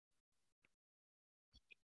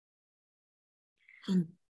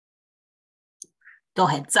Go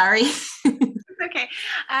ahead, sorry. Okay.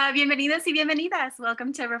 Bienvenidos y bienvenidas.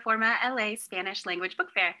 Welcome to Reforma LA Spanish Language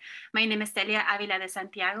Book Fair. My name is Celia Avila de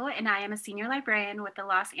Santiago, and I am a senior librarian with the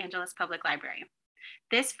Los Angeles Public Library.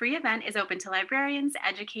 This free event is open to librarians,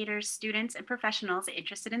 educators, students, and professionals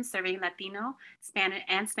interested in serving Latino, Spanish,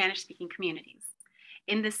 and Spanish-speaking communities.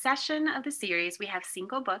 In this session of the series, we have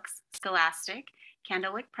Cinco Books, Scholastic,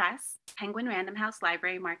 Candlewick Press, Penguin Random House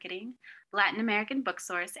Library Marketing, Latin American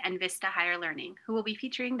Booksource, and Vista Higher Learning, who will be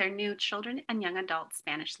featuring their new children and young adult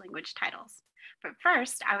Spanish language titles. But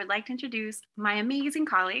first, I would like to introduce my amazing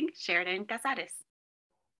colleague, Sheridan Casares.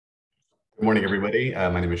 Good morning, everybody.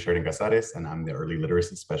 My name is Sheridan Casares, and I'm the Early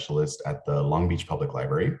Literacy Specialist at the Long Beach Public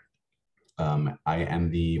Library. I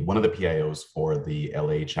am one of the PIOs for the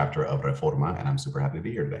LA chapter of Reforma, and I'm super happy to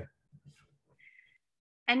be here today.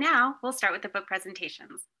 And now we'll start with the book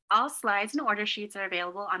presentations. All slides and order sheets are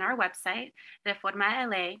available on our website,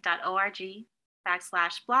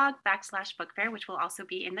 reformala.org/blog/book fair, which will also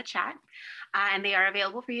be in the chat. And they are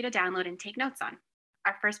available for you to download and take notes on.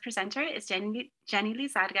 Our first presenter is Jenny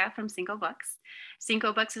Lizarga from Cinco Books.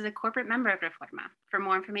 Cinco Books is a corporate member of Reforma. For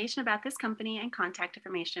more information about this company and contact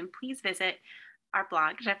information, please visit our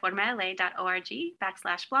blog,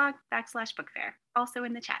 reformala.org/blog/book fair, also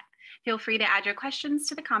in the chat. Feel free to add your questions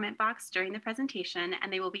to the comment box during the presentation,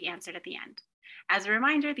 and they will be answered at the end. As a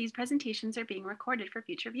reminder, these presentations are being recorded for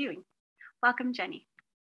future viewing. Welcome, Jenny.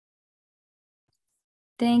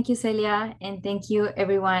 Thank you, Celia, and thank you,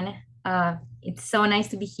 everyone. It's so nice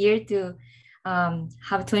to be here to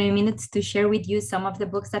have 20 minutes to share with you some of the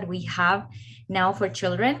books that we have now for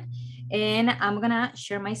children. And I'm gonna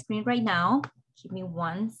share my screen right now. Give me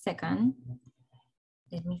 1 second.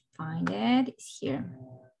 Let me find it. It's here.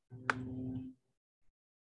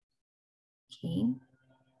 Okay.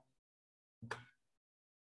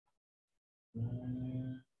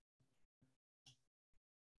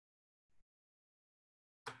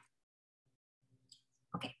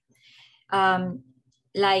 Okay.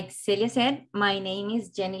 Like Celia said, my name is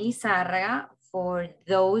Jenny Lizarraga. For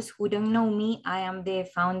those who don't know me, I am the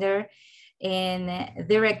founder and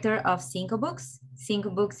director of Cinco Books. Cinco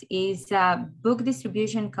Books is a book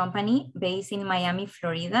distribution company based in Miami,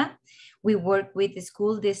 Florida. We work with the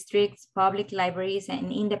school districts, public libraries,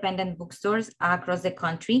 and independent bookstores across the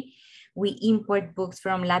country. We import books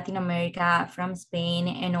from Latin America, from Spain,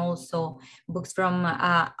 and also books from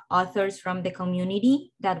authors from the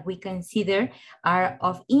community that we consider are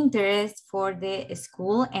of interest for the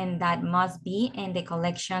school and that must be in the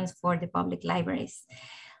collections for the public libraries.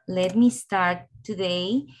 Let me start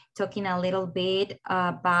today talking a little bit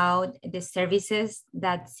about the services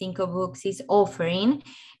that Cinco Books is offering.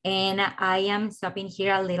 And I am stopping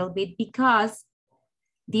here a little bit because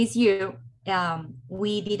this year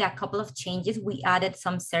we did a couple of changes. We added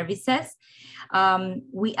some services.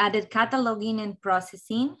 We added cataloging and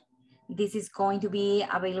processing. This is going to be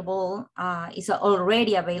available, it's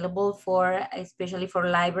already available for, especially for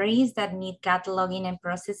libraries that need cataloging and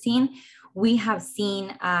processing. We have seen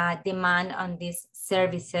a demand on these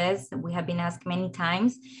services. We have been asked many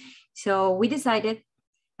times. So we decided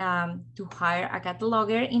to hire a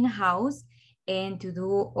cataloger in-house and to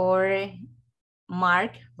do our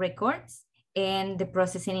mark records and the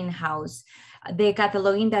processing in-house. The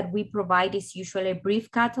cataloging that we provide is usually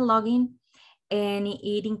brief cataloging, and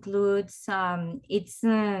it includes,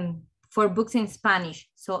 for books in Spanish.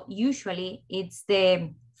 So usually it's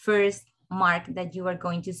the first mark that you are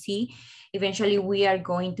going to see. Eventually we are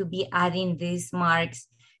going to be adding these marks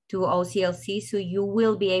to OCLC, so you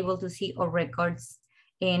will be able to see our records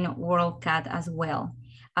in WorldCat as well.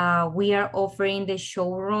 We are offering the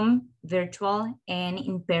showroom virtual and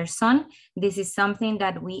in person. This is something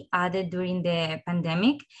that we added during the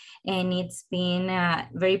pandemic and it's been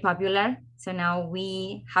very popular. So now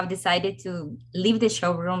we have decided to leave the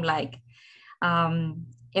showroom like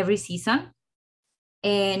every season.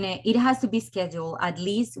 And it has to be scheduled at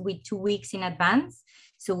least with 2 weeks in advance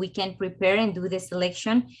so we can prepare and do the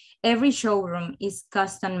selection. Every showroom is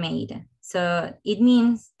custom made. So it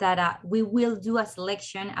means that we will do a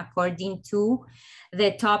selection according to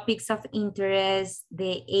the topics of interest,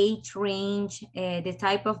 the age range, the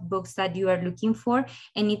type of books that you are looking for.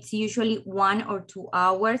 And it's usually 1 or 2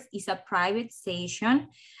 hours. It's a private session.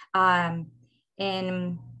 And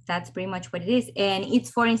that's pretty much what it is. And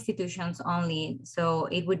it's for institutions only. So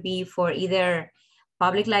it would be for either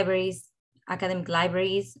public libraries, academic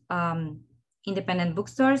libraries, independent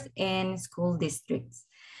bookstores, and school districts.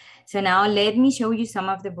 So now let me show you some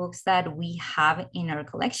of the books that we have in our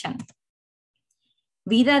collection.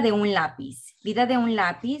 Vida de un lápiz. Vida de un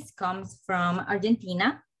lápiz comes from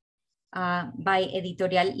Argentina. by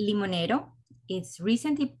Editorial Limonero. It's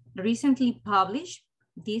recently published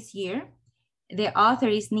this year. The author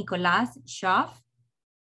is Nicolas Schaff,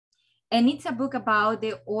 and it's a book about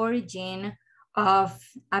the origin of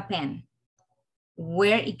a pen,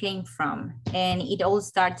 where it came from. And it all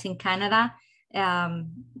starts in Canada.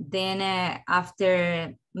 Then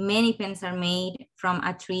after many pens are made from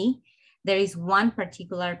a tree, there is one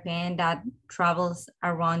particular pen that travels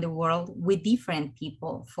around the world with different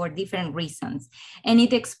people for different reasons. And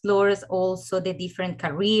it explores also the different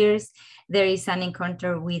careers. There is an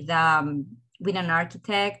encounter with an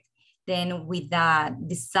architect, then with a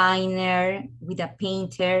designer, with a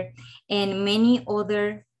painter, and many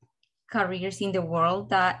other careers in the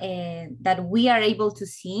world that we are able to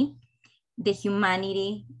see the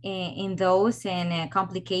humanity in those, and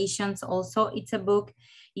complications also. It's a book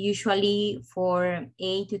usually for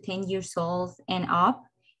 8 to 10 years old and up.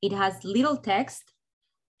 It has little text,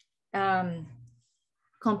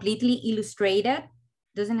 completely illustrated,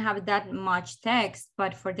 doesn't have that much text,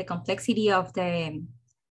 but for the complexity of the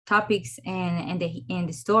topics and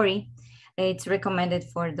the story, it's recommended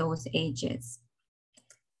for those ages.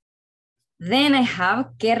 Then I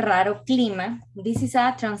have Qué Raro Clima. This is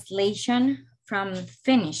a translation from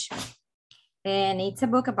Finnish, and it's a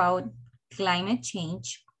book about climate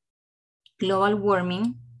change, global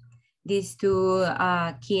warming. These two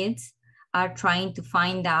kids are trying to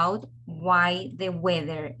find out why the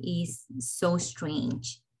weather is so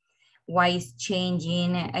strange, why it's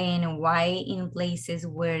changing, and why in places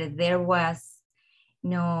where there was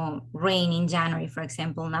no rain in January, for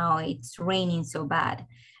example, now it's raining so bad.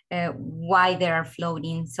 Why they are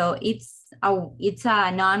floating. So it's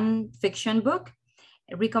a non-fiction book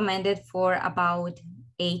recommended for about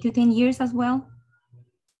 8 to 10 years as well.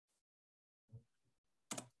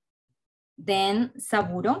 Then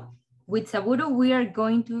Saburo. With Saburo, we are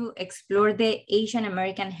going to explore the Asian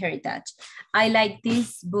American heritage. I like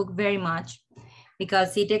this book very much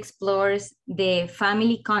because it explores the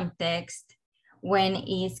family context when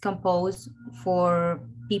it's composed for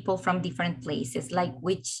people from different places, like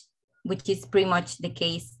which is pretty much the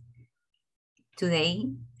case today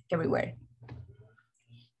everywhere.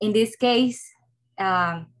 In this case,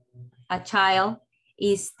 a child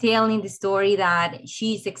is telling the story that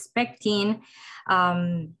she's expecting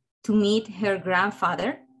to meet her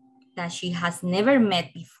grandfather that she has never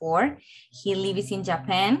met before. He lives in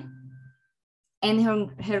Japan, and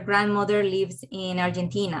her grandmother lives in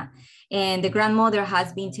Argentina. And the grandmother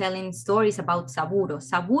has been telling stories about Saburo.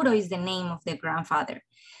 Saburo is the name of the grandfather.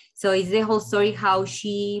 So it's the whole story how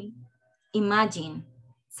she imagined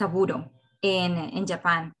Saburo in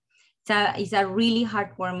Japan. It's a really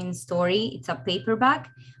heartwarming story. It's a paperback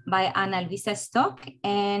by Ana Luisa Stock,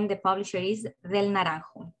 and the publisher is Del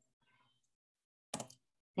Naranjo.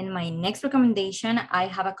 And my next recommendation, I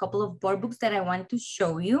have a couple of board books that I want to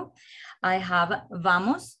show you. I have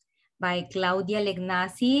Vamos by Claudia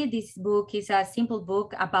Legnasi. This book is a simple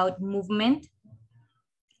book about movement.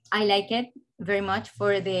 I like it very much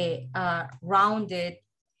for the rounded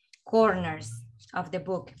corners of the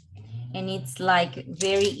book. And it's like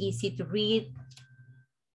very easy to read.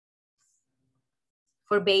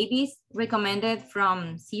 For babies, recommended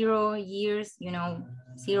from 0 years,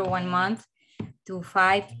 1 month to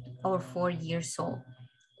 5 or 4 years old.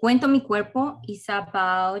 Cuento Mi Cuerpo is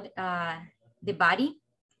about the body,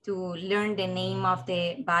 to learn the name of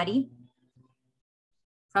the body.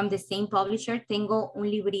 From the same publisher, Tengo un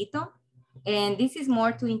Librito. And this is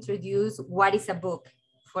more to introduce what is a book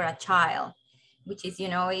for a child, which is,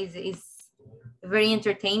 is very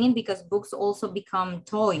entertaining because books also become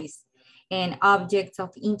toys and objects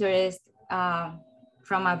of interest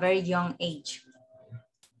from a very young age.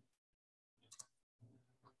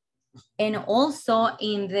 And also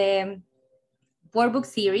in the board book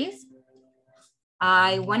series,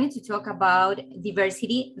 I wanted to talk about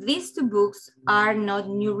diversity. These two books are not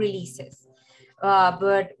new releases,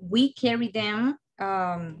 but we carry them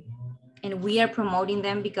and we are promoting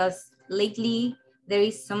them because lately there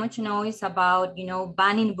is so much noise about,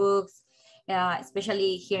 banning books,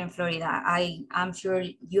 especially here in Florida. I'm sure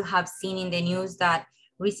you have seen in the news that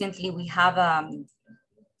recently we have a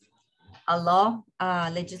law,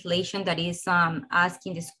 legislation that is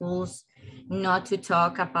asking the schools not to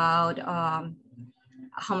talk about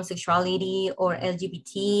homosexuality or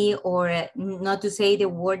LGBT, or not to say the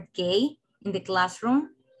word gay in the classroom.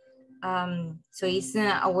 So it's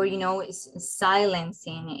our, it's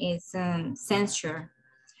silencing, it's censure,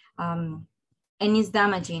 and it's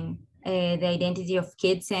damaging the identity of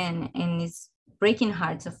kids, and it's breaking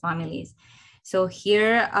hearts of families. So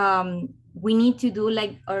here we need to do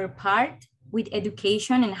like our part with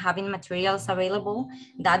education and having materials available.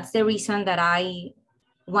 That's the reason that I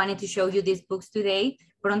wanted to show you these books today.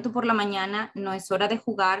 Pronto por la mañana, No es hora de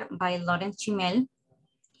jugar by Lawrence Chimel.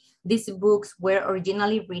 These books were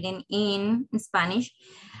originally written in Spanish.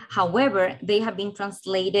 However, they have been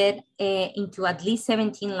translated into at least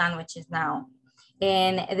 17 languages now.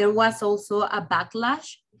 And there was also a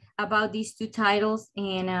backlash about these two titles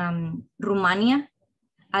in Romania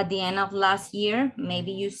at the end of last year.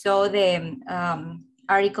 Maybe you saw the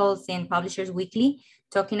articles in Publishers Weekly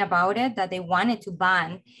talking about it, that they wanted to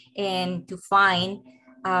ban and to fine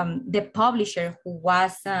the publisher who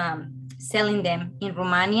was selling them in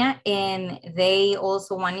Romania, and they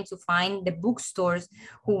also wanted to find the bookstores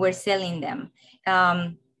who were selling them.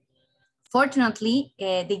 Fortunately,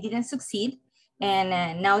 they didn't succeed,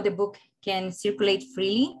 and now the book can circulate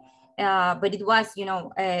freely. But it was, you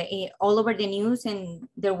know, all over the news, and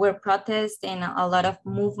there were protests and a lot of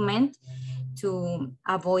movement to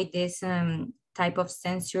avoid this type of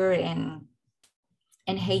censure and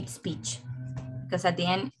hate speech, because at the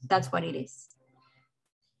end, that's what it is.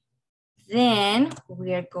 Then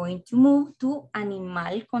we are going to move to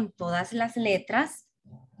Animal con todas las letras.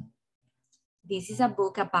 This is a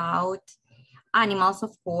book about animals,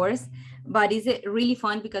 of course, but it's really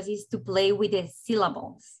fun because it's to play with the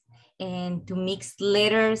syllables and to mix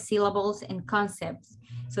letters, syllables, and concepts.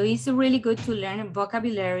 So it's really good to learn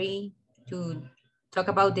vocabulary, to talk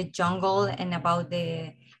about the jungle and about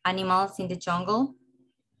the animals in the jungle.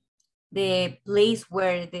 The place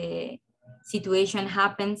where the situation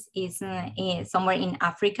happens is somewhere in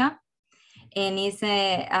Africa. And it's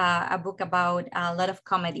a book about a lot of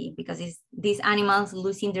comedy, because it's these animals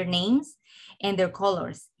losing their names and their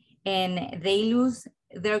colors. And they lose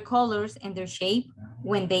their colors and their shape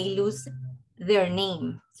when they lose their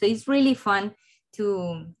name. So it's really fun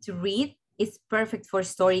to read. It's perfect for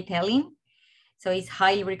storytelling. So it's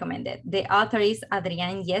highly recommended. The author is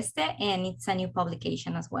Adrián Yeste, and it's a new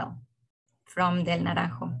publication as well from Del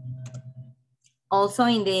Naranjo. Also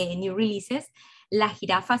in the new releases, La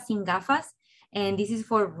Jirafa Sin Gafas, and this is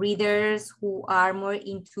for readers who are more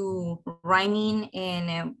into rhyming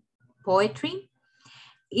and poetry.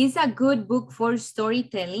 It's a good book for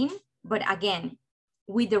storytelling, but again,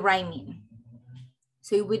 with the rhyming.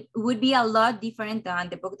 So it would be a lot different than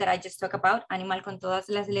the book that I just talked about, Animal con todas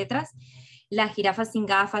las letras. La Jirafa Sin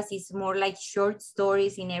Gafas is more like short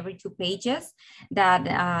stories in every 2 pages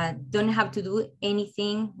that don't have to do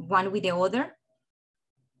anything one with the other,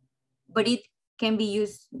 but it can be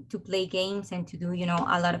used to play games and to do, you know,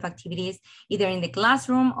 a lot of activities, either in the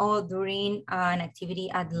classroom or during an activity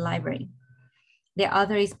at the library. The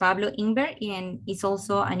author is Pablo Ingber, and it's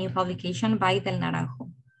also a new publication by Del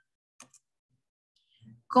Naranjo.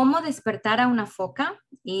 Cómo despertar a una foca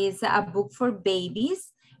is a book for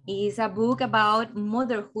babies. It's a book about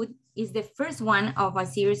motherhood. It's the first one of a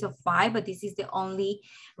series of 5, but this is the only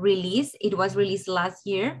release. It was released last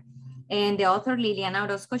year. And the author, Liliana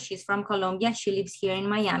Orozco, she's from Colombia. She lives here in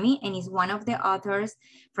Miami and is one of the authors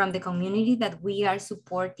from the community that we are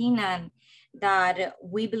supporting, and that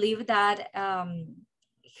we believe that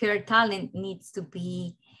her talent needs to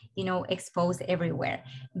be, you know, exposed everywhere.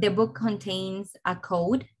 The book contains a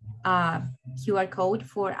code, QR code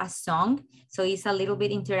for a song. So it's a little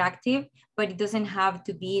bit interactive, but it doesn't have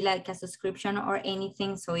to be like a subscription or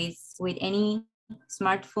anything. So it's with any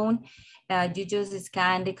smartphone, you just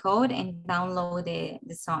scan the code and download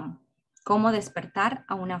the song. Cómo despertar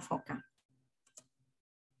a una foca.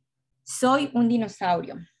 Soy un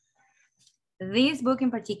dinosaurio. This book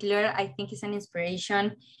in particular, I think, is an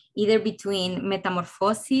inspiration either between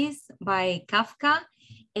Metamorphosis by Kafka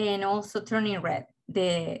and also Turning Red,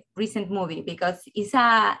 the recent movie, because it's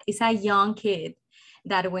a young kid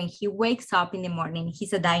that when he wakes up in the morning,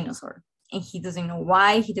 he's a dinosaur. And he doesn't know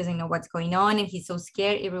why, he doesn't know what's going on, and he's so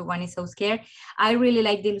scared, everyone is so scared. I really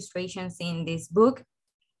like the illustrations in this book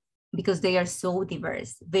because they are so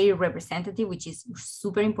diverse, very representative, which is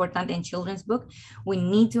super important in children's book. We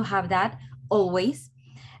need to have that always.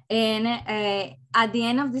 And at the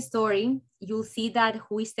end of the story, you'll see that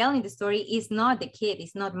who is telling the story is not the kid,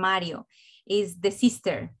 it's not Mario, it's the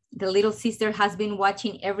sister. The little sister has been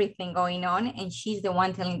watching everything going on, and she's the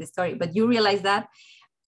one telling the story, but you realize that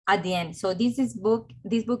at the end. So this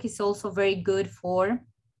book is also very good for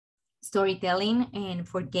storytelling and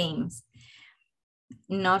for games,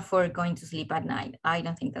 not for going to sleep at night. I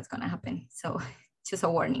don't think that's gonna happen. So just a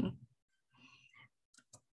warning.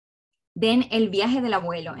 Then El Viaje del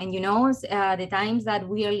Abuelo. And you know, the times that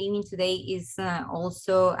we are living today is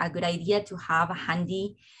also a good idea to have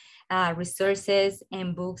handy resources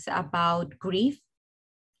and books about grief.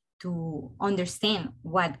 to understand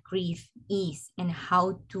what grief is and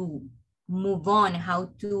how to move on, how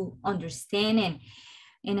to understand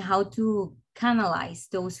and how to canalize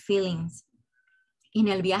those feelings. In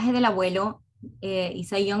El Viaje del Abuelo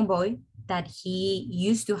is a young boy that he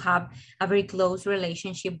used to have a very close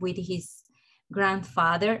relationship with his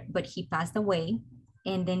grandfather, but he passed away.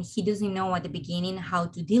 And then he doesn't know at the beginning how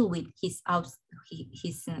to deal with his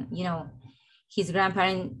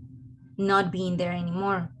grandparent not being there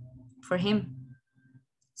anymore for him.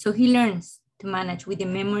 So he learns to manage with the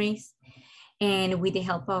memories and with the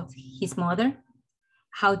help of his mother,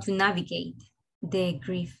 how to navigate the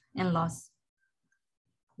grief and loss.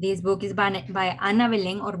 This book is by Ana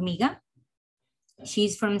Belén Hormiga.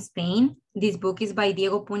 She's from Spain. This book is by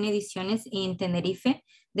Diego Pune Ediciones in Tenerife,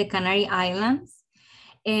 the Canary Islands.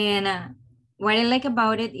 And what I like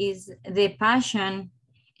about it is the passion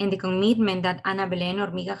and the commitment that Ana Belén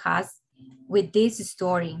Hormiga has with this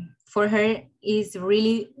story. For her, is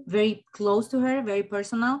really very close to her, very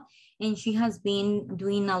personal. And she has been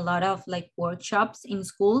doing a lot of like workshops in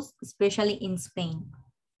schools, especially in Spain.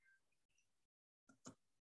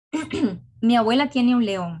 Mi abuela tiene un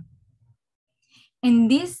león.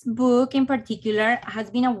 And this book in particular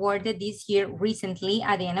has been awarded this year recently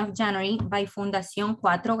at the end of January by Fundación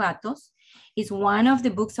Cuatro Gatos. It's one of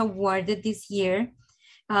the books awarded this year.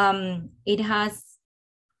 It has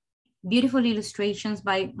beautiful illustrations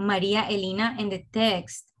by Maria Elena, and the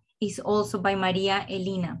text is also by Maria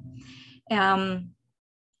Elena.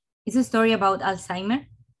 It's a story about Alzheimer,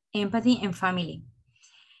 empathy, and family,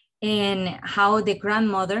 and how the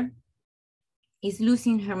grandmother is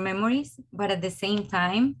losing her memories, but at the same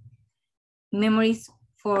time, memories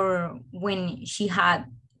for when she had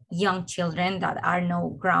young children that are now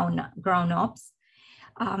grown-ups,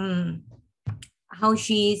 how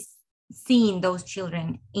she's seeing those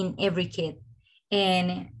children in every kid.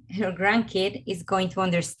 And her grandkid is going to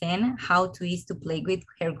understand how it is to play with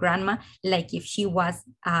her grandma, like if she was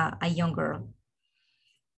a young girl.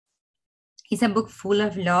 It's a book full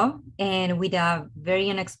of love and with a very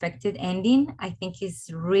unexpected ending. I think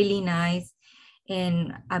it's really nice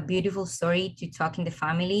and a beautiful story to talk in the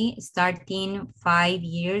family, starting 5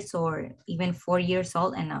 years or even 4 years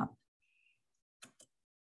old and up.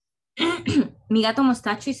 Mi Gato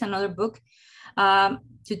Mostacho is another book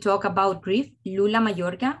to talk about grief. Lula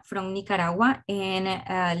Mayorga from Nicaragua, and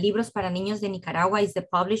Libros para Niños de Nicaragua is the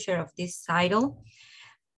publisher of this title.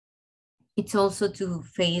 It's also to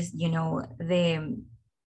face, the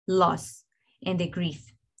loss and the grief.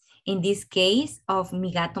 In this case of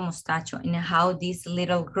Mi Gato Mostacho, and how this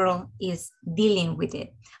little girl is dealing with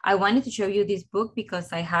it. I wanted to show you this book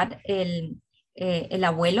because I had El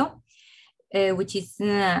Abuelo, which is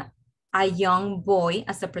a young boy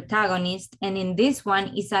as a protagonist, and in this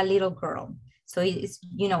one is a little girl. So it's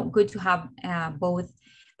good to have both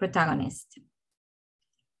protagonists.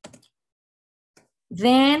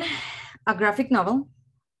 Then a graphic novel.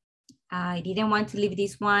 I didn't want to leave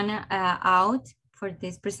this one out for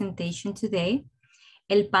this presentation today.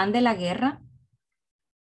 El Pan de la Guerra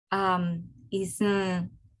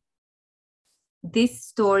this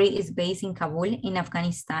story is based in Kabul in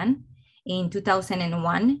Afghanistan in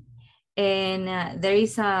 2001. And there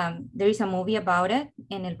is a movie about it,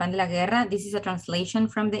 in El Pan de la Guerra. This is a translation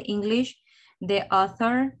from the English. The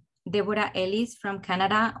author, Deborah Ellis from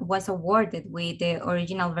Canada, was awarded with the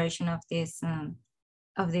original version of this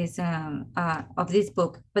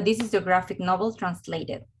book. But this is the graphic novel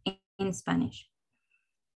translated in Spanish.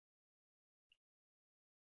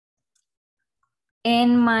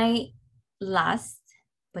 And my last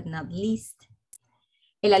but not least,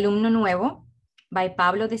 El Alumno Nuevo by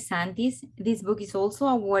Pablo de Santis. This book is also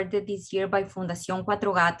awarded this year by Fundación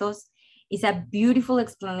Cuatro Gatos. It's a beautiful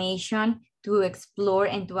explanation to explore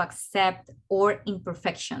and to accept our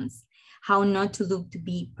imperfections, how not to look to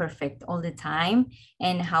be perfect all the time,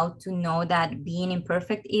 and how to know that being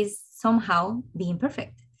imperfect is somehow being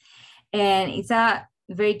perfect. And it's a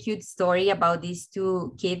very cute story about these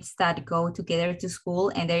two kids that go together to school,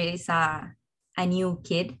 and there is a new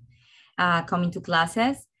kid coming to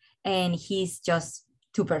classes, and he's just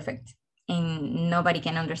too perfect and nobody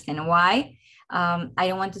can understand why. I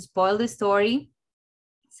don't want to spoil the story,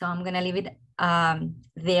 so I'm gonna leave it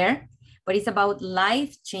there, but it's about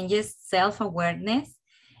life changes, self-awareness,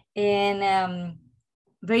 and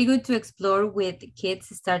very good to explore with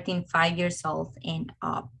kids starting 5 years old and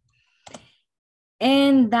up.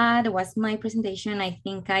 And that was my presentation. I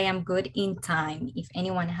think I am good in time. If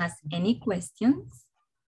anyone has any questions,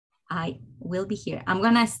 I will be here. I'm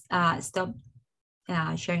gonna stop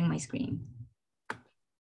sharing my screen.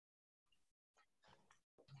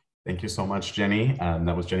 Thank you so much, Jenny.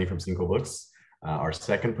 That was Jenny from Cinco Books. Our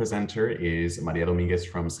second presenter is Maria Dominguez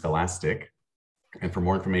from Scholastic. And for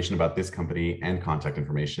more information about this company and contact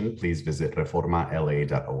information, please visit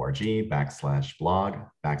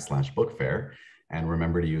reformala.org/blog/bookfair. And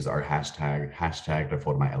remember to use our hashtag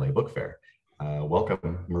 #ReformaLABookFair.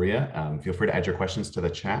 Welcome, Maria. Feel free to add your questions to the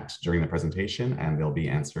chat during the presentation and they'll be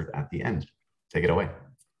answered at the end. Take it away.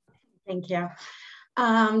 Thank you.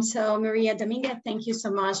 So Maria Dominguez, thank you so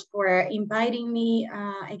much for inviting me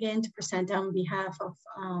again to present on behalf of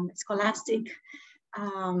Scholastic.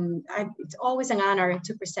 It's always an honor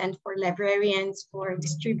to present for librarians, for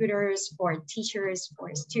distributors, for teachers,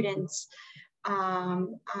 for students.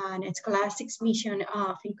 And Scholastic's mission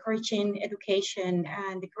of encouraging education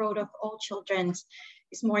and the growth of all children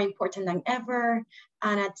is more important than ever.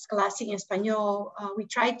 And at Scholastic in Espanol, we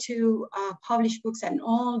try to publish books that not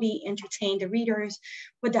only entertain the readers,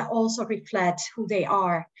 but that also reflect who they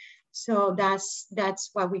are. So that's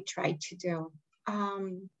what we try to do.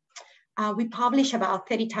 We publish about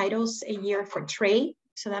 30 titles a year for trade.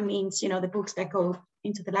 So that means, the books that go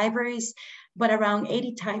into the libraries, but around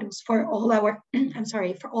 80 titles for all our,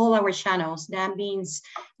 for all our channels. That means,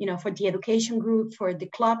 for the education group, for the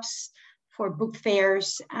clubs, for book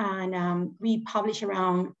fairs, and we publish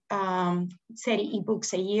around 30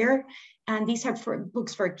 ebooks a year. And these are for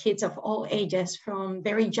books for kids of all ages, from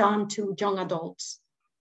very young to young adults.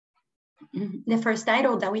 The first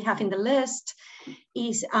title that we have in the list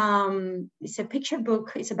is it's a picture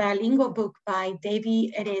book. It's a bilingual book by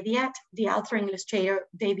David Heredia, the author and illustrator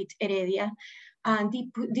David Heredia. And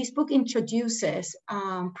this book introduces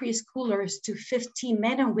preschoolers to 50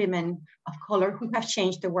 men and women of color who have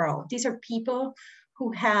changed the world. These are people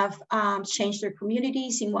who have changed their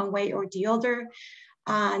communities in one way or the other,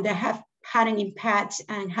 that have had an impact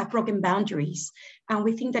and have broken boundaries. And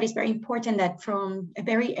we think that it's very important that from a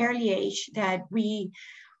very early age that we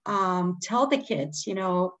tell the kids,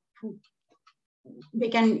 they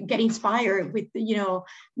can get inspired with,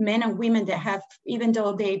 men and women that have, even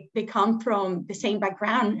though they come from the same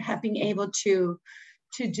background, have been able to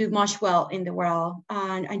do much well in the world.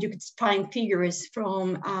 And you could find figures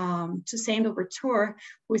from Toussaint Louverture,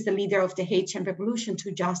 who is the leader of the Haitian Revolution,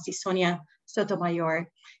 to Justice Sonia Sotomayor.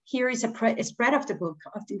 Here is a spread of the book,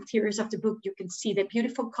 of the interiors of the book. You can see the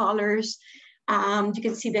beautiful colors. You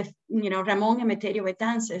can see the, Ramon Emeterio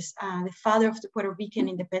Betances, the father of the Puerto Rican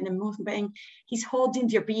independent movement. He's holding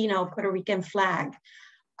the original Puerto Rican flag.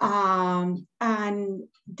 And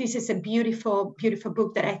this is a beautiful, beautiful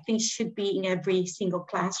book that I think should be in every single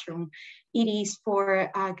classroom. It is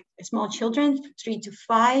for small children, 3 to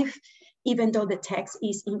 5, even though the text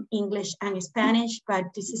is in English and Spanish,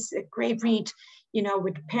 but this is a great read,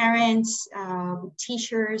 with parents, with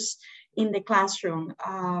teachers in the classroom.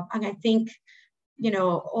 And I think,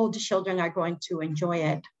 all the children are going to enjoy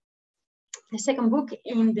it. The second book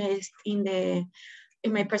in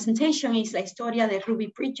my presentation is La Historia de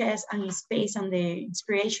Ruby Bridges, and it's based on the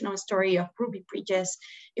inspirational story of Ruby Bridges.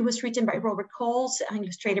 It was written by Robert Coles and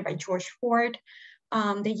illustrated by George Ford.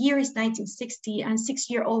 The year is 1960, and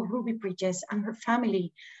 6-year-old Ruby Bridges and her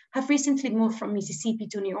family have recently moved from Mississippi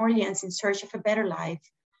to New Orleans in search of a better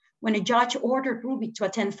life. When a judge ordered Ruby to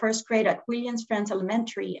attend first grade at Williams Friends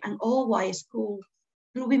Elementary, an all-white school,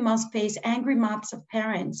 Ruby must face angry mobs of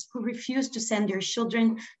parents who refuse to send their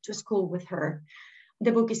children to school with her.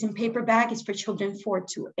 The book is in paperback. It's for children 4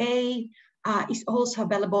 to 8. It's also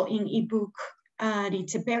available in ebook.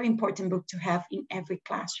 It's a very important book to have in every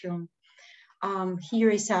classroom. Here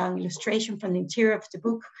is an illustration from the interior of the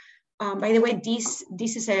book. By the way,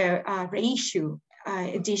 this is a reissue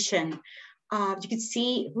edition. You can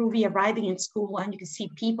see Ruby arriving in school, and you can see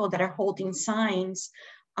people that are holding signs,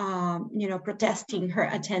 protesting her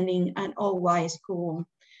attending an all-white school.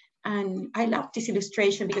 And I love this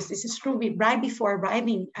illustration because this is Ruby right before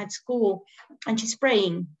arriving at school, and she's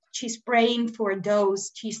praying. She's praying for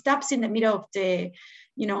those. She stops in the middle of the,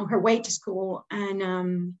 her way to school,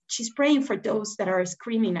 and she's praying for those that are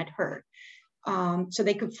screaming at her, so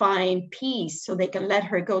they could find peace, so they can let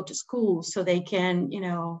her go to school, so they can,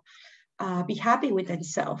 be happy with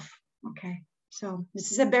themselves. Okay, so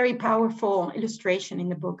this is a very powerful illustration in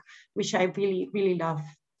the book, which I really, really love.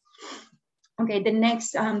 Okay, the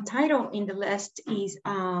next title in the list is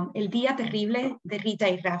El Día Terrible de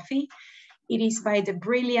Rita y Rafi. It is by the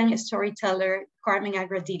brilliant storyteller Carmen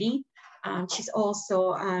Agradiri. She's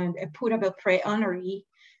also a Pura Belpré honoree.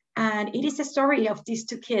 And it is a story of these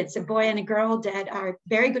 2 kids, a boy and a girl, that are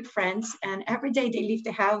very good friends. And every day they leave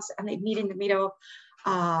the house and they meet in the middle,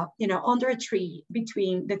 under a tree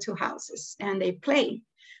between the 2 houses, and they play.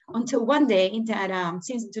 until one day that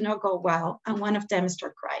things do not go well, and one of them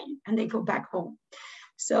start crying and they go back home.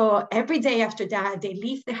 So every day after that, they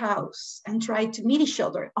leave the house and try to meet each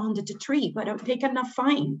other under the tree, but they cannot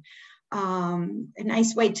find a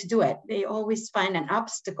nice way to do it. They always find an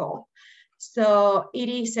obstacle. So it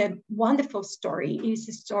is a wonderful story. It is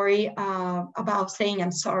a story about saying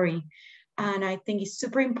I'm sorry. And I think it's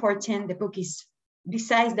super important. The book is,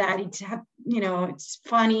 besides that, it's, it's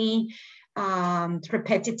funny, it's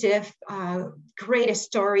repetitive, great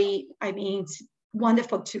story. I mean, it's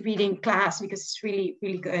wonderful to read in class because it's really,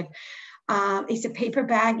 really good. It's a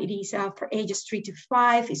paperback. It is for ages 3 to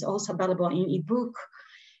 5. It's also available in ebook.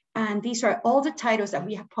 And these are all the titles that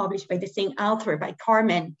we have published by the same author, by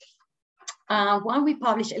Carmen. One we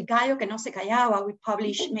published, El Gallo que no se callaba, we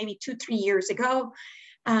published maybe 2-3 years ago.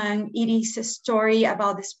 And it is a story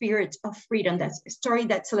about the spirit of freedom. That's a story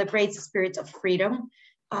that celebrates the spirit of freedom.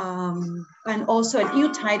 And also a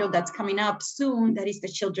new title that's coming up soon, that is The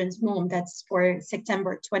Children's Moon. That's for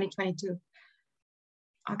September 2022.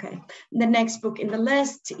 Okay, the next book in the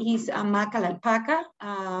list is Maca la Alpaca.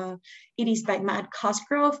 It is by Matt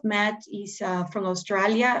Cosgrove. Matt is from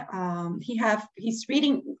Australia.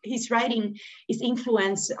 His writing is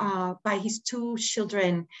influenced by his 2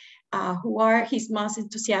 children who are his most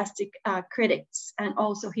enthusiastic critics and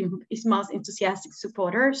also his most enthusiastic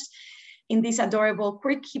supporters. In this adorable,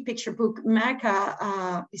 quirky picture book,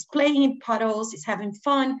 Maca is playing in puddles, is having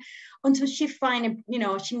fun, until she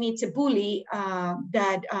she meets a bully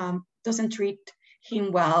that doesn't treat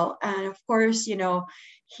him well. And of course,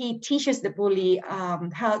 he teaches the bully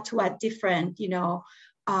how to act different,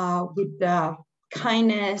 with the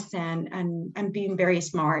kindness and being very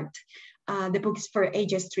smart. The book is for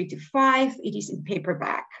ages 3 to 5. It is in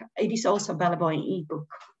paperback. It is also available in ebook.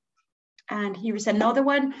 And here is another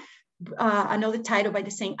one. Another title by the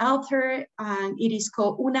same author, and it is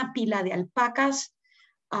called Una pila de alpacas.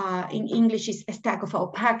 In English, it's A Stack of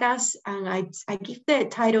Alpacas. And I give the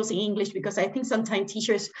titles in English because I think sometimes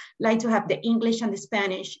teachers like to have the English and the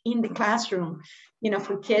Spanish in the classroom,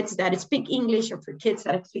 for kids that speak English or for kids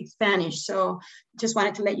that speak Spanish. So just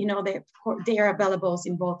wanted to let you know that they are available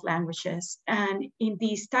in both languages. And in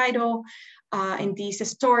this title, in this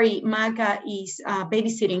story, Maca is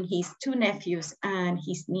babysitting his 2 nephews and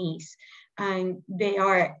his niece. And they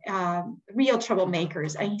are real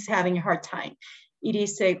troublemakers, and he's having a hard time. It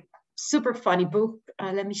is a super funny book.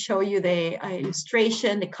 Let me show you the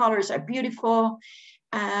illustration. The colors are beautiful.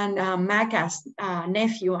 And Maca's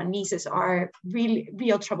nephew and nieces are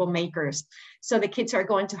real troublemakers. So the kids are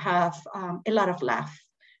going to have a lot of laugh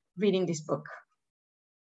reading this book.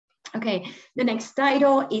 Okay, the next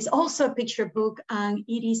title is also a picture book, and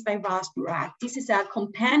it is by Ross Burak. This is a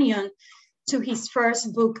companion to his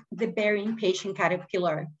first book, The Very Impatient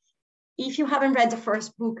Caterpillar. If you haven't read the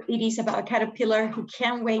first book, it is about a caterpillar who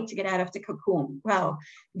can't wait to get out of the cocoon. Well,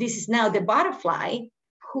 this is now the butterfly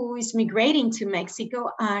who is migrating to Mexico,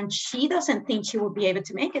 and she doesn't think she will be able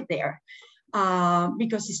to make it there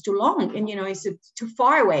because it's too long, and it's too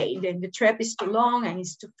far away. The trip is too long, and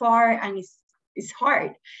it's too far, and it's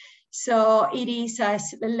hard. So it is a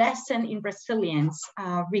lesson in resilience.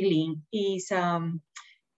 Really, it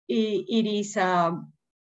is a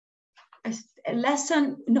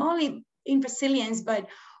lesson not only in resilience, but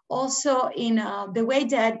also in the way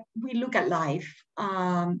that we look at life.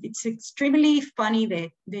 It's extremely funny,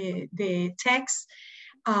 the text,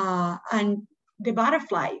 and the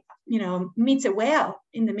butterfly, meets a whale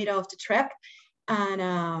in the middle of the trip,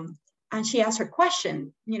 and she asks her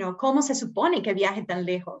question, ¿Cómo se supone que viaje tan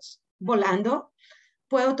lejos? ¿Volando?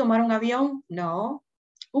 ¿Puedo tomar un avión? No.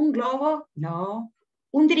 ¿Un globo? No.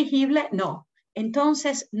 ¿Un dirigible? No.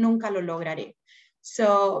 Entonces nunca lo lograré.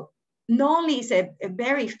 So not only is a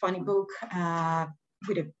very funny book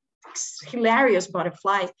with a hilarious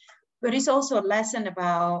butterfly, but it's also a lesson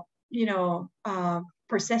about,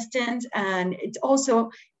 persistence, and it also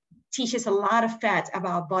teaches a lot of facts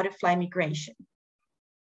about butterfly migration.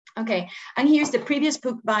 Okay, and here's the previous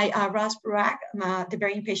book by Ross Burak, The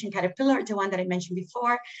Very Impatient Caterpillar, the one that I mentioned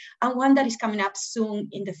before, and one that is coming up soon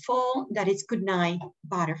in the fall, that is Goodnight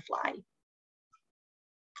Butterfly.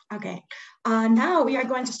 Okay, now we are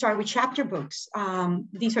going to start with chapter books.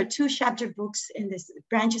 These are 2 chapter books in this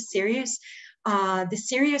Branches series. The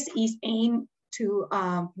series is aimed to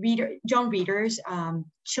young readers,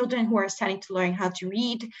 children who are starting to learn how to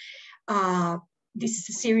read. This is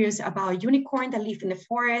a series about a unicorn that live in the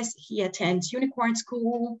forest. He attends unicorn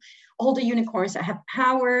school. All the unicorns have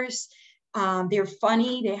powers. They're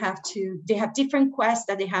funny. They have different quests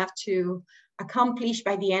that they have to accomplish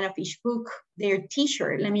by the end of each book. Their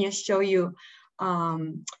t-shirt, let me just show you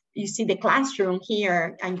you see the classroom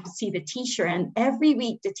here, and you can see the teacher, and every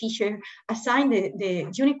week the teacher assigned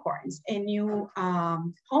the unicorns a new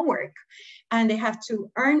homework, and they have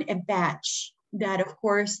to earn a badge that, of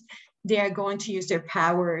course, they are going to use their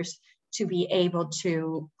powers to be able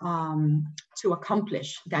to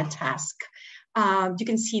accomplish that task. You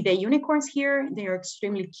can see the unicorns here. They are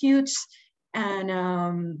extremely cute,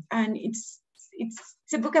 and it's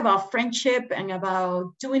a book about friendship and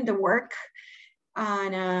about doing the work,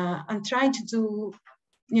 and trying to do,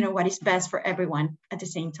 what is best for everyone at the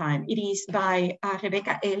same time. It is by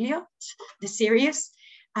Rebecca Elliott, the series.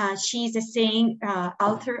 She's the same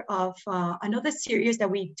author of another series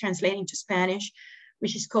that we translate into Spanish,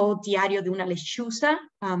 which is called Diario de una Lechuza,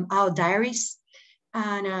 Our Diaries.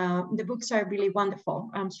 And the books are really wonderful.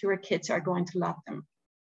 I'm sure kids are going to love them.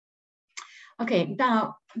 Okay,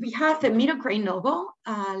 now we have the middle grade novel,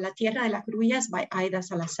 La Tierra de las Grullas by Aida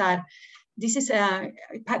Salazar. This is a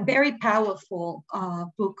very powerful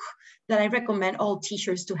book that I recommend all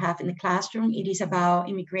teachers to have in the classroom. It is about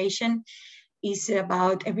immigration. It's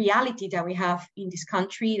about a reality that we have in this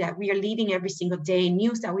country that we are living every single day,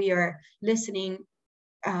 news that we are listening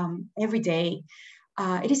every day.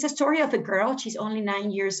 It is a story of a girl. She's only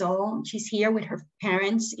 9 years old. She's here with her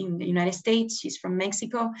parents in the United States. She's from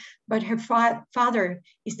Mexico, but her father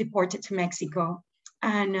is deported to Mexico.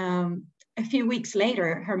 And a few weeks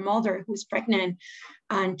later, her mother, who's pregnant,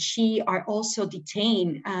 and she are also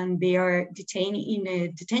detained, and they are detained in a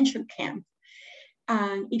detention camp.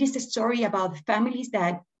 And it is a story about the families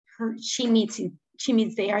that she meets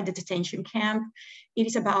there at the detention camp. It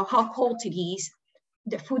is about how cold it is,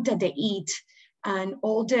 the food that they eat, and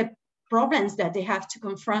all the problems that they have to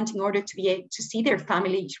confront in order to be able to see their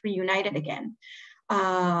families reunited again.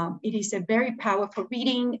 It is a very powerful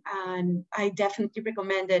reading, and I definitely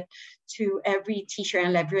recommend it to every teacher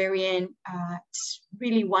and librarian. It's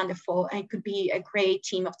really wonderful, and it could be a great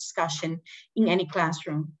theme of discussion in any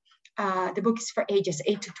classroom. The book is for ages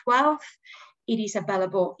 8 to 12. It is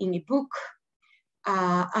available in ebook,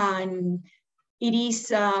 and it is,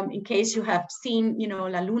 in case you have seen,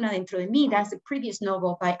 La Luna Dentro de Mí, that's the previous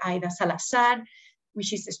novel by Aida Salazar,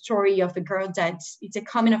 which is the story of a girl it's a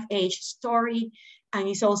coming of age story, and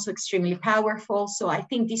it's also extremely powerful. So I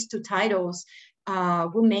think these two titles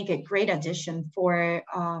will make a great addition for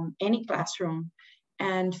any classroom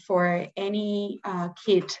and for any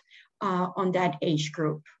kid on that age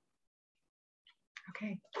group.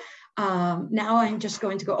 Okay. Now I'm just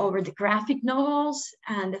going to go over the graphic novels,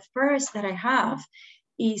 and the first that I have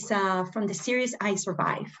is from the series I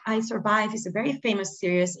Survive. I Survive is a very famous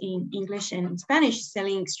series in English and in Spanish,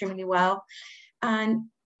 selling extremely well. And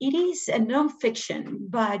it is a non-fiction,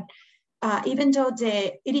 but even though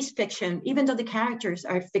it is fiction, even though the characters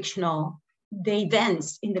are fictional, the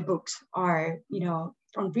events in the books are,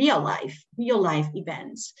 from real life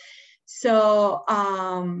events. So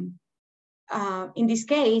in this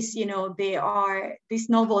case, this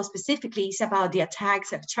novel specifically is about the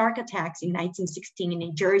shark attacks in 1916 in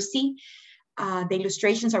New Jersey. The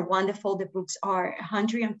illustrations are wonderful. The books are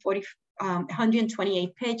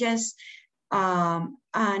 128 pages.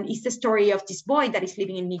 And it's the story of this boy that is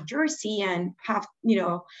living in New Jersey and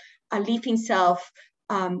live himself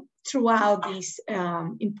throughout these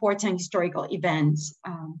important historical events.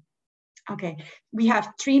 Okay, we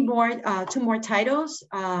have two more titles.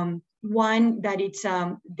 One that it's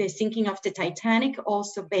the sinking of the Titanic,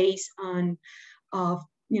 also based on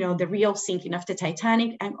the real sinking of the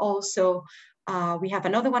Titanic, and also we have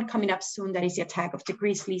another one coming up soon that is the attack of the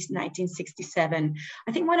Grizzlies, 1967.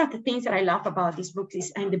 I think one of the things that I love about this book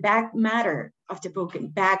is in the back matter of the book,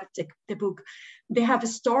 and back of the book, they have a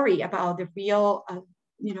story about the real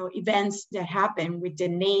events that happen with the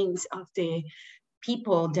names of the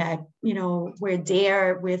people that were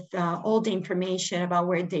there, with all the information about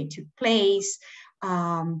where they took place.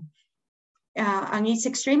 And it's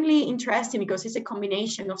extremely interesting because it's a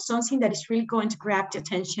combination of something that is really going to grab the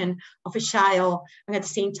attention of a child, and at the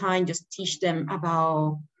same time just teach them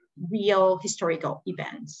about real historical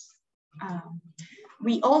events.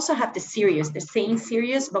 We also have the same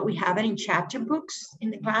series, but we have it in chapter books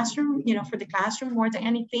in the classroom, for the classroom more than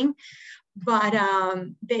anything. But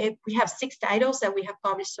we have 6 titles that we have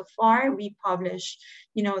published so far. We published,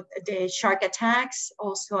 the shark attacks,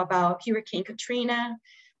 also about Hurricane Katrina,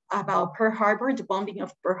 about Pearl Harbor, the bombing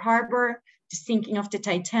of Pearl Harbor, the sinking of the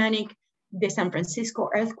Titanic, the San Francisco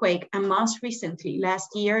earthquake, and most recently,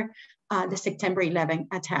 last year, the September 11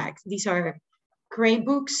 attacks. These are great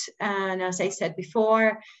books, and as I said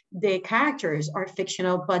before, the characters are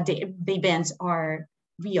fictional, but the events are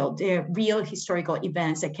real. They're real historical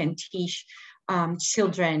events that can teach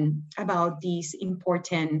children about these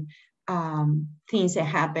important things that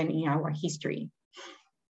happen in our history.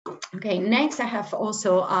 Okay, next I have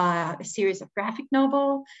also a series of graphic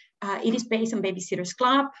novel. It is based on Babysitter's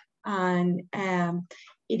Club, and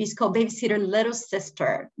it is called Babysitter Little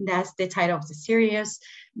Sister. That's the title of the series,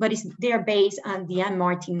 but they are based on the Anne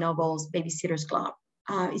Martin novels Babysitter's Club.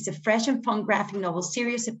 It's a fresh and fun graphic novel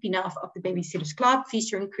series, a spin-off of the Babysitter's Club,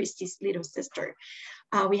 featuring Christie's little sister.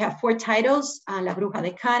 We have 4 titles: La Bruja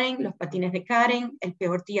de Karen, Los Patines de Karen, El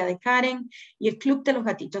Peor Día de Karen, y El Club de los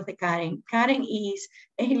Gatitos de Karen. Karen is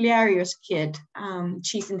a hilarious kid.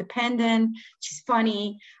 She's independent, she's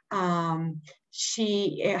funny,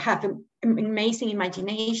 she has an amazing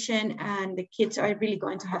imagination, and the kids are really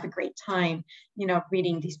going to have a great time,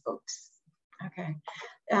 reading these books. Okay,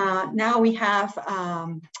 now we have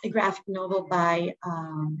a graphic novel by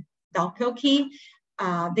Dal Pilkey.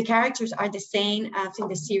 The characters are the same as in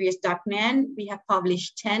the series Duckman. We have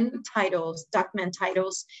published 10 titles, Duckman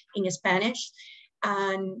titles in Spanish.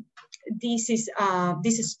 And this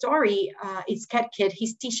story, it's Cat Kid.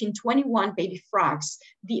 He's teaching 21 baby frogs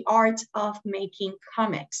the art of making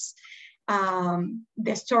comics.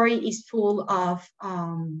 The story is full of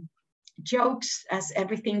jokes, as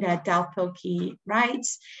everything that Dal Pilkey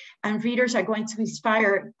writes, and readers are going to be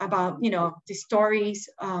inspired about, the stories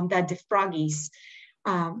that the froggies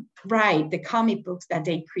write, the comic books that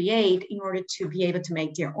they create in order to be able to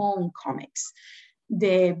make their own comics.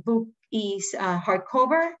 The book is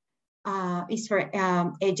hardcover. It's for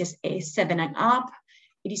ages 7 and up.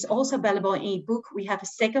 It is also available in ebook. We have a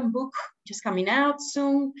second book just coming out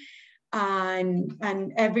soon,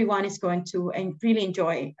 and everyone is going to really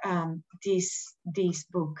enjoy this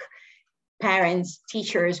book. Parents,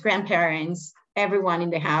 teachers, grandparents, everyone in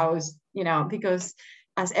the house, because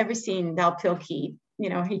as ever seen Dal Pilkey,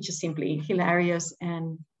 he's just simply hilarious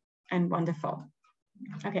and wonderful.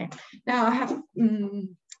 Okay, now I have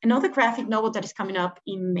another graphic novel that is coming up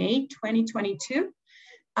in May 2022.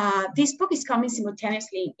 This book is coming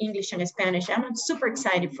simultaneously in English and Spanish. I'm super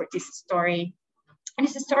excited for this story. And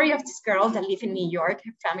it's a story of this girl that lives in New York.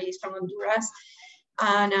 Her family is from Honduras.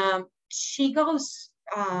 And she goes,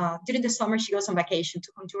 during the summer, she goes on vacation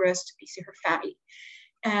to Honduras to visit her family.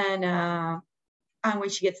 And when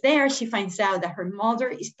she gets there, she finds out that her mother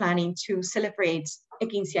is planning to celebrate a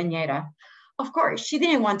quinceañera. Of course, she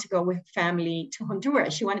didn't want to go with family to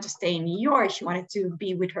Honduras. She wanted to stay in New York. She wanted to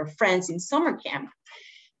be with her friends in summer camp.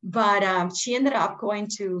 But she ended up going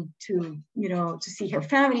to see her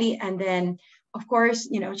family. And then, of course,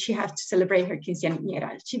 she has to celebrate her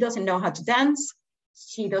quinceañera. She doesn't know how to dance.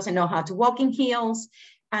 She doesn't know how to walk in heels.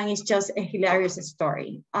 And it's just a hilarious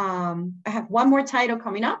story. I have one more title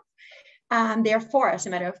coming up. Therefore, as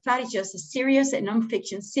a matter of fact, it's just a series, a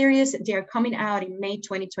nonfiction series. They're coming out in May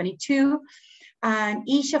 2022. And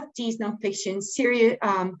each of these nonfiction series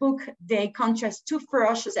book, they contrast 2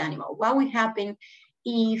 ferocious animals. What would happen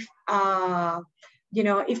if,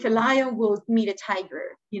 if a lion would meet a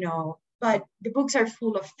tiger, but the books are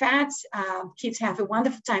full of facts. Kids have a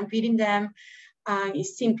wonderful time reading them.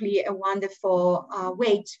 It's simply a wonderful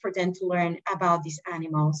way for them to learn about these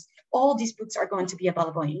animals. All these books are going to be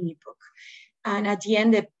available in ebook. And at the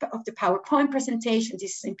end of the PowerPoint presentation,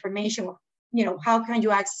 this is information of, how can you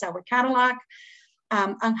access our catalog,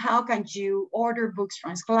 and how can you order books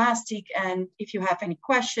from Scholastic. And if you have any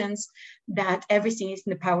questions, that everything is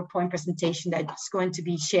in the PowerPoint presentation that's going to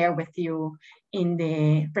be shared with you in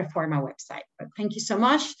the Reforma website. But thank you so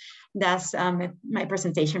much. That's my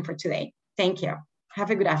presentation for today. Thank you. Have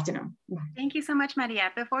a good afternoon. Thank you so much,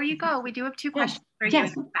 Maria. Before you go, we do have 2 questions for you.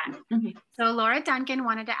 Yes. So Laura Duncan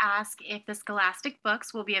wanted to ask if the Scholastic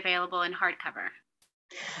books will be available in hardcover.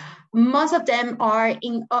 Most of them are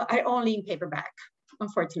only in paperback,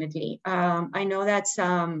 unfortunately. I know that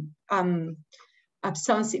some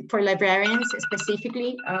for librarians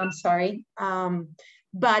specifically, sorry,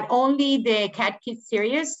 but only the Cat Kid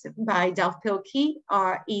series by Dal Pilkey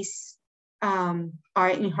are in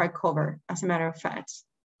hardcover, as a matter of fact.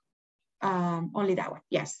 Only that one,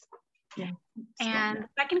 yes. Yeah. And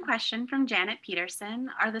second question from Janet Peterson,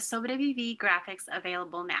 are the Sobreviví graphics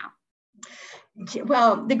available now?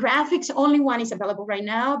 Well, the graphics, only one is available right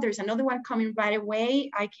now. There's another one coming right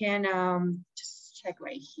away. I can just check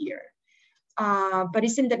right here. But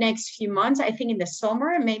it's in the next few months, I think in the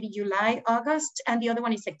summer, maybe July, August, and the other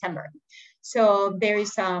one is September. So there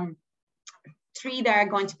is 3 that are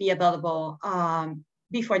going to be available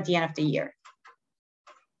before the end of the year.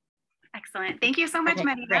 Excellent. Thank you so much, Okay,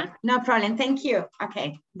 Maria. great. No problem. Thank you.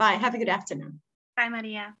 Okay. Bye. Have a good afternoon. Bye,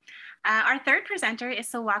 Maria. Our third presenter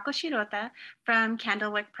is Sawako Shirota from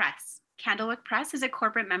Candlewick Press. Candlewick Press is a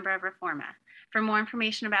corporate member of Reforma. For more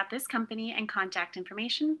information about this company and contact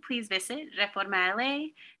information, please visit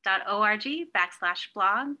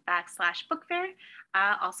reformala.org/blog/book fair,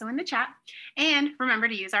 also in the chat. And remember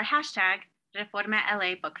to use our hashtag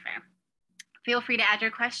ReformaLABookFair. Feel free to add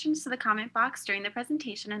your questions to the comment box during the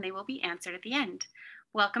presentation and they will be answered at the end.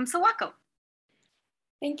 Welcome, Sawako.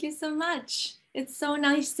 Thank you so much. It's so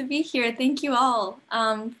nice to be here. Thank you all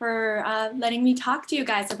for letting me talk to you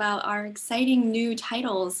guys about our exciting new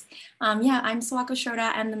titles. Yeah, I'm Sawako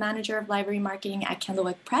Shota. I'm the manager of library marketing at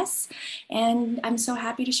Candlewick Press. And I'm so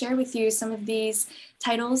happy to share with you some of these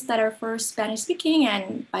titles that are for Spanish speaking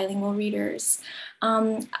and bilingual readers.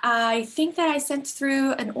 I think that I sent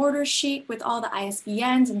through an order sheet with all the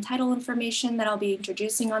ISBNs and title information that I'll be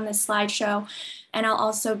introducing on this slideshow. And I'll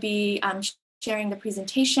also be sharing the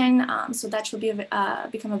presentation, so that should be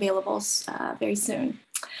become available very soon.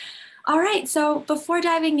 All right, so before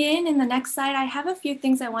diving in the next slide, I have a few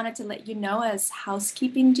things I wanted to let you know as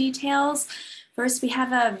housekeeping details. First, we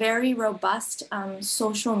have a very robust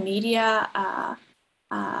social media,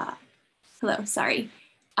 hello, sorry.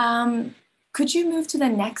 Could you move to the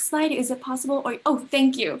next slide? Is it possible? Or, oh,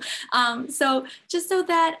 thank you. So just so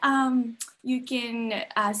that you can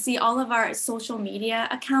see all of our social media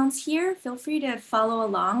accounts here, feel free to follow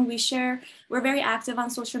along. We're very active on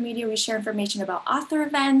social media. We share information about author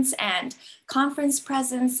events and conference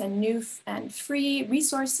presence and new and free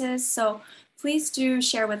resources. So please do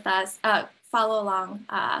share with us, follow along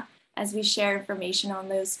as we share information on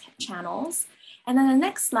those channels. And then the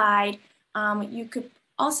next slide, you could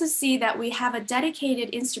also see that we have a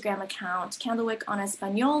dedicated Instagram account, Candlewick on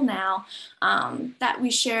Espanol now, that we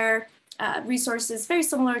share resources very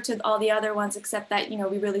similar to all the other ones, except that, you know,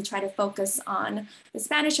 we really try to focus on the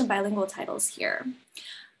Spanish and bilingual titles here.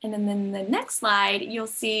 And then the next slide, you'll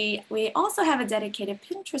see we also have a dedicated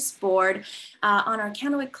Pinterest board on our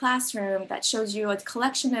Candlewick classroom that shows you a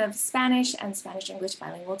collection of Spanish and Spanish-English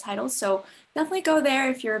bilingual titles. So definitely go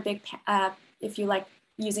there if you're a big, if you like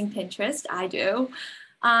using Pinterest, I do.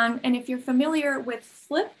 And if you're familiar with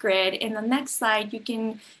Flipgrid, in the next slide, you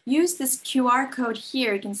can use this QR code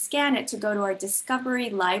here. You can scan it to go to our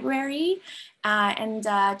Discovery library and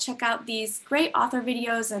check out these great author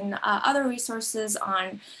videos and other resources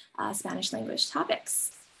on Spanish language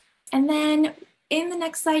topics. And then in the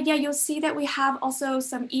next slide, yeah, you'll see that we have also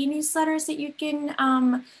some e-newsletters that you can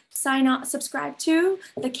subscribe to.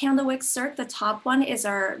 The Candlewick Circ, the top one, is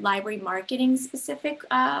our library marketing specific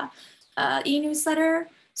e-newsletter.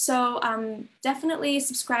 So definitely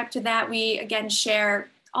subscribe to that. We, again, share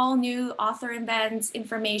all new author events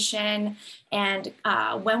information and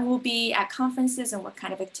when we'll be at conferences and what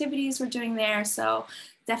kind of activities we're doing there. So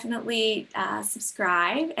definitely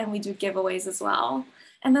subscribe, and we do giveaways as well.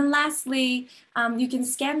 And then lastly, you can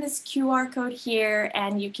scan this QR code here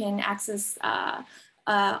and you can access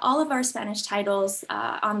all of our Spanish titles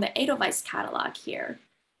on the Edelweiss catalog here.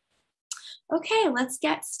 Okay, let's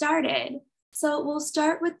get started. So we'll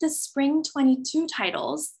start with the Spring 22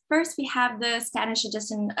 titles. First, we have the Spanish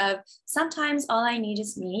edition of Sometimes All I Need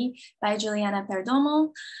Is Me by Juliana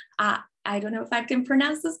Perdomo. I don't know if I can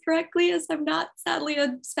pronounce this correctly, as I'm not sadly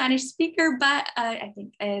a Spanish speaker, but I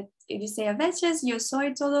think if you say a veces, yo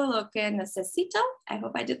soy todo lo que necesito. I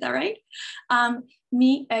hope I did that right. A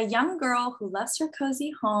young girl who loves her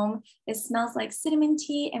cozy home. It smells like cinnamon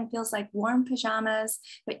tea and feels like warm pajamas.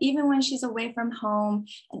 But even when she's away from home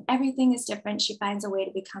and everything is different, she finds a way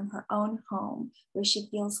to become her own home, where she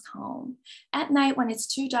feels calm. At night, when it's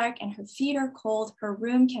too dark and her feet are cold, her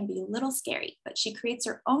room can be a little scary, but she creates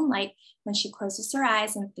her own light when she closes her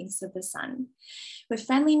eyes and thinks of the sun. With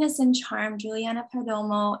friendliness and charm, Juliana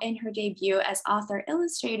Perdomo, in her debut as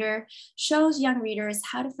author-illustrator, shows young readers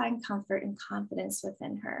how to find comfort and confidence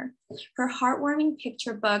within her. Her heartwarming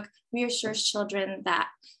picture book reassures children that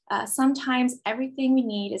sometimes everything we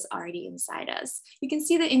need is already inside us. You can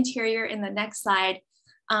see the interior in the next slide.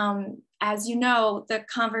 As you know, the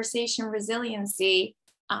conversation resiliency,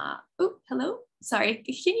 oh, hello, sorry,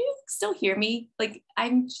 can you still hear me? Like,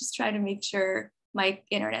 I'm just trying to make sure my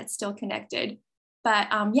internet's still connected. But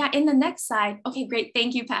yeah, in the next slide, okay, great,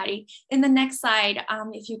 thank you, Patty. In the next slide,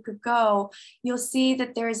 if you could go, you'll see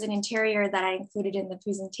that there is an interior that I included in the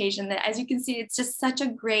presentation that, as you can see, it's just such a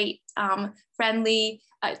great, friendly,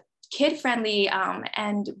 kid-friendly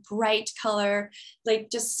and bright color,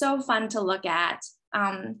 like just so fun to look at.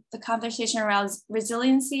 The conversation around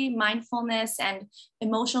resiliency, mindfulness, and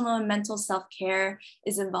emotional and mental self-care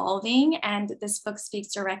is evolving, and this book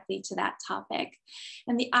speaks directly to that topic.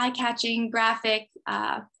 And the eye-catching graphic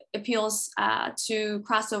appeals to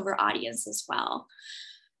crossover audience as well.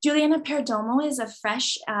 Juliana Perdomo is a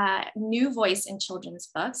fresh new voice in children's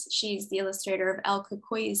books. She's the illustrator of El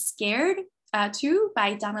Cucuy is Scared Too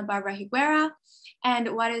by Dana Barbara Higuera,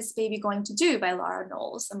 and What is Baby Going to Do by Laura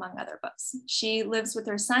Knowles, among other books. She lives with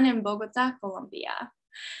her son in Bogota, Colombia.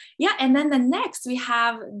 Yeah, and then the next we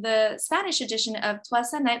have the Spanish edition of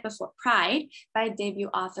 'Twas the Night Before Pride by debut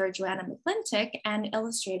author Joanna McClintock and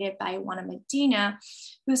illustrated by Juana Medina,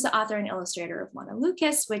 who's the author and illustrator of Juana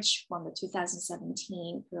Lucas, which won the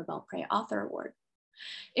 2017 Bell Prey Author Award.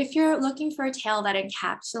 If you're looking for a tale that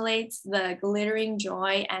encapsulates the glittering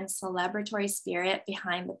joy and celebratory spirit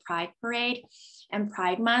behind the Pride Parade and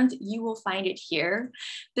Pride Month, you will find it here.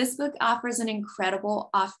 This book offers an incredible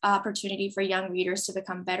opportunity for young readers to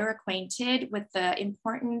become better acquainted with the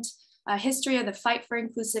important history of the fight for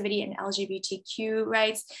inclusivity and LGBTQ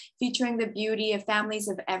rights, featuring the beauty of families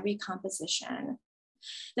of every composition.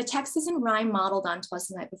 The text is in rhyme modeled on 'Twas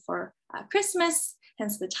the Night Before Christmas,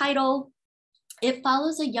 hence the title. It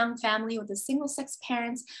follows a young family with a single-sex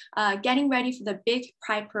parents getting ready for the big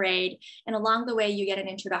Pride Parade. And along the way, you get an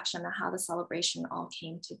introduction to how the celebration all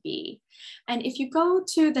came to be. And if you go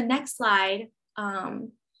to the next slide,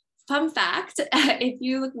 fun fact, if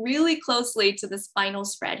you look really closely to this final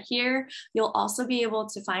spread here, you'll also be able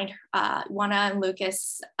to find Juana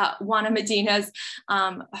Medina's,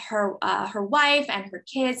 her wife and her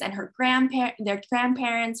kids and their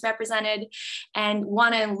grandparents represented. And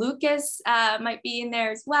Juana and Lucas might be in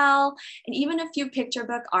there as well. And even a few picture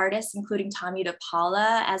book artists, including Tommy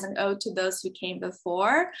DePaula, as an ode to those who came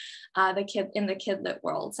before in the kidlit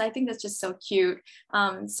world. So I think that's just so cute,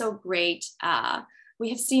 so great. We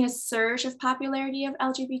have seen a surge of popularity of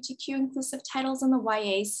LGBTQ inclusive titles in the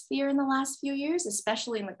YA sphere in the last few years,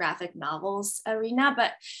 especially in the graphic novels arena,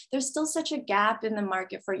 but there's still such a gap in the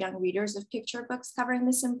market for young readers of picture books covering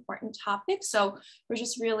this important topic. So we're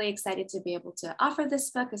just really excited to be able to offer this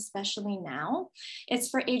book, especially now. It's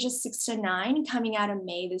for ages 6 to 9, coming out in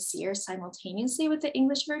May this year, simultaneously with the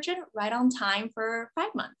English version, right on time for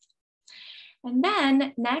Pride Month. And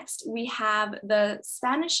then next we have the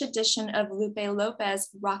Spanish edition of Lupe Lopez'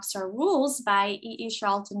 Rockstar Rules by E.E.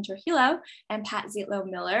 Charlton Trujillo and Pat Zietlow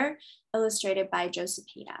Miller, illustrated by Joe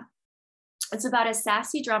Cepeda. It's about a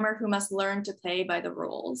sassy drummer who must learn to play by the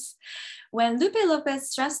rules. When Lupe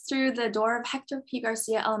Lopez struts through the door of Hector P.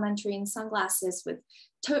 Garcia Elementary in sunglasses with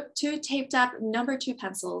two taped up number 2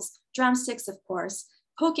 pencils, drumsticks of course,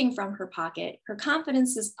 poking from her pocket, her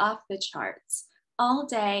confidence is off the charts. All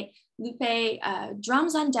day, Lupe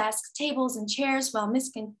drums on desks, tables, and chairs while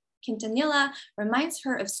Miss Quintanilla reminds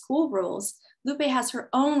her of school rules. Lupe has her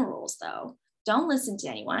own rules though. Don't listen to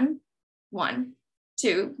anyone. 1,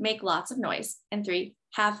 2, make lots of noise. And 3,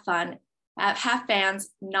 have fun, have fans,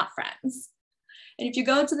 not friends. And if you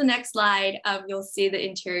go to the next slide, you'll see the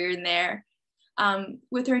interior in there.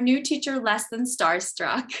 With her new teacher less than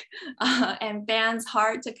starstruck and fans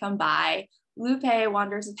hard to come by, Lupe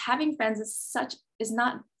wonders if having friends is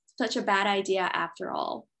not such a bad idea after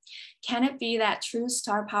all. Can it be that true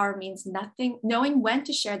star power means nothing, knowing when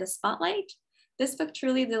to share the spotlight? This book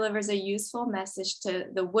truly delivers a useful message to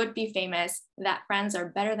the would-be famous that friends are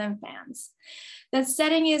better than fans. The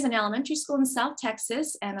setting is an elementary school in South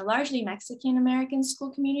Texas and a largely Mexican-American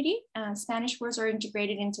school community. Spanish words are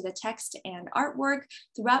integrated into the text and artwork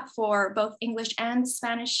throughout for both English and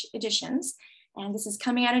Spanish editions. And this is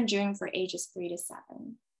coming out in June for ages 3 to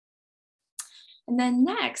 7. And then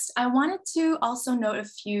next, I wanted to also note a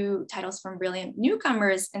few titles from brilliant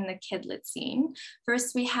newcomers in the kidlit scene.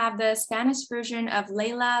 First, we have the Spanish version of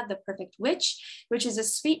Layla, the Perfect Witch, which is a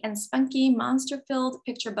sweet and spunky monster-filled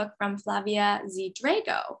picture book from Flavia Z.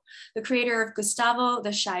 Drago, the creator of Gustavo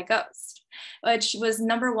the Shy Ghost, which was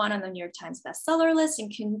 #1 on the New York Times bestseller list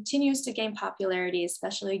and continues to gain popularity,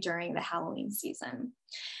 especially during the Halloween season.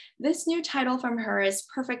 This new title from her is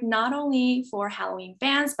perfect not only for Halloween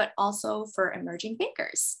fans, but also for emerging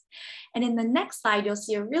bakers. And in the next slide, you'll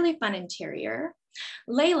see a really fun interior.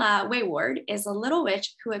 Layla Wayward is a little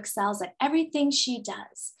witch who excels at everything she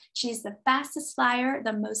does. She's the fastest flyer,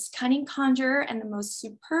 the most cunning conjurer, and the most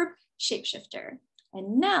superb shapeshifter.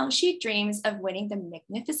 And now she dreams of winning the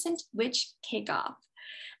magnificent witch cake-off.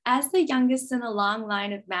 As the youngest in a long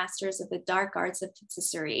line of masters of the dark arts of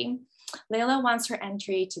patisserie, Layla wants her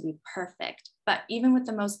entry to be perfect, but even with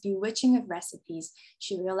the most bewitching of recipes,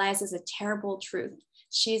 she realizes a terrible truth.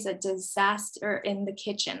 She's a disaster in the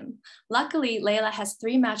kitchen. Luckily, Layla has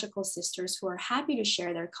 3 magical sisters who are happy to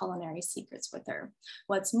share their culinary secrets with her.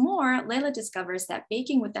 What's more, Layla discovers that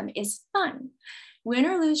baking with them is fun. Win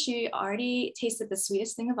or lose, she already tasted the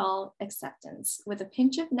sweetest thing of all, acceptance, with a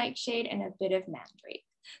pinch of nightshade and a bit of mandrake.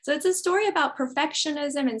 So it's a story about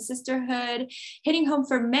perfectionism and sisterhood, hitting home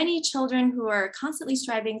for many children who are constantly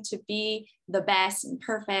striving to be the best and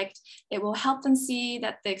perfect. It will help them see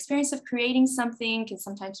that the experience of creating something can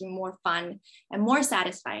sometimes be more fun and more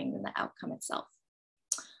satisfying than the outcome itself.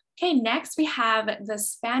 Okay, next we have the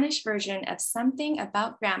Spanish version of Something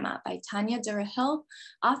About Grandma by Tania Durahil,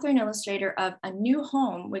 author and illustrator of A New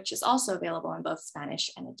Home, which is also available in both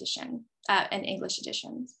Spanish and English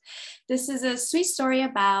editions. This is a sweet story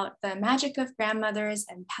about the magic of grandmothers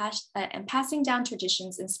and passing down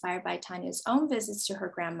traditions inspired by Tania's own visits to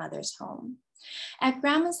her grandmother's home. At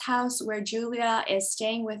Grandma's house, where Julia is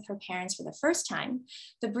staying with her parents for the first time,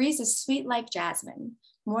 the breeze is sweet like jasmine.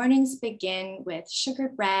 Mornings begin with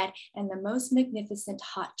sugared bread, and the most magnificent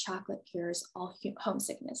hot chocolate cures all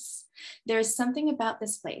homesickness. There is something about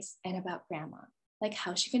this place and about Grandma, like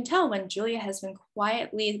how she can tell when Julia has been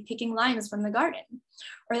quietly picking limes from the garden,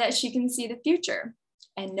 or that she can see the future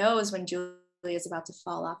and knows when Julia is about to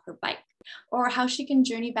fall off her bike, or how she can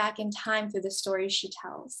journey back in time through the stories she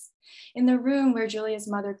tells. In the room where Julia's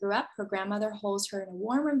mother grew up, her grandmother holds her in a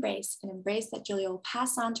warm embrace, an embrace that Julia will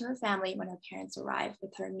pass on to her family when her parents arrive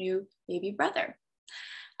with her new baby brother.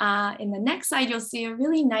 In the next slide, you'll see a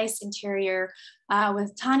really nice interior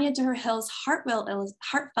with Tania Durahil's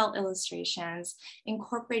heartfelt illustrations,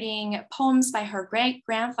 incorporating poems by her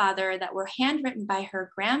great-grandfather that were handwritten by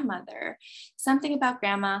her grandmother. Something About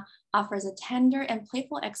Grandma offers a tender and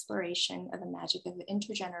playful exploration of the magic of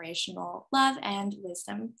intergenerational love and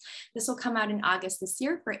wisdom. This will come out in August this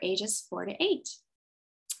year for ages 4 to 8.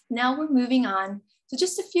 Now we're moving on to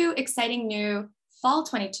just a few exciting new Fall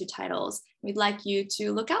 22 titles we'd like you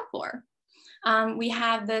to look out for. We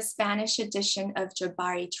have the Spanish edition of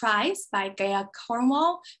Jabari Tries by Gaia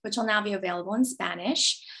Cornwall, which will now be available in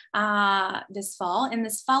Spanish this fall. In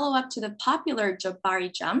this follow-up to the popular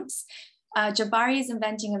Jabari Jumps, Jabari is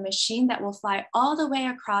inventing a machine that will fly all the way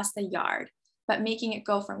across the yard, but making it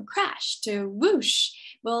go from crash to whoosh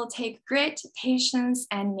will take grit, patience,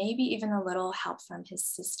 and maybe even a little help from his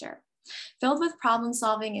sister. Filled with problem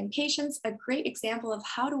solving and patience, a great example of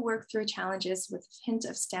how to work through challenges with a hint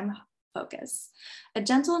of STEM focus. A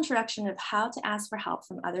gentle introduction of how to ask for help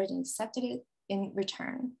from others and accept it in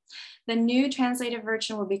return. The new translated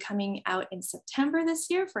version will be coming out in September this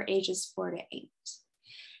year for ages 4 to 8.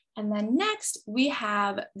 And then next, we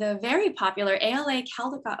have the very popular ALA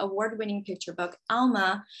Caldecott award-winning picture book,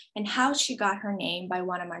 Alma and How She Got Her Name by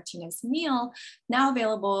Juana Martinez Meal, now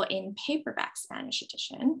available in paperback Spanish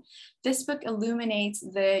edition. This book illuminates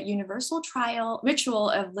the universal ritual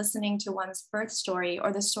of listening to one's birth story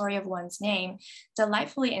or the story of one's name,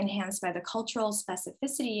 delightfully enhanced by the cultural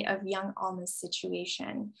specificity of young Alma's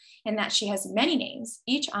situation, and that she has many names,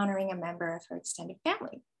 each honoring a member of her extended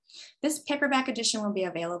family. This paperback edition will be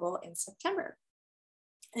available in September.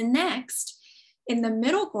 And next, in the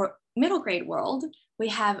middle grade world, we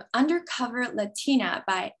have Undercover Latina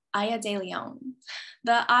by Aya de Leon.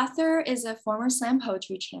 The author is a former slam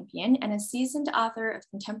poetry champion and a seasoned author of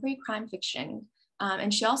contemporary crime fiction.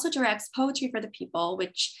 And she also directs Poetry for the People,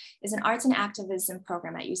 which is an arts and activism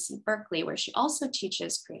program at UC Berkeley, where she also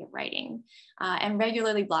teaches creative writing and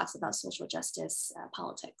regularly blogs about social justice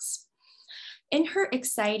politics. In her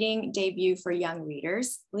exciting debut for young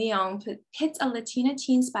readers, Leon pits a Latina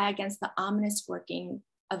teen spy against the ominous working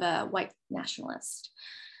of a white nationalist.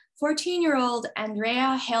 14-year-old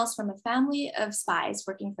Andrea hails from a family of spies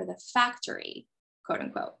working for the Factory, quote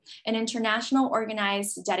unquote, an international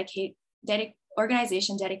organization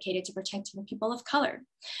dedicated to protecting people of color.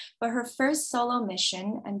 But her first solo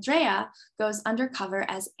mission, Andrea goes undercover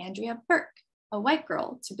as Andrea Burke, a white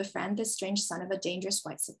girl, to befriend the strange son of a dangerous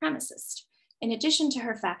white supremacist. In addition to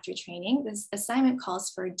her factory training, this assignment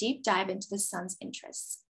calls for a deep dive into the son's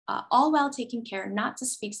interests, all while taking care not to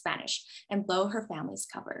speak Spanish and blow her family's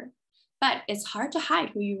cover. But it's hard to hide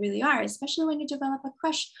who you really are, especially when you develop a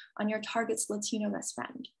crush on your target's Latino best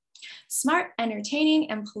friend. Smart,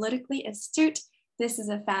 entertaining, and politically astute, this is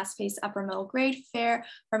a fast-paced upper middle grade fare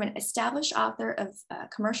from an established author of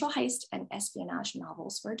commercial heist and espionage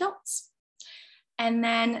novels for adults. And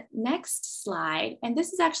then next slide, and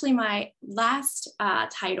this is actually my last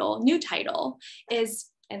new title,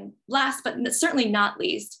 is, and last but certainly not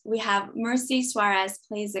least, we have Mercy Suarez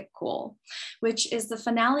Plays It Cool, which is the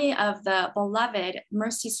finale of the beloved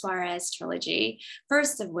Mercy Suarez trilogy,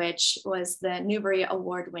 first of which was the Newbery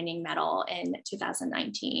Award-winning medal in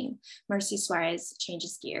 2019, Mercy Suarez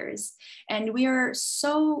Changes Gears. And we are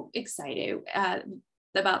so excited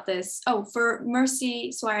about this. Oh, for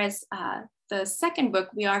Mercy Suarez, the second book,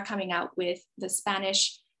 we are coming out with the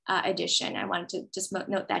Spanish edition. I wanted to just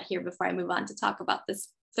note that here before I move on to talk about this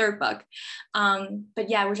third book. But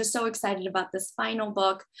yeah, we're just so excited about this final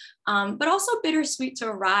book, but also bittersweet to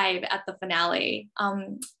arrive at the finale.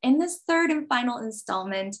 In this third and final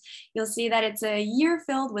installment, you'll see that it's a year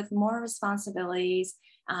filled with more responsibilities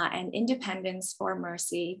and independence for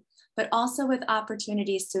Mercy, but also with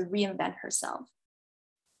opportunities to reinvent herself.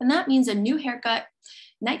 And that means a new haircut,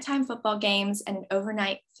 nighttime football games, and an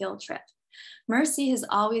overnight field trip. Mercy has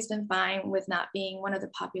always been fine with not being one of the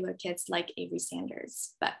popular kids like Avery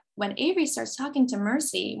Sanders. But when Avery starts talking to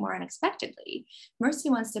Mercy more unexpectedly, Mercy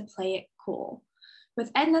wants to play it cool.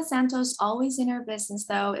 With Edna Santos always in her business,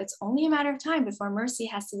 though, it's only a matter of time before Mercy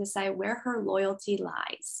has to decide where her loyalty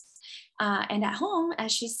lies. And at home,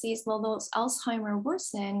 as she sees Lolo's Alzheimer's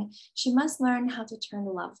worsen, she must learn how to turn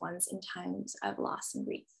to loved ones in times of loss and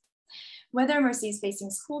grief. Whether Mercy is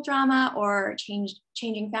facing school drama or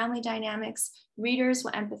changing family dynamics, readers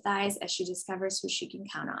will empathize as she discovers who she can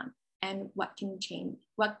count on and what can change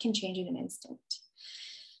in an instant.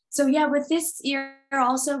 So yeah, with this year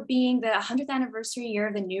also being the 100th anniversary year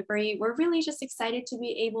of the Newbery, we're really just excited to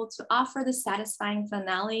be able to offer the satisfying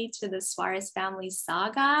finale to the Suarez family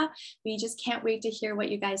saga. We just can't wait to hear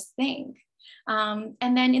what you guys think. And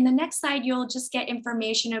then in the next slide, you'll just get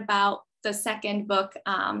information about the second book.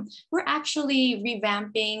 We're actually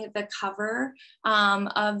revamping the cover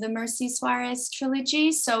of the Mercy Suarez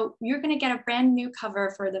trilogy. So you're gonna get a brand new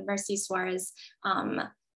cover for the Mercy Suarez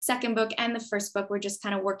second book and the first book. We're just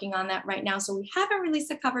kind of working on that right now. So we haven't released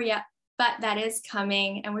the cover yet, but that is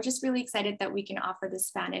coming. And we're just really excited that we can offer the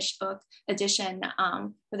Spanish book edition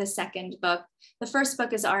for the second book. The first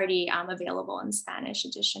book is already available in Spanish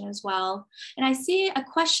edition as well. And I see a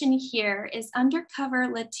question here, is Undercover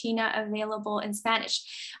Latina available in Spanish?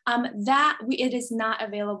 It is not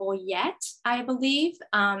available yet, I believe,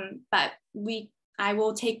 but I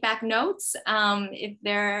will take back notes if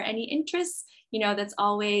there are any interests. You know, that's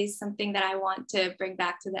always something that I want to bring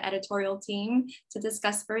back to the editorial team to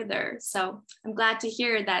discuss further. So I'm glad to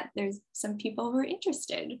hear that there's some people who are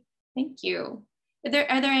interested. Thank you. Are there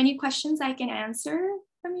any questions I can answer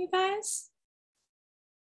from you guys?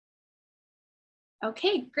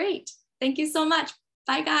 Okay, great. Thank you so much.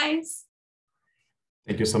 Bye, guys.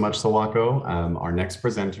 Thank you so much, Sawako. Our next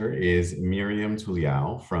presenter is Miriam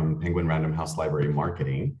Tuliao from Penguin Random House Library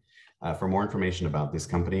Marketing. For more information about this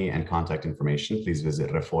company and contact information, please visit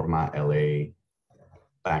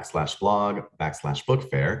reforma.la/blog/book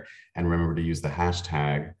fair, and remember to use the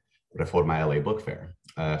hashtag Reforma LA Book Fair.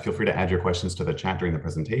 Feel free to add your questions to the chat during the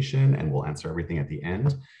presentation, and we'll answer everything at the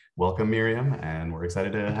end. Welcome, Miriam, and we're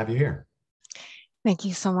excited to have you here. Thank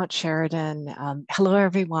you so much, Sheridan. Hello,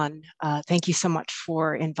 everyone. Thank you so much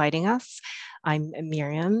for inviting us. I'm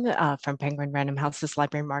Miriam from Penguin Random House's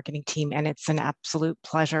Library Marketing Team, and it's an absolute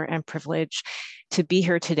pleasure and privilege to be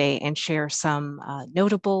here today and share some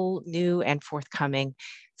notable, new, and forthcoming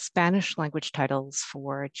Spanish language titles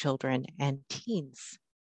for children and teens.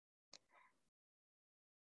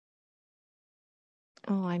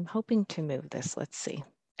 Oh, I'm hoping to move this. Let's see.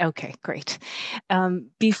 Okay, great.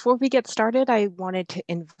 Before we get started, I wanted to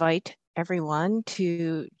invite everyone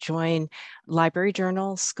to join Library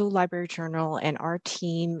Journal, School Library Journal, and our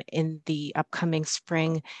team in the upcoming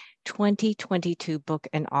Spring 2022 Book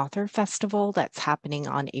and Author Festival that's happening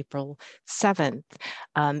on April 7th.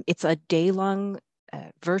 It's a day-long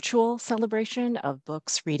virtual celebration of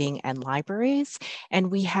books, reading, and libraries. And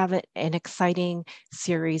we have an exciting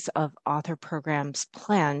series of author programs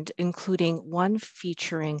planned, including one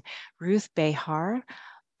featuring Ruth Behar,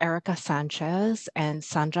 Erica Sanchez, and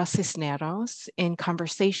Sandra Cisneros in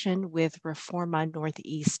conversation with Reforma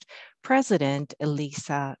Northeast President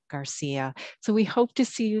Elisa Garcia. So we hope to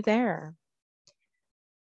see you there.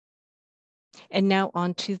 And now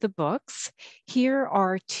on to the books. Here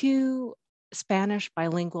are two Spanish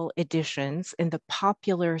bilingual editions in the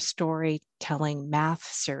popular storytelling math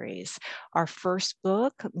series. Our first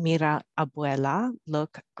book, Mira Abuela,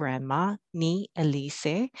 Look Grandma, Ni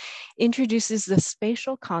Elise, introduces the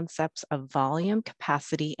spatial concepts of volume,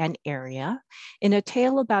 capacity, and area in a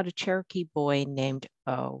tale about a Cherokee boy named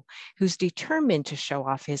O, who's determined to show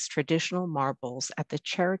off his traditional marbles at the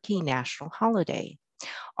Cherokee National Holiday.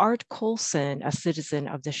 Art Colson, a citizen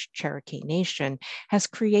of the Cherokee Nation, has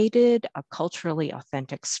created a culturally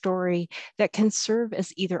authentic story that can serve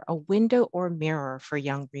as either a window or mirror for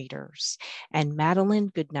young readers. And Madeline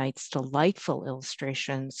Goodnight's delightful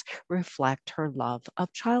illustrations reflect her love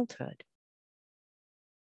of childhood.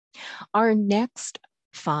 Our next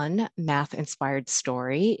fun math-inspired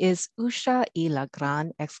story is Usha y la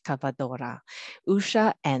Gran Excavadora,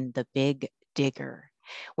 Usha and the Big Digger.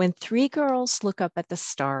 When three girls look up at the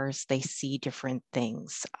stars, they see different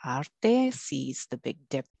things. Arte sees the Big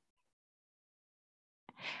Dip.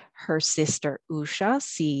 Her sister Usha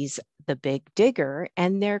sees the Big Digger,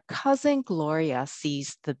 and their cousin Gloria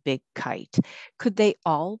sees the Big Kite. Could they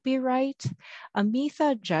all be right?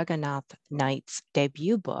 Amitha Jagannath Knight's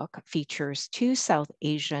debut book features two South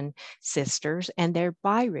Asian sisters and their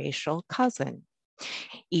biracial cousin.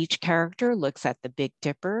 Each character looks at the Big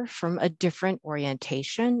Dipper from a different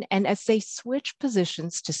orientation, and as they switch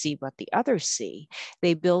positions to see what the others see,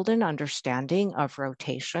 they build an understanding of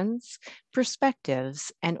rotations,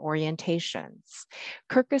 perspectives, and orientations.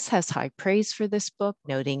 Kirkus has high praise for this book,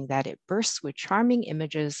 noting that it bursts with charming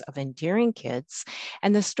images of endearing kids,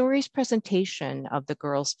 and the story's presentation of the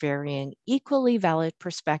girls' varying, equally valid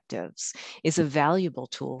perspectives is a valuable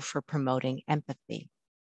tool for promoting empathy.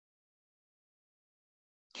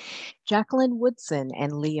 Jacqueline Woodson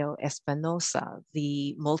and Leo Espinosa,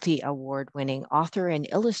 the multi-award winning author and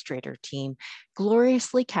illustrator team,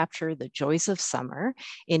 gloriously capture the joys of summer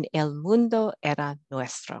in El Mundo Era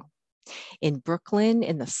Nuestro. In Brooklyn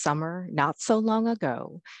in the summer, not so long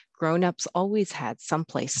ago, grown-ups always had some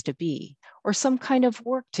place to be or some kind of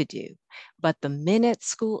work to do. But the minute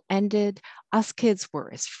school ended, us kids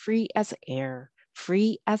were as free as air,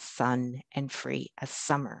 free as sun, and free as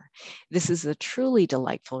summer. This is a truly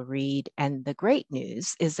delightful read, and the great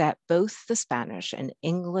news is that both the Spanish and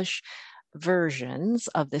English versions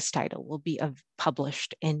of this title will be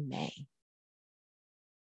published in May.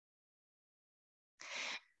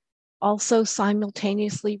 Also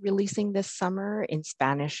simultaneously releasing this summer in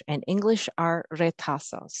Spanish and English are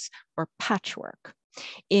retazos, or patchwork.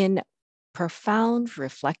 In profound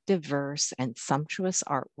reflective verse and sumptuous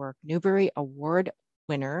artwork, Newbery Award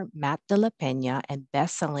winner Matt de la Peña and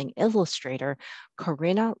best-selling illustrator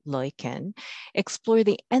Corinna Loiken explore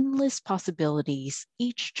the endless possibilities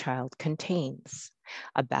each child contains.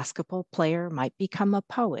 A basketball player might become a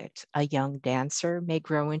poet, a young dancer may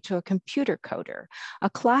grow into a computer coder, a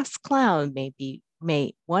class clown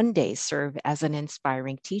may one day serve as an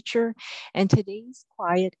inspiring teacher, and today's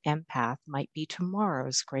quiet empath might be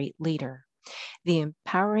tomorrow's great leader. The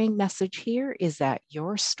empowering message here is that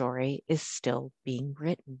your story is still being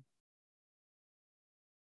written.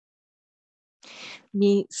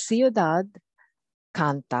 Mi Ciudad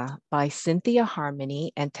Canta by Cynthia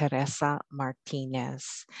Harmony and Teresa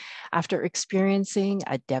Martinez. After experiencing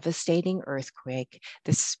a devastating earthquake,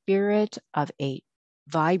 the spirit of a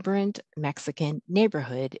vibrant Mexican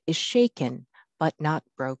neighborhood is shaken, but not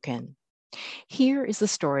broken. Here is the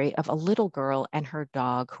story of a little girl and her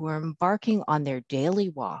dog who are embarking on their daily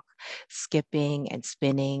walk, skipping and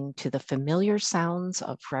spinning to the familiar sounds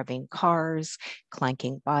of revving cars,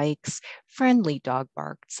 clanking bikes, friendly dog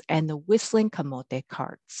barks, and the whistling camote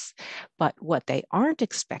carts. But what they aren't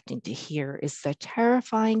expecting to hear is the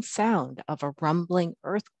terrifying sound of a rumbling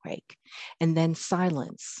earthquake, and then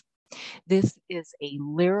silence. This is a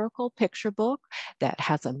lyrical picture book that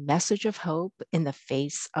has a message of hope in the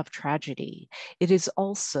face of tragedy. It is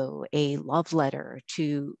also a love letter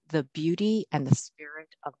to the beauty and the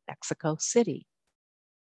spirit of Mexico City.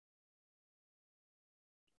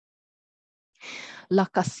 La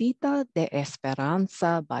Casita de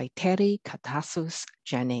Esperanza by Terry Catasus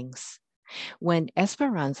Jennings. When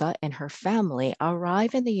Esperanza and her family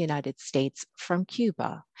arrive in the United States from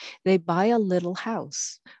Cuba, they buy a little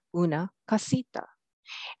house, una casita.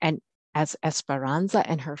 And as Esperanza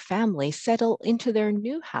and her family settle into their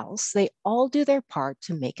new house, they all do their part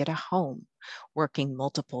to make it a home, working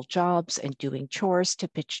multiple jobs and doing chores to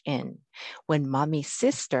pitch in. When Mommy's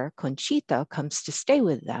sister, Conchita, comes to stay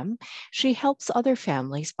with them, she helps other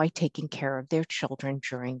families by taking care of their children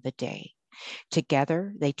during the day.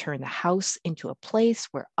 Together, they turn the house into a place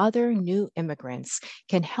where other new immigrants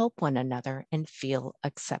can help one another and feel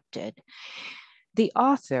accepted. The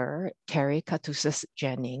author, Terry Catasus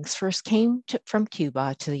Jennings, first came from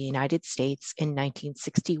Cuba to the United States in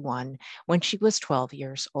 1961 when she was 12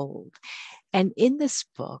 years old. And in this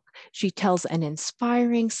book, she tells an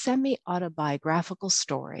inspiring semi-autobiographical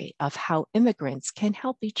story of how immigrants can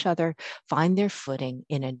help each other find their footing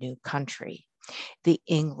in a new country. The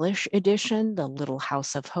English edition, The Little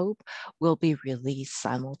House of Hope, will be released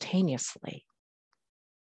simultaneously.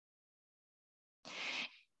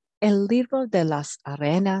 El Libro de las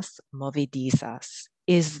Arenas Movedizas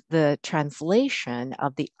is the translation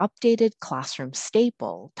of the updated classroom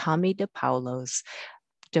staple, Tommy DePaulo's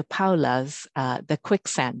de Paula's The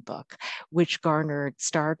Quicksand Book, which garnered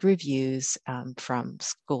starred reviews from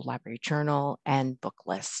School Library Journal and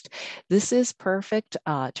Booklist. This is perfect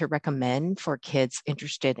to recommend for kids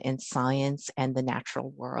interested in science and the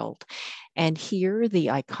natural world. And here, the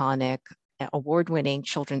iconic award-winning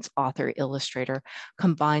children's author illustrator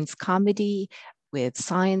combines comedy with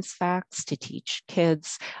science facts to teach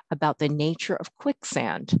kids about the nature of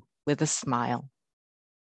quicksand with a smile.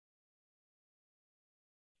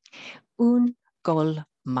 Un Gol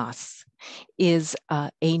Más is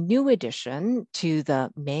a new addition to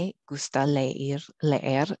the Me Gusta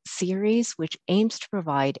Leer series, which aims to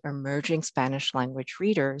provide emerging Spanish language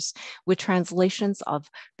readers with translations of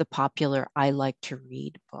the popular I Like to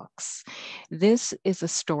Read books. This is a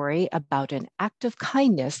story about an act of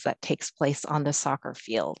kindness that takes place on the soccer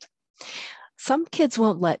field. Some kids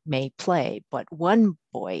won't let May play, but one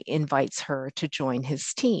boy invites her to join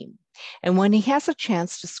his team. And when he has a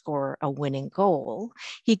chance to score a winning goal,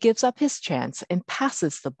 he gives up his chance and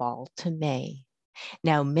passes the ball to May.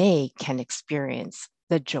 Now May can experience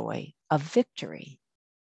the joy of victory.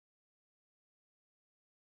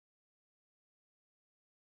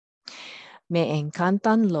 Me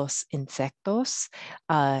encantan los insectos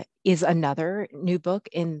is another new book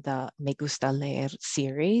in the Me Gusta Leer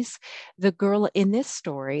series. The girl in this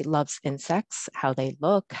story loves insects, how they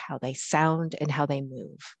look, how they sound, and how they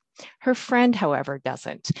move. Her friend, however,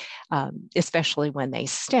 doesn't, especially when they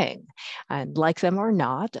sting. And like them or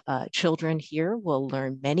not, children here will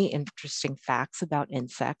learn many interesting facts about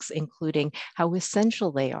insects, including how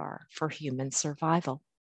essential they are for human survival.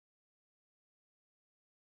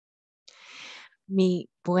 Mi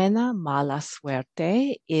Buena Mala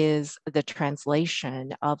Suerte is the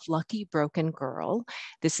translation of Lucky Broken Girl.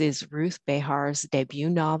 This is Ruth Behar's debut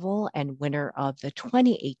novel and winner of the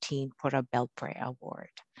 2018 Pura Belpre Award.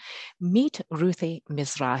 Meet Ruthie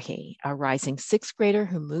Mizrahi, a rising sixth grader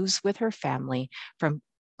who moves with her family from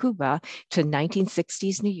Cuba to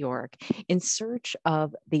 1960s New York in search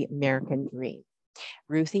of the American dream.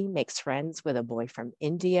 Ruthie makes friends with a boy from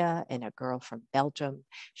India and a girl from Belgium.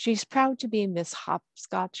 She's proud to be Miss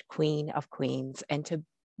Hopscotch Queen of Queens and to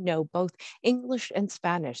know both English and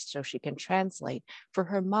Spanish so she can translate for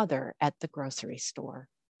her mother at the grocery store.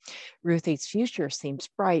 Ruthie's future seems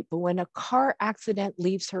bright, but when a car accident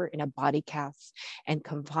leaves her in a body cast and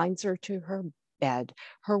confines her to her bed,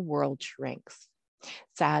 her world shrinks.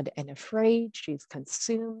 Sad and afraid, she's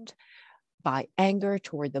consumed by anger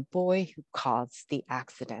toward the boy who caused the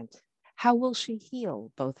accident. How will she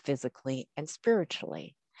heal both physically and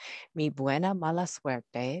spiritually? Mi Buena Mala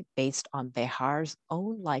Suerte, based on Behar's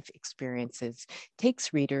own life experiences,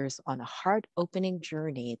 takes readers on a heart-opening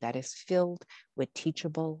journey that is filled with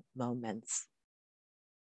teachable moments.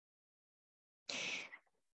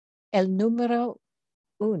 El Número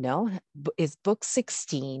Uno is book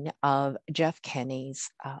 16 of Jeff Kenny's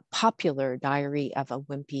popular Diary of a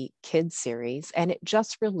Wimpy Kid series, and it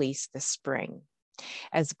just released this spring.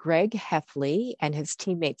 As Greg Heffley and his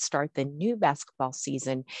teammates start the new basketball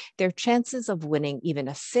season, their chances of winning even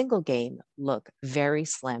a single game look very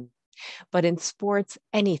slim. But in sports,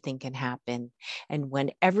 anything can happen. And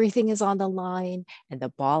when everything is on the line and the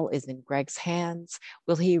ball is in Greg's hands,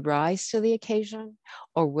 will he rise to the occasion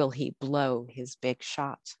or will he blow his big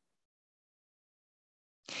shot?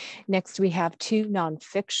 Next, we have two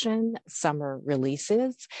nonfiction summer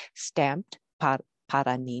releases, Stamped para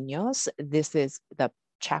Niños. This is the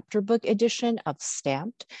chapter book edition of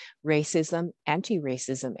Stamped, Racism,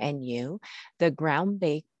 Anti-Racism, and You, the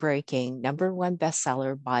groundbreaking #1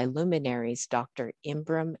 bestseller by luminaries Dr.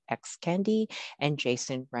 Ibram X. Kendi and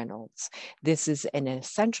Jason Reynolds. This is an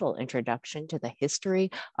essential introduction to the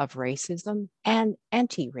history of racism and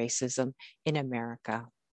anti-racism in America.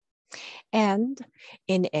 And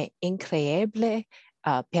in an increíble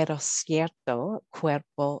pero cierto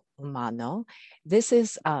cuerpo humano, this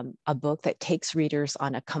is a book that takes readers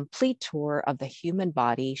on a complete tour of the human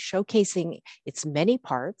body, showcasing its many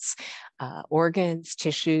parts, organs,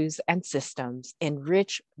 tissues, and systems in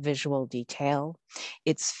rich visual detail.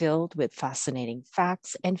 It's filled with fascinating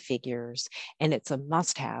facts and figures, and it's a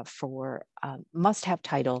must-have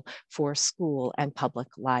title for school and public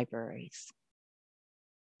libraries.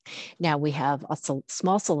 Now we have a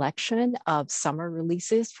small selection of summer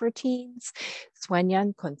releases for teens.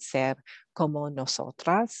 Sueñan con ser como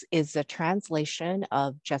nosotras is a translation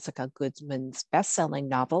of Jessica Goodman's best-selling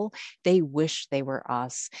novel, They Wish They Were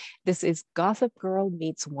Us. This is Gossip Girl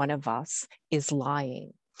meets One of Us is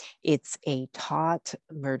Lying. It's a taut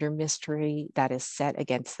murder mystery that is set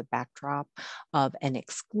against the backdrop of an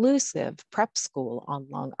exclusive prep school on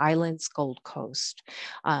Long Island's Gold Coast.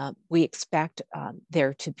 We expect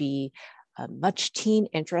there to be much teen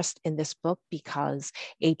interest in this book because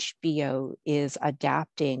HBO is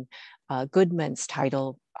adapting Goodman's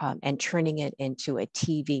title and turning it into a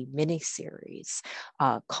TV miniseries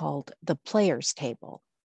called The Player's Table.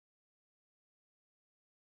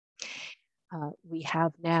 We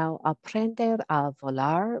have now Aprender a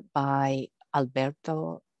Volar by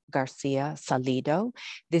Alberto Garcia Salido.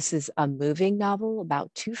 This is a moving novel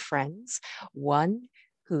about two friends, one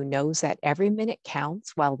who knows that every minute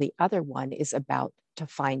counts while the other one is about to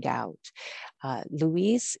find out.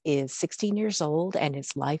 Luis is 16 years old and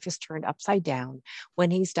his life is turned upside down when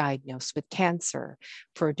he's diagnosed with cancer.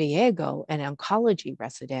 For Diego, an oncology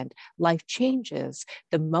resident, life changes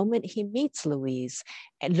the moment he meets Luis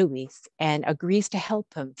and agrees to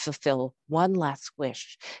help him fulfill one last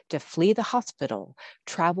wish, to flee the hospital,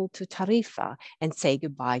 travel to Tarifa, and say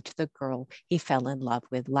goodbye to the girl he fell in love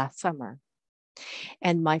with last summer.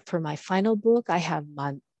 And for my final book, I have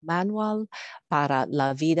Manual para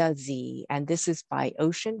la Vida Z, and this is by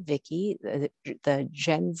Ocean Vicky, the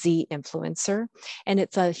Gen Z influencer, and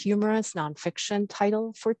it's a humorous nonfiction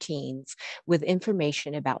title for teens with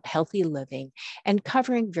information about healthy living and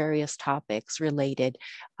covering various topics related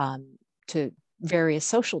to various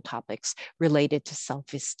social topics related to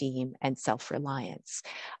self-esteem and self-reliance.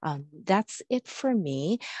 That's it for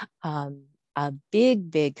me. A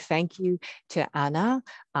big thank you to Anna,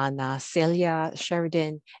 Celia,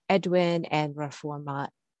 Sheridan, Edwin, and Reforma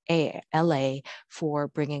LA for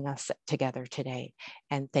bringing us together today.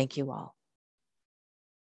 And thank you all.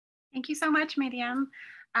 Thank you so much, Miriam.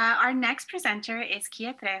 Our next presenter is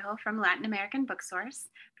Kia Trejo from Latin American Booksource.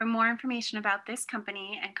 For more information about this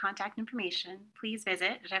company and contact information, please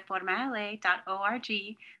visit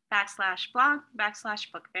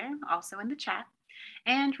reformala.org/blog/bookfair, also in the chat.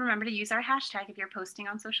 And remember to use our hashtag if you're posting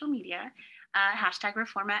on social media, hashtag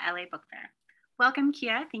ReformaLA Book Fair. Welcome,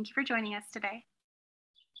 Kia. Thank you for joining us today.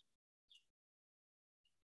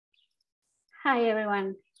 Hi,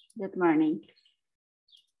 everyone. Good morning.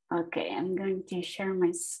 Okay, I'm going to share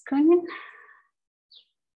my screen.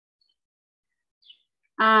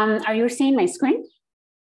 Are you seeing my screen?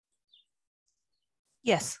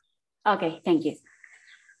 Yes. Okay, thank you.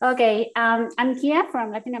 Okay, I'm Kia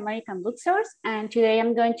from Latin American Booksource, and today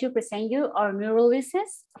I'm going to present you our new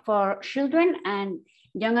releases for children and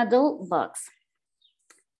young adult books.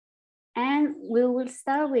 And we will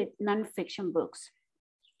start with nonfiction books.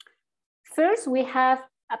 First, we have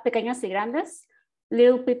Pequeños y Grandes,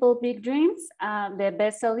 Little People, Big Dreams, the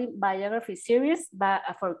best-selling biography series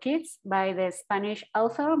for kids by the Spanish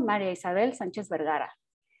author Maria Isabel Sanchez Vergara.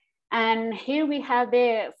 And here we have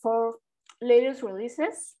the 4 latest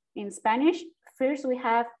releases in Spanish. First, we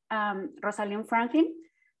have Rosalind Franklin,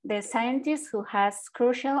 the scientist who has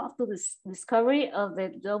crucial to the discovery of the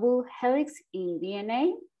double helix in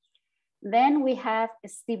DNA. Then we have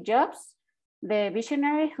Steve Jobs, the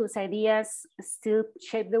visionary whose ideas still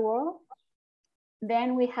shape the world.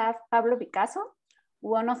 Then we have Pablo Picasso,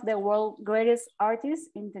 one of the world's greatest artists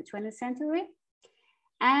in the 20th century.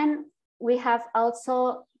 And we have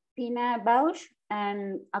also Pina Bausch,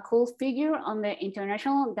 and a cool figure on the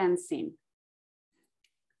international dance scene.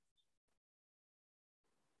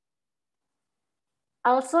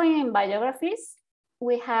 Also in biographies,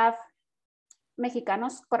 we have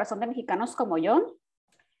Mexicanos, Corazón de Mexicanos como yo.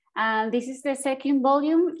 And this is the second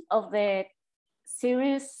volume of the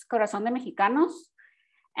series Corazón de Mexicanos,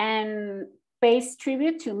 and pays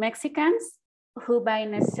tribute to Mexicans who by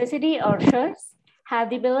necessity or choice have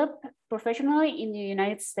developed professionally in the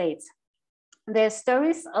United States. The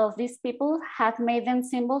stories of these people have made them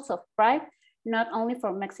symbols of pride, not only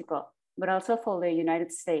for Mexico, but also for the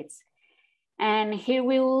United States. And here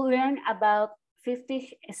we will learn about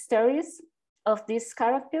 50 stories of these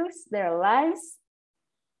characters, their lives,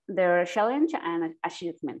 their challenge and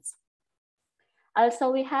achievements.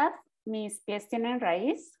 Also we have Mis pies tienen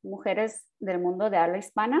raíz, Mujeres del mundo de habla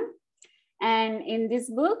hispana. And in this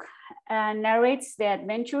book narrates the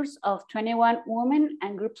adventures of 21 women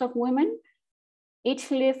and groups of women,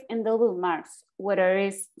 each live in double marks, whether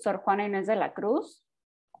it's Sor Juana Inés de la Cruz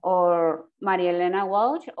or Maria Elena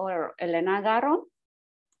Walsh or Elena Garro.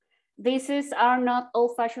 These are not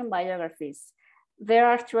old-fashioned biographies. There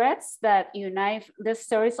are threads that unite the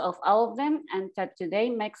stories of all of them and that today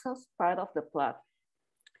makes us part of the plot.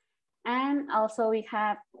 And also we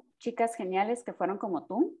have Chicas Geniales que fueron como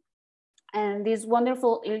tú. And this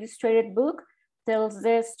wonderful illustrated book tells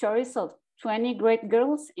the stories of 20 great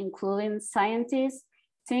girls, including scientists,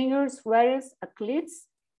 singers, writers, athletes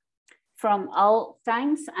from all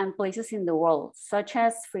times and places in the world, such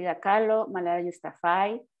as Frida Kahlo, Malala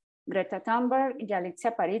Yousafzai, Greta Thunberg,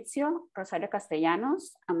 Yalitza Aparicio, Rosario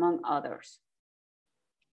Castellanos, among others.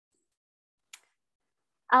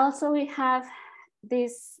 Also, we have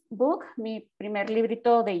this book, Mi primer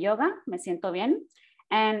librito de yoga, Me siento bien,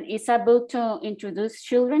 and it's a book to introduce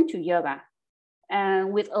children to yoga.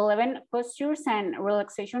 With 11 postures and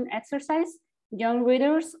relaxation exercise, young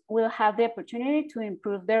readers will have the opportunity to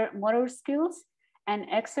improve their motor skills and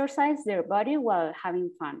exercise their body while having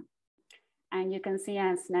fun. And you can see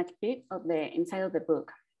a sneak peek of the inside of the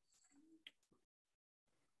book.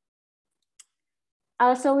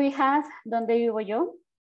 Also, we have Donde Vivo Yo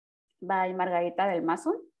by Margarita del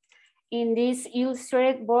Mazo. In this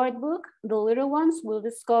illustrated board book, the little ones will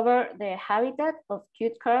discover the habitat of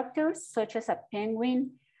cute characters such as a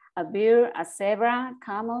penguin, a bear, a zebra,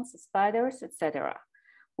 camels, spiders, etc.,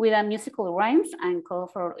 with a musical rhymes and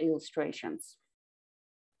colorful illustrations.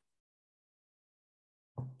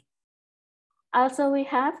 Also, we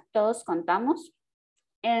have Todos Contamos,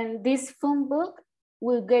 and this fun book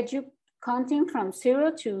will get you counting from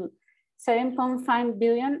 0 to 7.5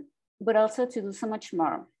 billion, but also to do so much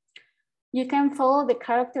more. You can follow the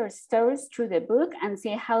character stories through the book and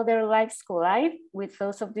see how their lives collide with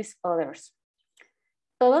those of these others.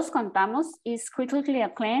 Todos Contamos is critically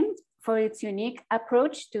acclaimed for its unique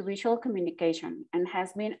approach to visual communication and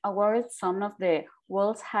has been awarded some of the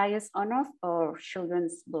world's highest honors for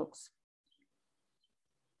children's books.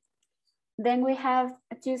 Then we have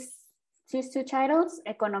these two titles,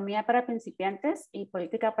 Economía para Principiantes y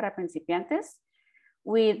Política para Principiantes,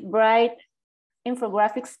 with bright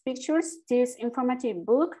infographics pictures. This informative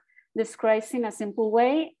book describes in a simple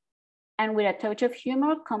way and with a touch of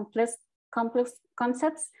humor complex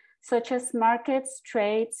concepts such as markets,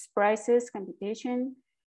 trades, prices, competition,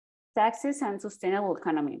 taxes, and sustainable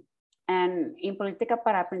economy. And in Política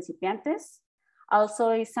para Principiantes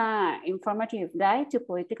also is an informative guide to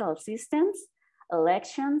political systems,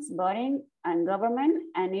 elections, voting, and government,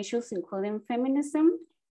 and issues including feminism,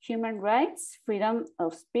 human rights, freedom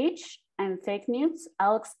of speech, and fake news,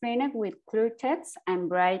 all explained with clear text and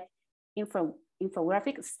bright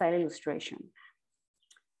infographic style illustration.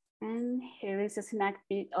 And here is a sneak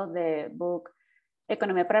peek of the book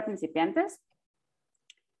Economía para Principiantes.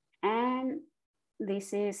 And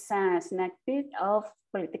this is a sneak peek of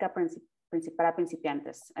Política para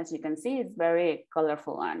Principiantes. As you can see, it's very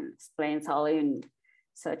colorful and explains all in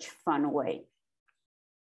such fun way.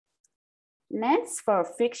 Next, for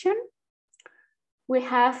fiction, we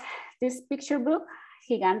have this picture book,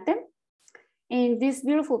 Gigante. In this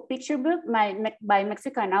beautiful picture book by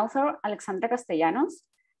Mexican author Alexandra Castellanos,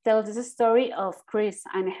 tells the story of Chris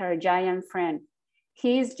and her giant friend.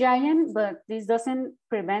 He is giant, but this doesn't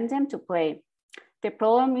prevent him to play. The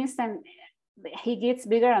problem is that he gets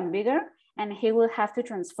bigger and bigger, and he will have to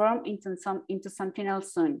transform into something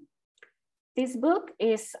else soon. This book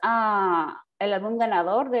is el álbum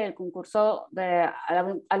ganador del concurso de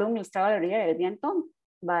álbum ilustrado de la Galería del Viento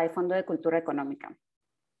by Fondo de Cultura Económica.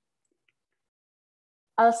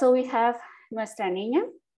 Also, we have Nuestra Niña,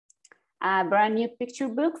 a brand new picture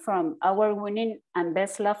book from award-winning and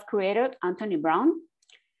best-loved creator, Anthony Brown.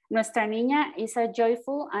 Nuestra Niña is a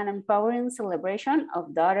joyful and empowering celebration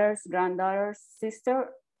of daughters, granddaughters, sisters,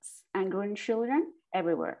 and grandchildren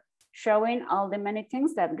everywhere, showing all the many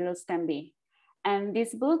things that girls can be. And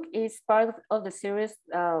this book is part of the series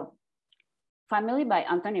Family by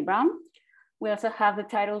Anthony Brown. We also have the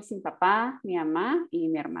titles Mi Papá, Mi Mamá, y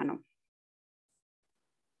Mi Hermano.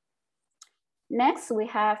 Next, we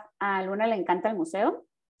have A Luna le encanta el museo,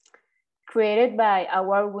 created by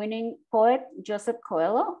award-winning poet Joseph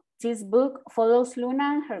Coelho. This book follows Luna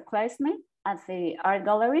and her classmate at the art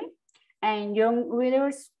gallery, and young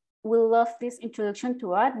readers will love this introduction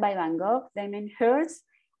to art by Van Gogh, Damien Hirst,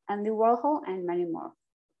 Andy Warhol, and many more.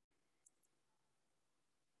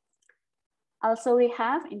 Also, we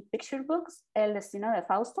have in picture books, El Destino de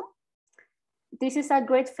Fausto. This is a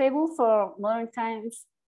great fable for modern times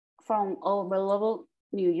from our beloved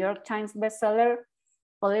New York Times bestseller,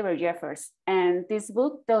 Oliver Jeffers. And this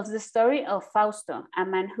book tells the story of Fausto, a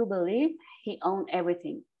man who believed he owned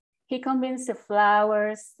everything. He convinced the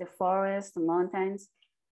flowers, the forests, the mountains,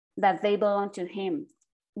 that they belonged to him,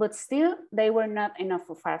 but still they were not enough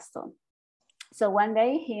for Fausto. So one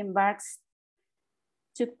day he embarks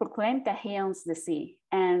to proclaim that he owns the sea.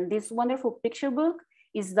 And this wonderful picture book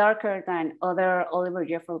is darker than other Oliver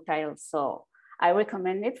Jeffers titles. So I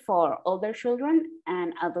recommend it for older children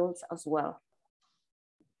and adults as well.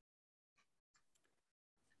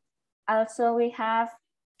 Also, we have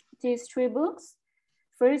these three books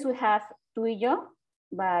First, we have Tú y Yo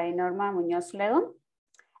by Norma Muñoz Ledo.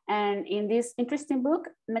 And in this interesting book,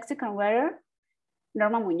 Mexican writer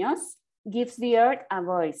Norma Muñoz gives the earth a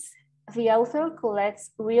voice. The author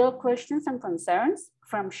collects real questions and concerns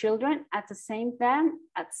from children at the same time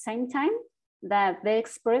that they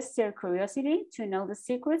express their curiosity to know the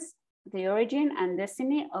secrets, the origin and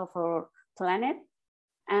destiny of our planet,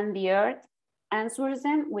 and the earth answers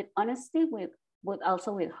them with honesty, but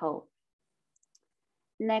also with hope.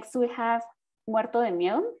 Next, we have Muerto de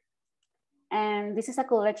Miedo, and this is a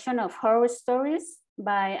collection of horror stories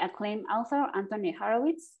by acclaimed author Anthony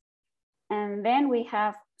Horowitz. And then we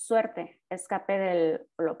have Suerte, Escape del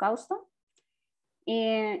Holocausto.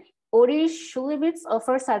 Uri Shulevitz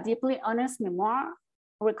offers a deeply honest memoir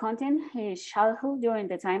recounting his childhood during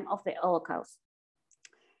the time of the Holocaust.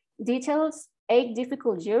 Details 8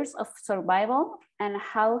 difficult years of survival and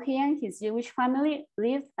how he and his Jewish family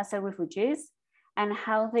lived as refugees and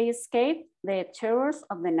how they escaped the terrors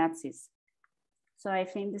of the Nazis. So I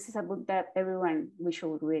think this is a book that we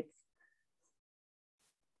should read.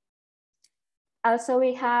 Also,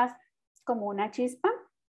 we have Como una chispa,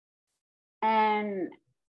 and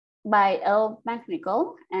by Elle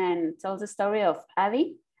McNichol, and tells the story of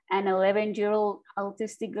Addie, an 11-year-old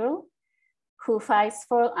autistic girl who fights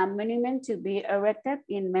for a monument to be erected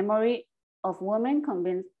in memory of women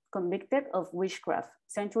convicted of witchcraft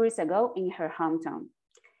centuries ago in her hometown.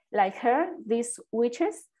 Like her, these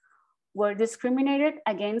witches were discriminated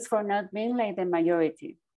against for not being like the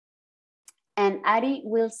majority. And Addie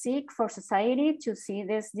will seek for society to see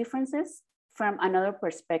these differences from another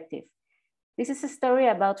perspective. This is a story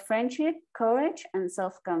about friendship, courage, and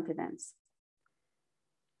self-confidence.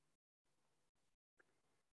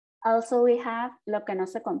 Also, we have Lo que no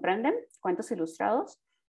se comprenden, Cuentos Ilustrados.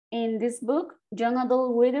 In this book, young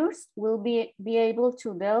adult readers will be able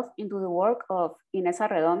to delve into the work of Inés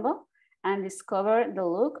Arredondo and discover the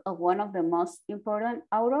look of one of the most important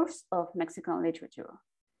authors of Mexican literature.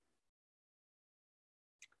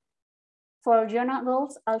 For young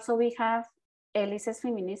adults, also we have Elises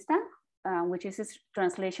Feminista, which is its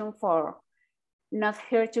translation for Not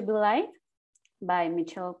Here to Be Liked by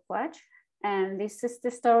Michelle Quach. And this is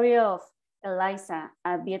the story of Eliza,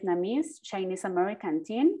 a Vietnamese Chinese-American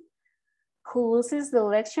teen who loses the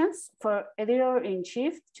elections for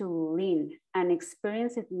editor-in-chief to Lin, an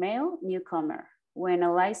experienced male newcomer. When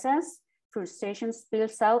Eliza's frustration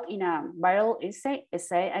spills out in a viral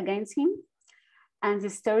essay against him, and the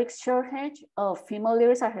historic shortage of female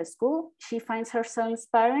leaders at her school, she finds herself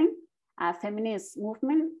inspiring a feminist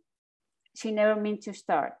movement she never meant to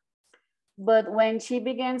start. But when she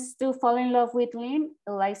begins to fall in love with Lin,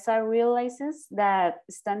 Eliza realizes that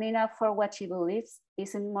standing up for what she believes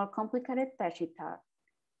isn't more complicated than she thought.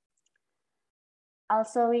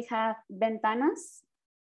 Also, we have Ventanas.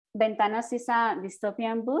 Ventanas is a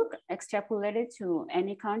dystopian book extrapolated to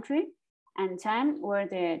any country and time where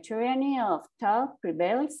the tyranny of thought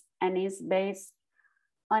prevails and is based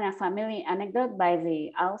on a family anecdote by the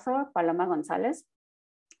author Paloma Gonzalez,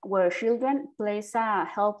 where children plays a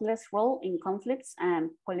helpless role in conflicts and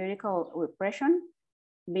political repression,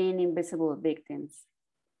 being invisible victims.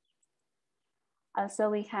 Also,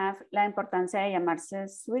 we have La Importancia de Llamarse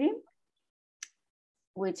Sweetie,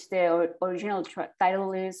 which the original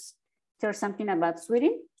title is There's Something About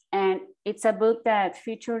Sweetie. And it's a book that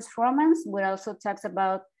features romance, but also talks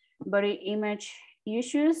about body image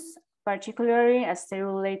issues, particularly as they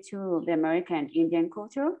relate to the American Indian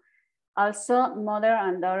culture. Also, mother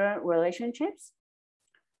and daughter relationships,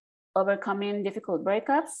 overcoming difficult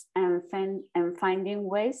breakups, and finding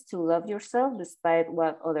ways to love yourself despite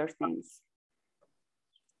what others think.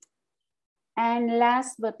 And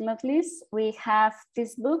last but not least, we have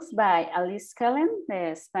these books by Alice Kellen,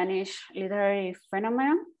 the Spanish literary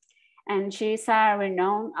phenomenon. And she's a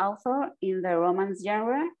renowned author in the romance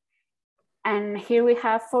genre. And here we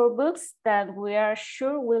have 4 books that we are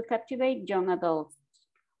sure will captivate young adults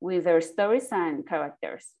with their stories and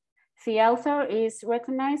characters. The author is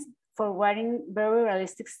recognized for writing very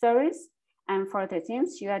realistic stories and for the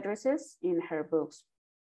themes she addresses in her books.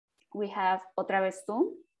 We have Otra vez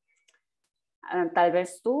tú, Tal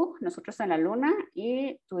vez tú, Nosotros en la luna,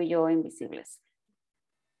 y Tú y yo invisibles.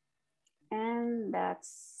 And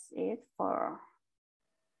that's it for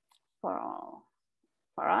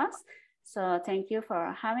us. So thank you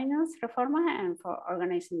for having us, Reforma, and for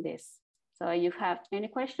organizing this. So if you have any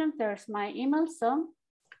questions, there's my email, so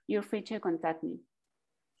you're free to contact me.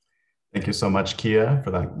 Thank you so much, Kia,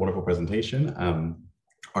 for that wonderful presentation.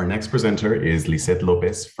 Our next presenter is Lisette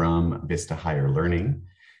Lopez from Vista Higher Learning.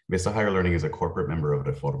 Vista Higher Learning is a corporate member of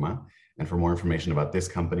Reforma. And for more information about this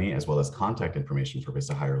company, as well as contact information for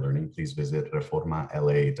Vista Higher Learning, please visit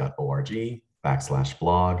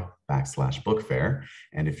reformala.org/blog/book fair.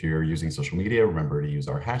 And if you're using social media, remember to use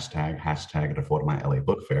our hashtag #ReformaLA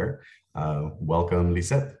Book Fair. Welcome,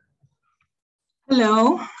 Lisette.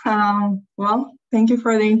 Hello. Well, thank you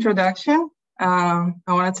for the introduction. I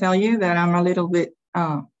want to tell you that I'm a little bit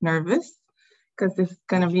nervous because this is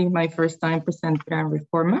going to be my first time presenting at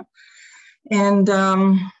Reforma. And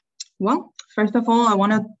well, first of all, I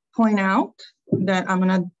want to point out that I'm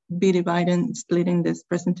going to be splitting this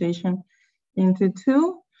presentation into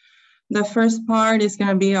two. The first part is going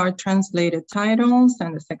to be our translated titles,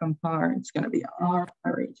 and the second part is going to be our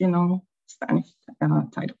original Spanish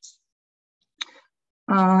titles.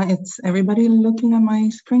 It's everybody looking at my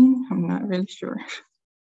screen? I'm not really sure.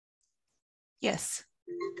 Yes.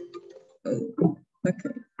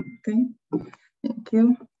 Okay, thank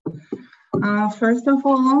you. First of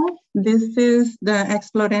all, this is the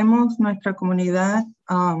Exploremos Nuestra Comunidad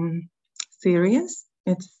series.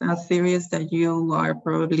 It's a series that you are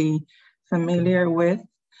probably familiar with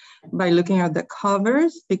by looking at the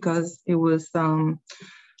covers, because it was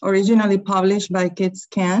originally published by Kids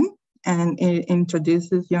Can, and it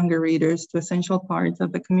introduces younger readers to essential parts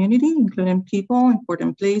of the community, including people,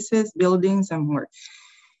 important places, buildings, and more.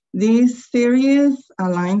 This series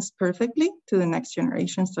aligns perfectly to the next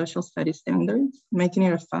generation social studies standards, making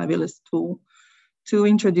it a fabulous tool to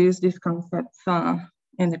introduce these concepts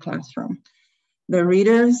in the classroom. The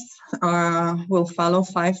readers will follow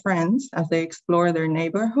 5 friends as they explore their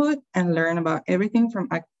neighborhood and learn about everything from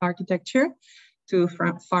architecture to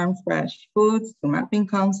farm fresh foods to mapping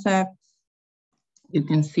concepts. You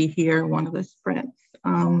can see here one of the spreads.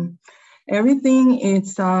 Everything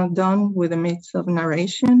is done with a mix of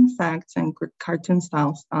narration, facts, and cartoon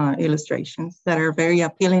style illustrations that are very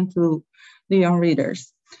appealing to the young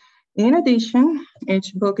readers. In addition,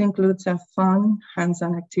 each book includes a fun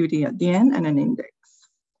hands-on activity at the end and an index.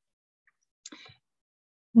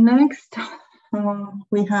 Next,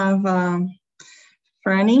 we have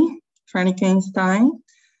Franny Kainstein,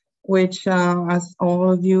 which as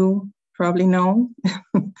all of you probably know,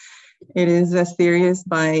 it is a series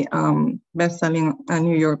by best-selling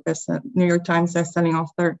New York Times best-selling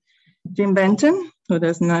author Jim Benton, who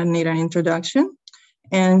does not need an introduction.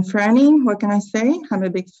 And Franny, what can I say? I'm a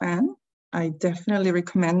big fan. I definitely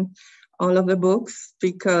recommend all of the books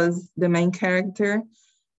because the main character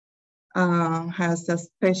has a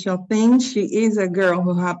special thing. She is a girl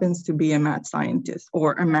who happens to be a mad scientist,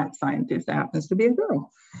 or a mad scientist that happens to be a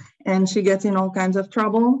girl. And she gets in all kinds of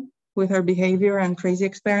trouble with her behavior and crazy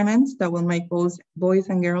experiments that will make both boys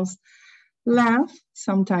and girls laugh,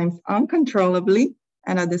 sometimes uncontrollably,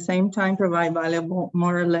 and at the same time provide valuable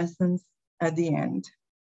moral lessons at the end.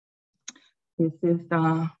 This is,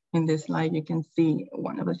 in this slide, you can see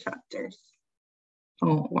one of the chapters,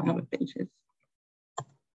 or one of the pages.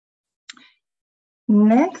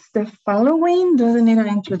 Next, the following doesn't need an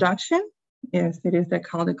introduction. Yes, it is the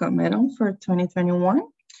Caldecott Medal for 2021.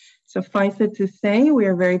 Suffice it to say, we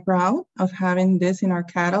are very proud of having this in our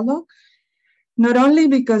catalog, not only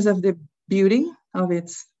because of the beauty of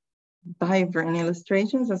its vibrant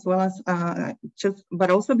illustrations, as well as but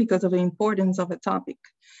also because of the importance of the topic.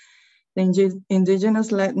 The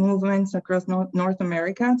indigenous-led movements across North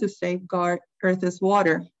America to safeguard Earth's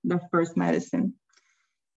water, the first medicine.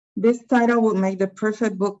 This title would make the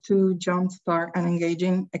perfect book to jumpstart an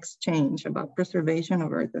engaging exchange about preservation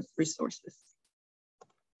of Earth's resources.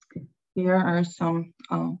 Here are some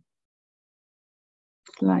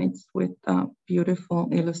slides with beautiful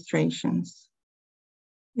illustrations.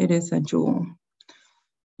 It is a jewel.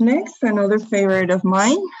 Next, another favorite of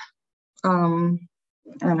mine,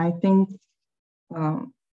 and I think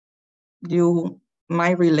you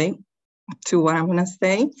might relate to what I'm gonna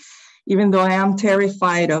say. Even though I am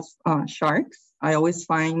terrified of sharks, I always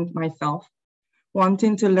find myself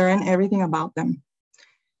wanting to learn everything about them.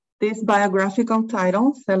 This biographical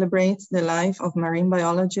title celebrates the life of marine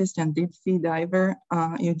biologist and deep sea diver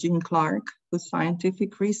Eugene Clark, whose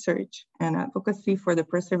scientific research and advocacy for the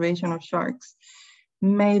preservation of sharks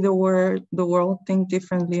made the world think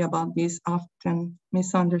differently about these often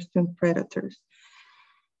misunderstood predators.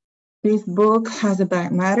 This book has a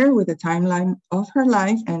back matter with a timeline of her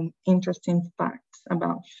life and interesting facts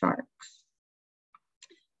about sharks.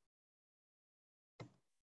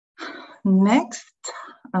 Next,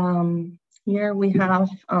 here we have,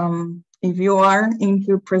 if you are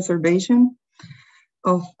into preservation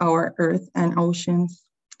of our earth and oceans,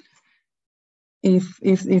 if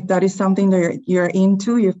that is something that you're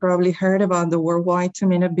into, you've probably heard about the worldwide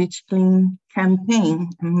 2-minute beach clean campaign,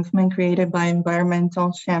 a movement created by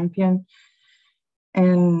environmental champion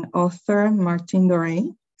and author Martin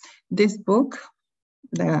Doré. This book,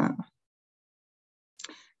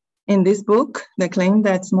 in this book, the claim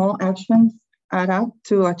that small actions add up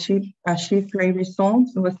to achieve great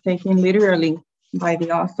results was taken literally by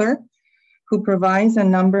the author, who provides a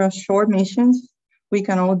number of short missions we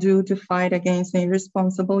can all do to fight against the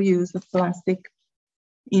irresponsible use of plastic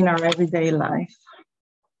in our everyday life.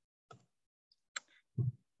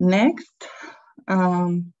 Next,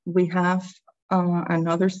 we have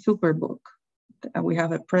another super book. We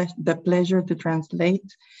have the pleasure to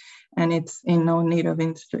translate, and it's in no need of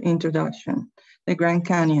introduction. The Grand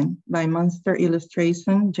Canyon by Monster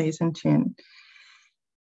Illustration, Jason Chin.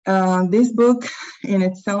 This book in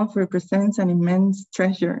itself represents an immense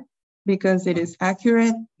treasure because it is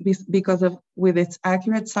accurate, with its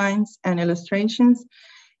accurate signs and illustrations.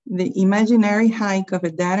 The imaginary hike of a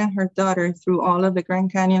dad and her daughter through all of the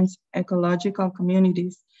Grand Canyon's ecological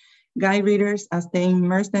communities guide readers as they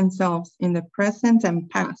immerse themselves in the present and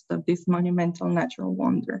past of this monumental natural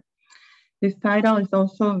wonder. This title is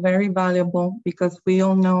also very valuable because we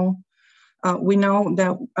all know, we know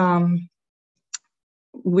that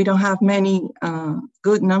we don't have many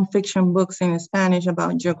good nonfiction books in Spanish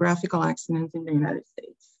about geographical accidents in the United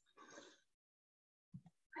States.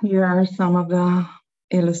 Here are some of the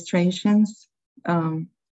illustrations. It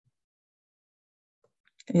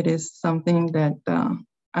is something that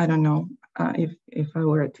I don't know if I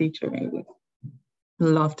were a teacher, I would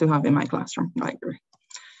love to have in my classroom library.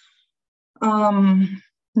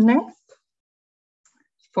 Next,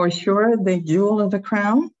 for sure, the jewel of the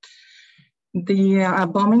crown, the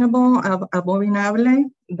Abominable,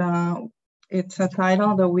 it's a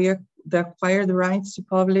title that we acquired the rights to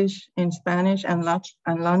publish in Spanish and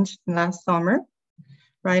launched last summer,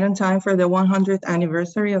 right on time for the 100th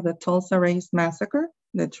anniversary of the Tulsa Race Massacre,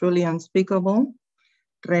 the truly unspeakable,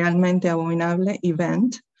 realmente abominable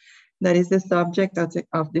event that is the subject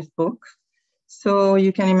of this book. So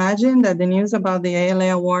you can imagine that the news about the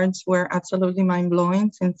ALA Awards were absolutely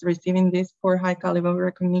mind-blowing, since receiving these 4 high-caliber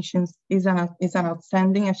recognitions is an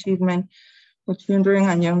outstanding achievement for children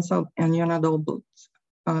and young adult books.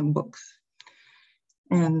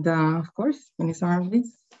 And of course, Miss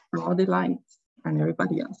Armley's Raw Delights and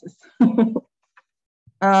everybody else's.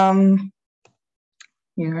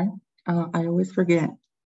 Here, I always forget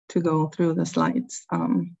to go through the slides.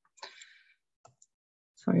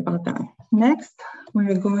 Sorry about that. Next,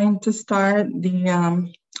 we're going to start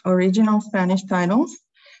the original Spanish titles.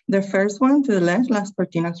 The first one to the left, Las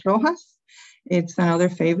Cortinas Rojas. It's another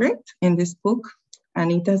favorite in this book.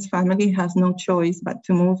 Anita's family has no choice but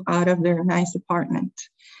to move out of their nice apartment.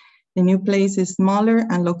 The new place is smaller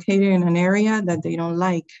and located in an area that they don't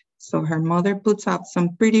like, so her mother puts up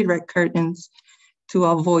some pretty red curtains to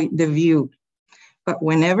avoid the view. But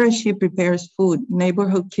whenever she prepares food,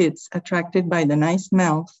 neighborhood kids attracted by the nice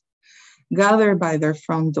smells gather by their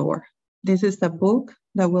front door. This is a book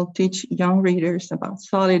that will teach young readers about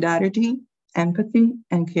solidarity, empathy,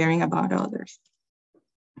 and caring about others.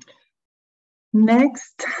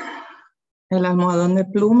 Next, El Almohadón de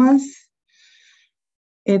Plumas.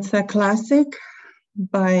 It's a classic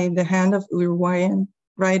by the hand of Uruguayan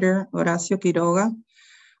writer Horacio Quiroga,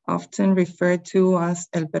 often referred to as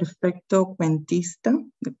El Perfecto Cuentista,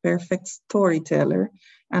 the perfect storyteller,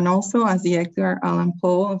 and also as the Edgar Allan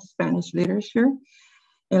Poe of Spanish literature.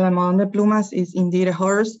 El Almohadón de Plumas is indeed a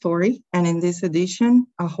horror story, and in this edition,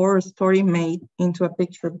 a horror story made into a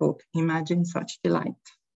picture book. Imagine such delight.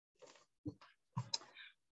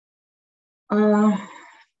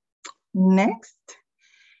 Next,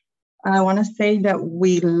 I want to say that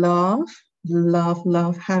we love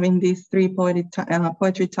having these 3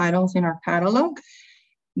 poetry titles in our catalog.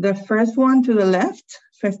 The first one to the left,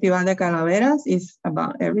 Festival de Calaveras, is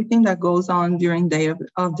about everything that goes on during Day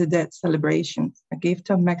of the Dead celebrations. A gift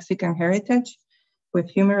of Mexican heritage with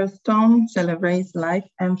humorous tone, celebrates life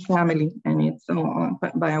and family, and it's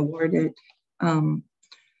by awarded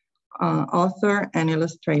author and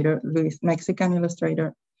illustrator, Mexican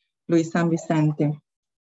illustrator, Luis San Vicente.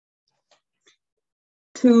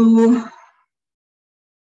 To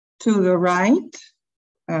the right,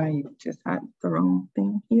 I just had the wrong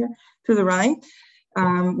thing here. To the right,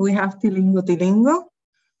 we have Tilingo Tilingo,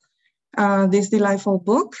 this delightful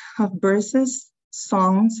book of verses,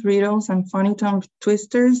 songs, riddles, and funny tongue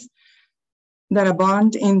twisters that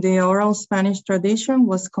abound in the oral Spanish tradition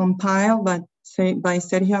was compiled by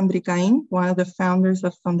Sergio Andricain, one of the founders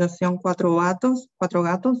of Fundación Cuatro Gatos,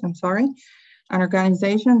 an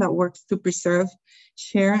organization that works to preserve,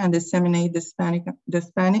 share, and disseminate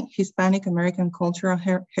the Hispanic American cultural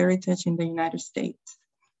heritage in the United States.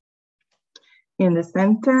 In the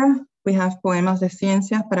center, we have Poemas de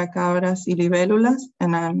Ciencias para Cabras y Libélulas,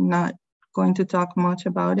 and I'm not going to talk much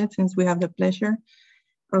about it since we have the pleasure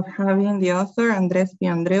of having the author, Andrés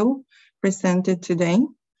Piandreu, presented today.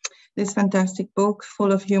 This fantastic book,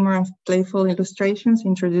 full of humor and playful illustrations,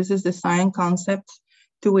 introduces the science concepts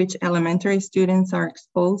to which elementary students are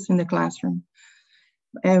exposed in the classroom.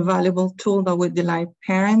 A valuable tool that would delight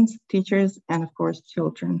parents, teachers, and of course,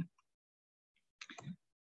 children.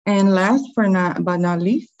 And last but not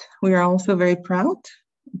least, we are also very proud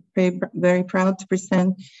to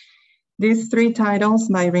present these 3 titles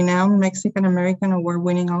by renowned Mexican-American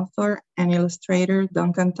award-winning author and illustrator,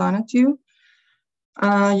 Duncan Tonatiuh.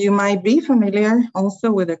 You might be familiar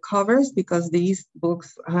also with the covers because these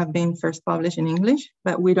books have been first published in English,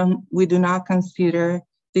 but we do not consider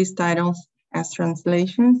these titles as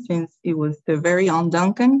translations since it was the very own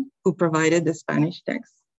Duncan who provided the Spanish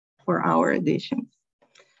text for our editions.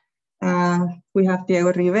 We have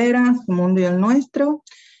Diego Rivera, Su Mundo y el Nuestro,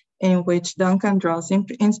 in which Duncan draws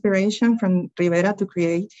inspiration from Rivera to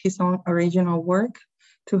create his own original work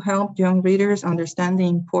to help young readers understand the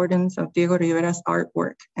importance of Diego Rivera's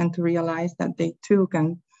artwork and to realize that they too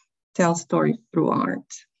can tell stories through art.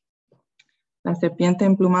 La Serpiente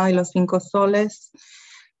Emplumada y los Cinco Soles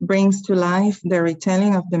brings to life the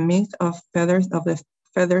retelling of the myth of the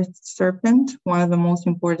feathered serpent, one of the most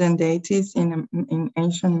important deities in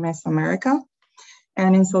ancient Mesoamerica.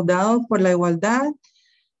 And in Soldados por la Igualdad,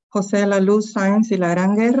 José La Luz, Science y la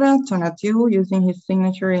Gran Guerra, Tonatiuh, using his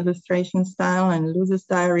signature illustration style and Luz's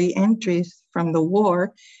diary entries from the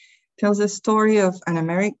war, tells the story of a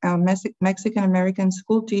Mexican-American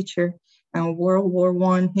school teacher and World War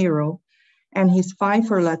I hero, and his fight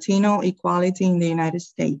for Latino equality in the United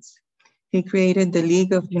States. He created the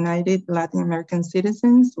League of United Latin American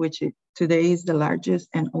Citizens, which today is the largest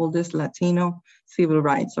and oldest Latino civil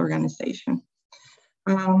rights organization.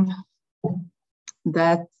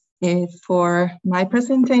 That's it for my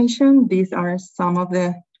presentation. These are some of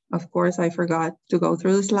of course, I forgot to go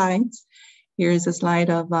through the slides. Here is a slide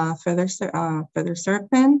of feather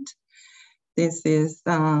serpent. This is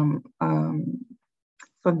Soldado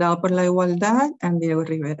por la Igualdad and Diego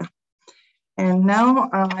Rivera. And now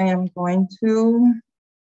I am going to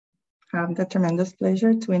have the tremendous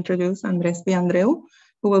pleasure to introduce Andrés Piandreu,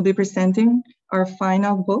 who will be presenting our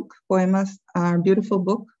final book, Poemas, our beautiful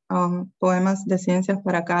book, Poemas de Ciencias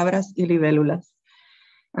para Cabras y Libélulas.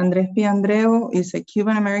 Andrés Piandreu is a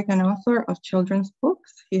Cuban-American author of children's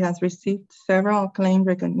books. He has received several acclaimed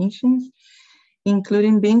recognitions,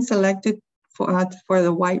 including being selected for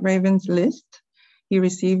the White Ravens list. He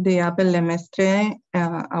received the Abel Lemestre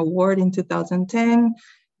Award in 2010,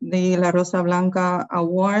 the La Rosa Blanca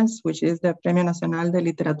Awards, which is the Premio Nacional de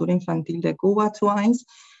Literatura Infantil de Cuba, twice.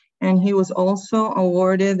 And he was also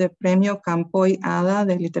awarded the Premio Campo y Hada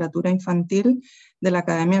de Literatura Infantil de la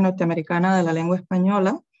Academia Norteamericana de la Lengua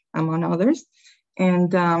Española, among others.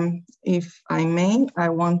 And if I may, I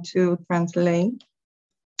want to translate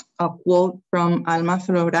a quote from Alma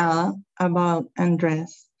Florada about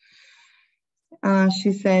Andrés.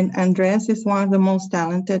 She said, Andrés is one of the most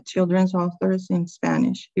talented children's authors in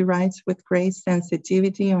Spanish. He writes with great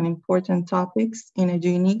sensitivity on important topics in a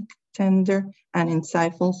unique, tender, and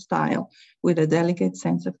insightful style with a delicate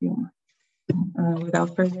sense of humor.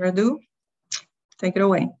 Without further ado, take it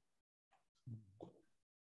away.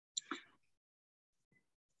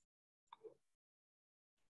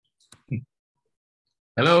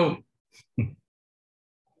 Hello. Can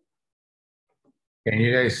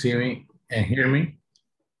you guys see me and hear me?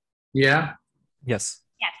 Yeah? Yes.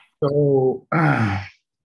 Yes.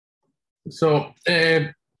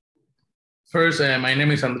 First, my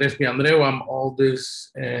name is Andrés Piandreu. I'm all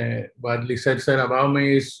this, what Lisette said about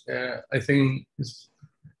me is, I think is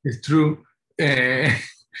true.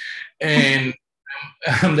 And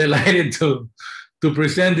I'm delighted to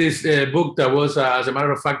present this book that was, as a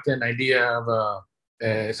matter of fact, an idea of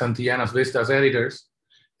Santillana's Vista's editors,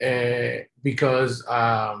 because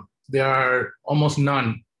there are almost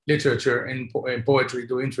none literature in poetry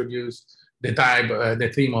to introduce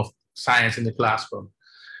the theme of science in the classroom.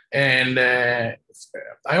 And I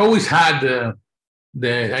always had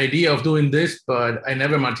the idea of doing this, but I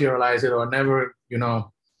never materialized it or never,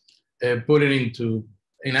 put it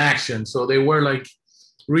in action. So they were like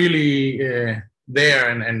really there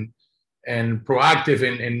and proactive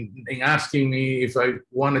in asking me if I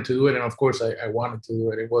wanted to do it. And of course I wanted to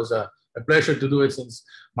do it. It was a pleasure to do it since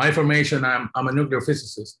my formation, I'm a nuclear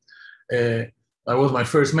physicist. I was my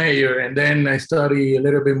first major, and then I studied a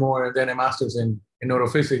little bit more, and then a master's in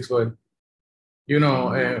neurophysics. But you know,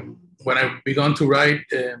 when I began to write,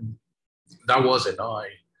 that was it.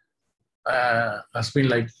 I spent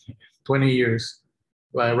like 20 years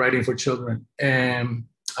writing for children. And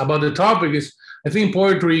about the topic is, I think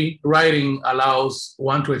poetry writing allows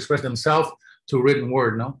one to express themselves to written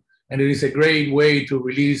word, no? And it is a great way to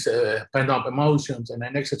release pent-up emotions and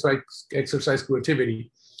an exercise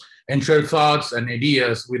creativity and share thoughts and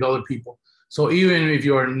ideas with other people. So even if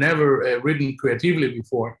you are never written creatively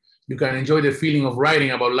before, you can enjoy the feeling of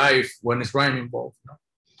writing about life when it's rhyme involved. No?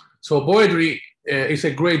 So poetry is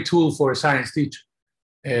a great tool for a science teacher.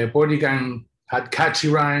 Poetry can have catchy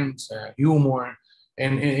rhymes, humor,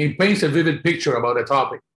 and it paints a vivid picture about a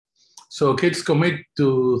topic. So kids commit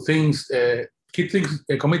things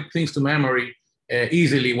to memory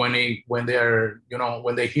easily when they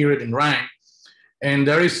hear it in rhyme. And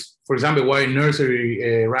there is, for example, why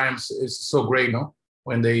nursery rhymes is so great, no?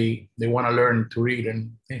 When they want to learn to read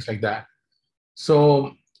and things like that.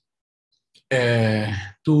 So I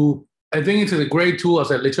think it's a great tool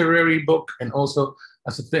as a literary book, and also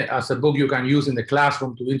as a book you can use in the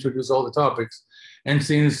classroom to introduce all the topics. And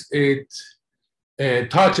since it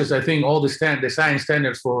touches, I think, all the science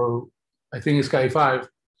standards for, I think it's Sky 5,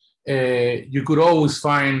 you could always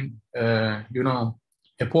find, a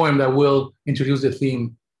poem that will introduce the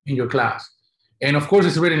theme in your class. And of course,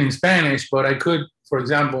 it's written in Spanish, but I could, for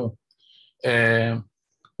example,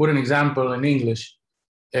 put an example in English.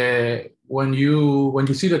 When you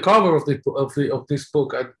see the cover of this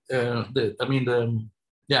book, the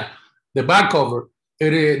back cover,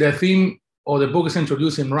 the theme or the book is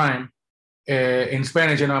introduced in rhyme in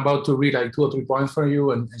Spanish, and I'm about to read like 2 or 3 points for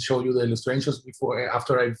you and show you the illustrations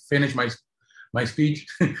after I finish my speech.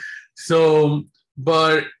 So,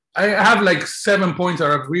 but I have like 7 points that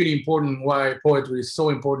are really important why poetry is so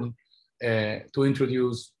important to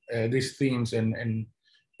introduce these themes in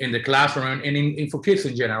the classroom and for kids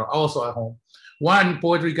in general, also at home. One,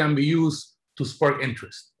 poetry can be used to spark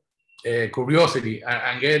interest, curiosity,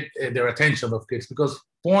 and get their attention of kids, because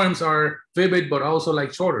poems are vivid, but also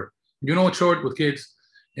like shorter. Short with kids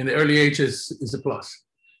in the early ages is a plus.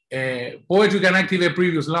 Poetry can activate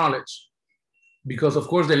previous knowledge, because of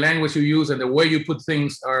course the language you use and the way you put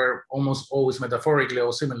things are almost always metaphorically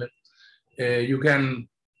or similar. You can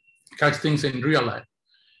catch things in real life.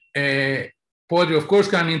 Poetry, of course,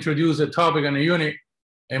 can introduce a topic and a unit,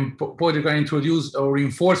 and poetry can introduce or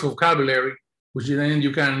reinforce vocabulary, which then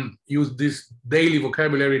you can use this daily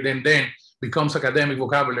vocabulary, then becomes academic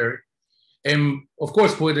vocabulary. And of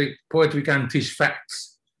course, poetry can teach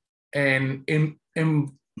facts. And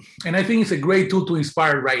I think it's a great tool to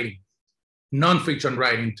inspire writing, nonfiction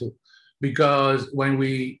writing too, because when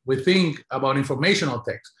we think about informational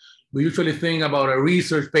text, we usually think about a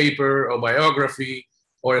research paper or biography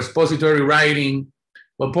or expository writing,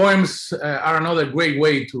 but poems are another great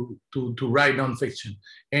way to write nonfiction.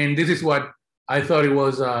 And this is what I thought it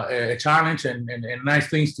was a challenge and nice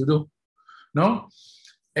things to do, no?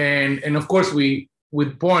 And of course,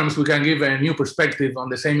 with poems, we can give a new perspective on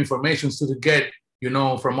the same information to get,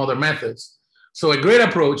 from other methods. So a great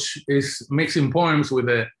approach is mixing poems with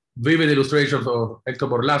the vivid illustrations of Hector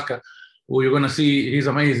Borlasca, who you're gonna see, he's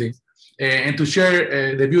amazing, and to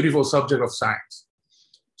share the beautiful subject of science.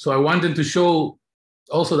 So I wanted to show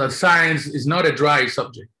also that science is not a dry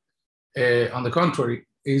subject. On the contrary,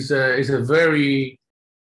 it's a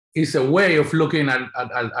way of looking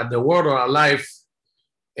at the world or our life,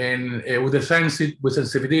 and with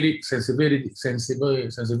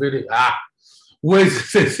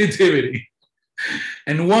sensitivity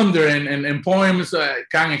and wonder. And poems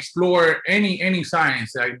can explore any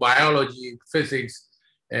science like biology, physics,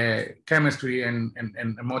 chemistry, and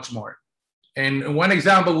much more. And one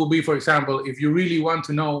example will be, for example, if you really want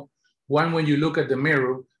to know when you look at the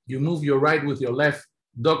mirror, you move your right with your left,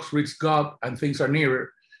 dogs reach God and things are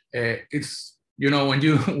nearer. It's, when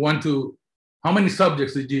you want to, how many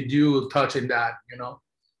subjects did you touch in that,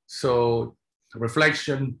 So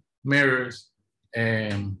reflection, mirrors,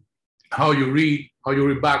 and how you read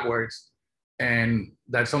backwards, and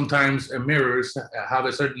that sometimes mirrors have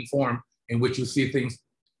a certain form in which you see things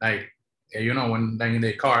like, when they're in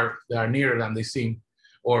the car, they are nearer than they seem,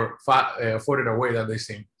 or further away than they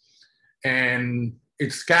seem. And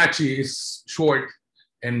it's catchy, it's short,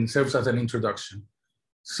 and serves as an introduction.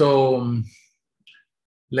 So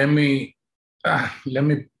let me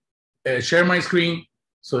share my screen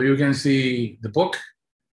so you can see the book,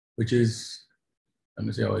 which is, let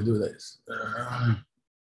me see how I do this.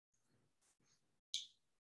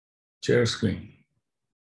 Share screen.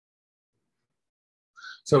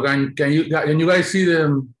 So can you guys see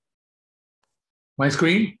my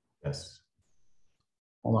screen? Yes.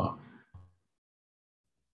 Hold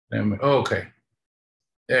on. Okay.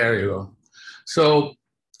 There you go. So,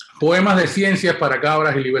 poemas de ciencias para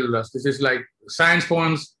cabras y libélulas. This is like science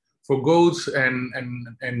poems for goats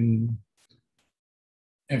and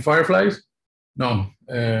fireflies. No.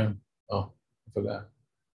 I forgot.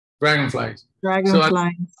 Dragonflies.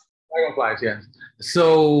 Dragonflies, yes.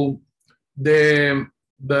 So the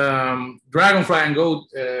dragonfly and goat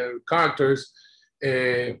characters,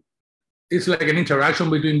 it's like an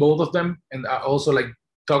interaction between both of them, and also like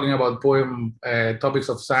talking about poem topics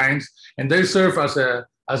of science, and they serve as a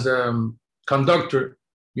conductor,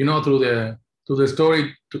 you know, through the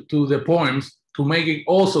story, to the poems, to make it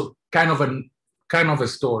also kind of a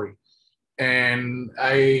story. And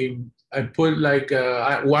I put like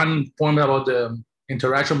one poem about the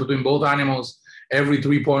interaction between both animals every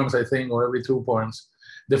 3 poems, I think, or every 2 poems.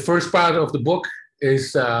 The first part of the book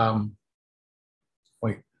is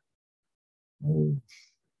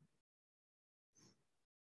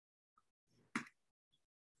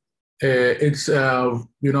it's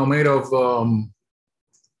you know, made of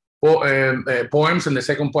poems, and the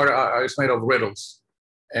second part is made of riddles.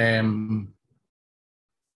 Let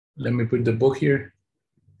me put the book here.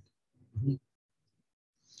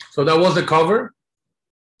 So that was the cover,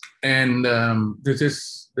 and this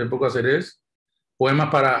is the book as it is.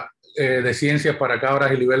 Poemas de ciencias para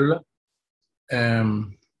cabras y libélulas,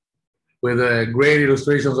 with great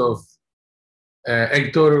illustrations of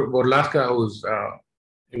Hector Borlasca, who's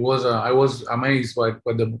I was amazed by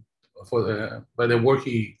the work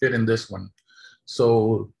he did in this one.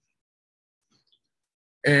 So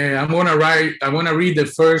I'm gonna read the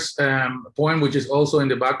first poem, which is also in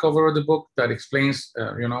the back cover of the book, that explains,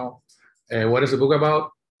 you know, what is the book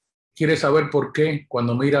about. ¿Quieres saber por qué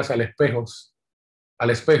cuando miras al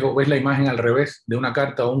espejo ves la imagen al revés de una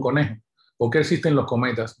carta o un conejo? ¿Por qué existen los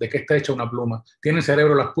cometas? ¿De qué está hecha una pluma? ¿Tienen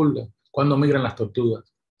cerebro las pulgas? ¿Cuándo migran las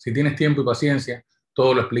tortugas? Si tienes tiempo y paciencia,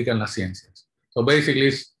 todo lo explican las ciencias. So basically,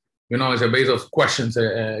 you know, it's a base of questions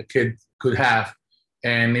a kid could have.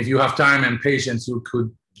 And if you have time and patience, you could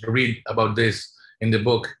read about this in the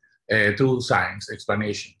book through science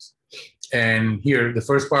explanations. And here, the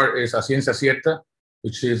first part is A Ciencia Cierta,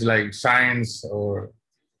 which is like science, or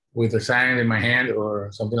with a sign in my hand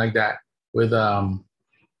or something like that, with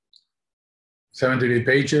 73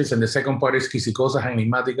 pages. And the second part is Quisicosas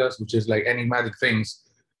Enigmáticas, which is like enigmatic things,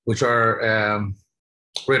 which are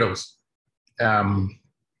riddles.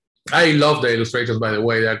 I love the illustrations, by the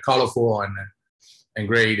way. They're colorful and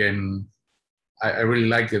great, and I really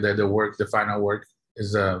like it. That the work, the final work,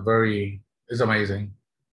 is amazing.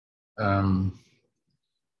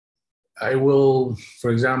 I will,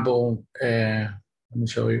 for example, let me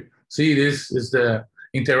show you. See, this is the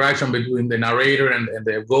interaction between the narrator and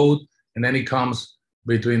the goat, and then it comes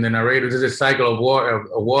between the narrator. This is a cycle of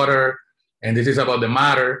water, and this is about the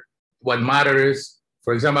matter. What matter is,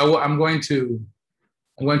 for example, I'm going to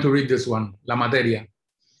read this one. La materia.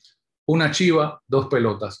 Una chiva, 2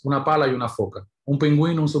 pelotas, una pala y una foca, un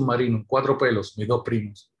pingüino, un submarino, 4 pelos, mis 2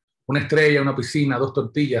 primos, una estrella, una piscina, 2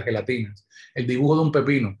 tortillas, gelatinas, el dibujo de un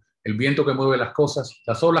pepino, el viento que mueve las cosas,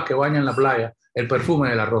 las olas que bañan la playa, el perfume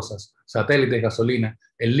de las rosas, satélites, gasolina,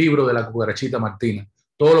 el libro de la cucarachita Martina.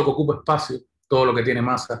 Todo lo que ocupa espacio, todo lo que tiene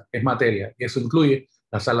masa es materia, y eso incluye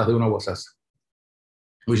las alas de una guasaza.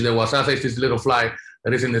 Which the guasaza is this little fly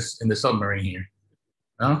that is in the submarine here.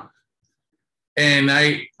 And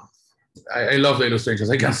I love the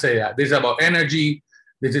illustrations. I can say that. This is about energy.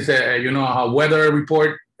 This is you know, a weather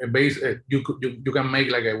report. You can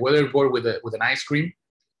make like a weather report with an ice cream.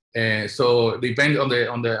 So depends on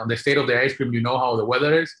the state of the ice cream, you know how the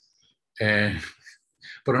weather is.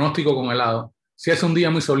 Pronóstico con helado. Si hace un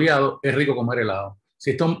día muy soleado, es rico comer helado.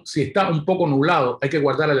 Si está un poco nublado, hay que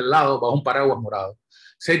guardar el helado bajo un paraguas morado.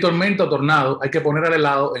 Si hay tormenta o tornado, hay que poner al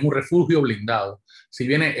helado en un refugio blindado. Si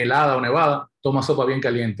viene helada o nevada, toma sopa bien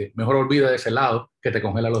caliente. Mejor olvida de ese helado que te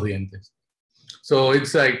congela los dientes. So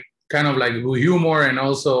it's like kind of like humor, and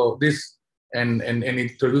also this, and it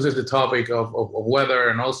introduces the topic of weather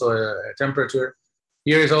and also temperature.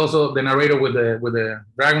 Here is also the narrator with the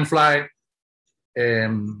dragonfly,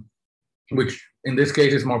 which in this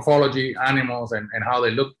case is morphology, animals, and how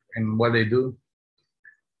they look and what they do.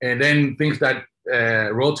 And then things that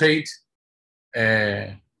rotate,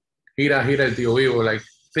 gira el tío vivo, like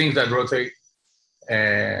things that rotate,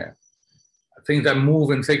 things that move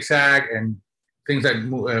in zigzag, and things that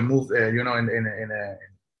move, you know, in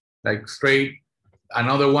like straight.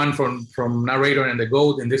 Another one from narrator and the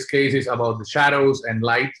goat, in this case, is about the shadows and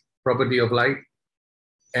light, property of light.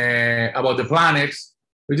 About the planets,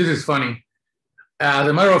 which is funny. As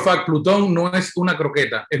a matter of fact, Plutón no es una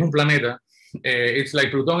croqueta, es un planeta. It's like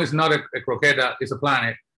Plutón is not a croqueta, it's a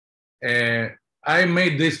planet. I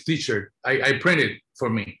made this t-shirt. I printed for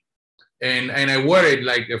me. And I wore it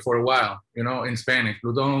like for a while, you know, in Spanish,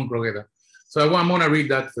 Plutón croqueta. So I'm gonna read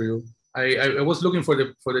that for you. I was looking for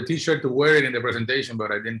the t-shirt to wear it in the presentation, but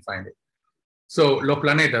I didn't find it. So, los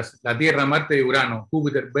planetas, la Tierra, Marte y Urano,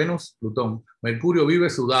 Júpiter, Venus, Plutón. Mercurio vive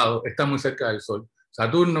sudado, está muy cerca del Sol.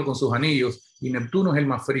 Saturno con sus anillos y Neptuno es el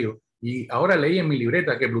más frío. Y ahora leí en mi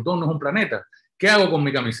libreta que Plutón no es un planeta. ¿Qué hago con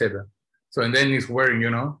mi camiseta? So, and then he's wearing, you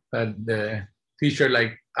know, the t-shirt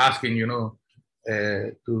like asking, you know,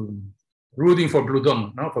 rooting for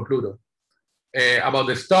Plutón, no, for Pluto. About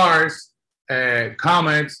the stars,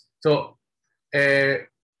 comets. So,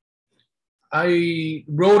 I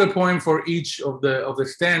wrote a poem for each of the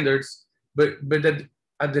standards, but that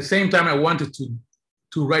at the same time I wanted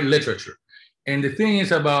to write literature. And the thing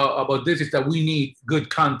is about this is that we need good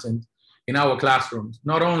content in our classrooms.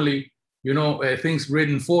 Not only, you know, things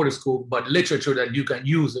written for the school, but literature that you can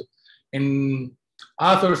use it. And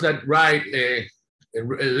authors that write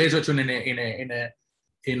literature in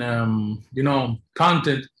you know,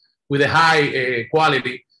 content with a high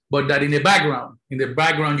quality, but that in the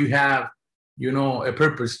background you have, you know, a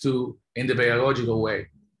purpose to in the pedagogical way,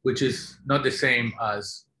 which is not the same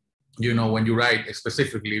as, you know, when you write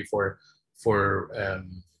specifically for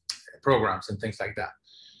programs and things like that.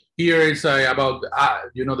 Here it's about,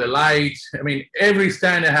 you know, the light. I mean, every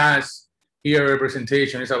standard has here a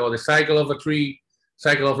representation. It's about the cycle of a tree,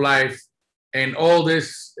 cycle of life, and all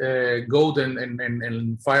this goat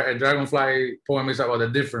and fire, dragonfly poem is about a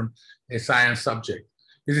different science subject.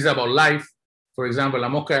 This is about life. For example, La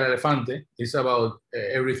Mosca del Elefante is about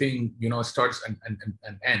everything, you know, starts and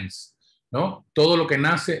ends, ¿no? Todo lo que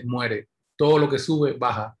nace, muere. Todo lo que sube,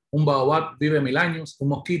 baja. Un baobab vive 1000 años, un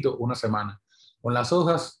mosquito, una semana. Con las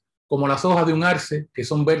hojas, como las hojas de un arce, que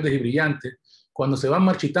son verdes y brillantes, cuando se van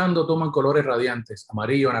marchitando toman colores radiantes,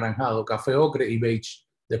 amarillo, anaranjado, café, ocre y beige.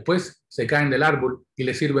 Después se caen del árbol y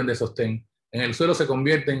le sirven de sostén. En el suelo se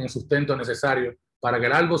convierten en sustento necesario para que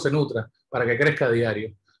el árbol se nutra, para que crezca a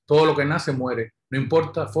diario. Todo lo que nace muere, no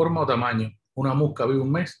importa forma o tamaño. Una mosca vive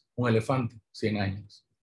 1 mes, un elefante 100 años.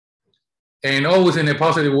 And always in a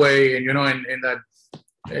positive way, and you know, and that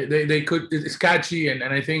they could, it's catchy, and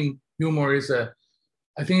I think humor is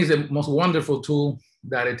I think it's the most wonderful tool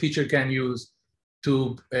that a teacher can use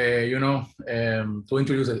to, you know, to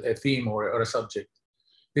introduce a theme or a subject.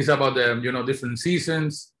 It's about the, you know, different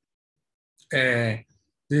seasons.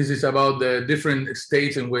 This is about the different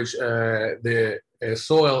states in which the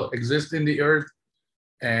soil exists in the earth.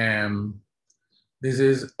 This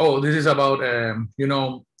is about, you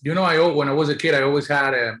know, when I was a kid, I always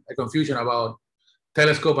had a confusion about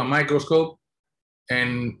telescope and microscope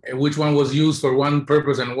and which one was used for one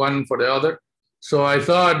purpose and one for the other. So I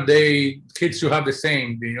thought kids should have the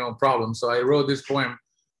same, you know, problem. So I wrote this poem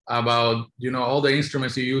about, you know, all the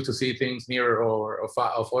instruments you use to see things near or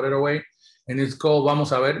farther away. And it's called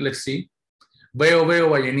Vamos a ver, let's see. Veo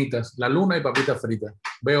ballenitas, la luna y papitas fritas.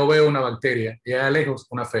 Veo una bacteria y allá lejos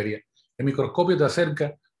una feria. El microscopio te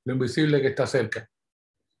acerca lo invisible que está cerca.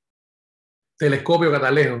 Telescopio que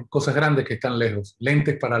está lejos, cosas grandes que están lejos.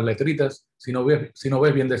 Lentes para letritas, si no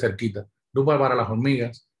ves bien de cerquita. Lupa para las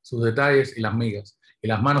hormigas, sus detalles y las migas. Y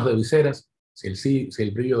las manos de viseras, si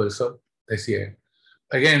el brillo del sol te ciega.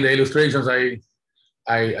 Again, the illustrations,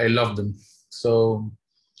 I love them. So,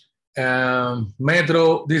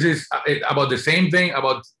 metro, this is about the same thing,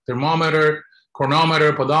 about thermometer,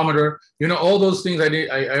 chronometer, pedometer, you know, all those things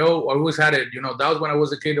I always had it, you know, that was when I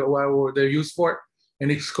was a kid, what they're used for. And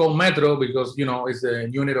it's called metro because, you know, it's the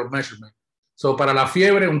unit of measurement. So, para la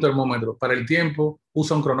fiebre, un termómetro. Para el tiempo,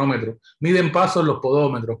 usa un cronómetro. Miden pasos los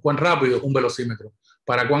podómetros. Cuán rápido, un velocímetro.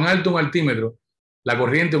 Para cuán alto, un altímetro. La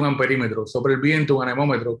corriente, un amperímetro. Sobre el viento, un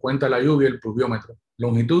anemómetro. Cuenta la lluvia, el pluviómetro.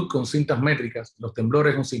 Longitud con cintas métricas. Los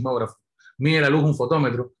temblores, un sismógrafo. Mide la luz, un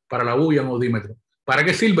fotómetro. Para la bulla, un odímetro. ¿Para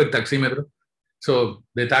qué sirve el taxímetro? So,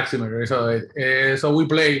 the taximeter. So we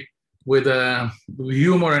play with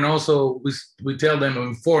humor, and also we tell them,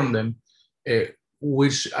 inform them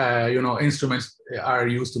which you know, instruments are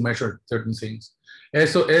used to measure certain things.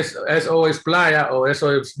 SO es playa, or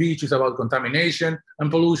SO es beach is about contamination and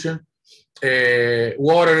pollution.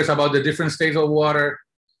 Water is about the different states of water.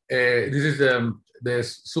 This is the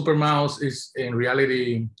super mouse is in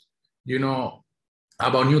reality, you know,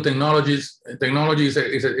 about new technologies. Technology is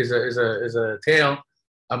a tale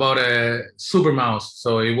about a super mouse.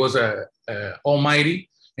 So it was a almighty,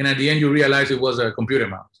 and at the end you realize it was a computer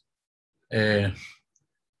mouse.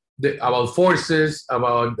 About forces,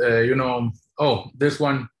 about you know, this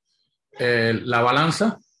one, La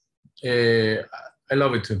Balanza. I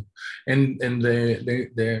love it too, and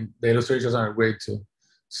the illustrations are great too.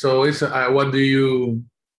 So it's how do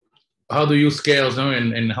you scale, no?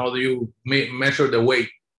 And how do you measure the weight,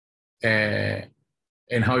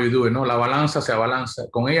 and how you do it, no? La balanza se abalanza,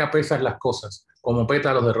 con ella pesas las cosas, como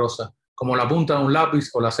pétalos de rosa, como la punta de un lápiz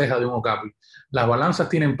o la ceja de un okapi. Las balanzas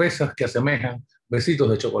tienen pesas que asemejan besitos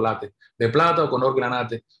de chocolate, de plata o color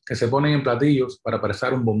granate, que se ponen en platillos para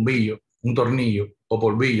pesar un bombillo, un tornillo o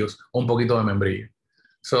polvillos o un poquito de membrillo.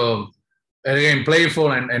 So again,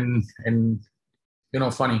 playful and you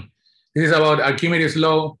know, funny. This is about Archimedes'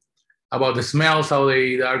 law, about the smells, how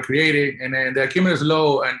they are created, and then the Archimedes'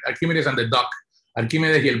 law and Archimedes and the duck,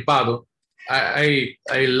 Archimedes y el pato. I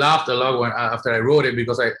laughed a lot after I wrote it,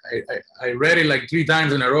 because I read it like 3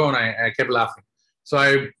 times in a row, and I kept laughing. So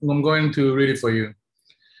I'm going to read it for you.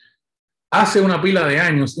 Hace una pila de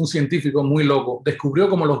años, un científico muy loco descubrió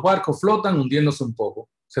cómo los barcos flotan hundiéndose un poco.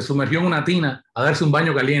 Se sumergió en una tina a darse un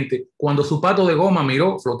baño caliente cuando su pato de goma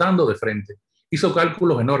miró flotando de frente. Hizo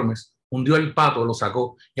cálculos enormes, hundió el pato, lo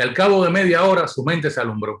sacó, y al cabo de media hora su mente se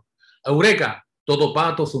alumbró. ¡Eureka! Todo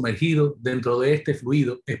pato sumergido dentro de este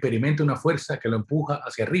fluido experimenta una fuerza que lo empuja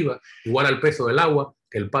hacia arriba, igual al peso del agua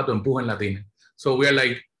que el pato empuja en la tina. So we are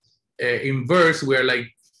like, in verse, we are like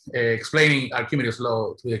explaining Archimedes'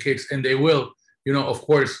 law to the kids, and they will, you know, of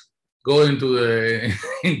course, go into the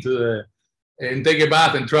and take a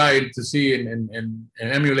bath and try to see and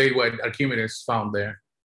emulate what Archimedes found there.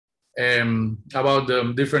 About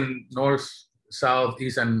the different north, south,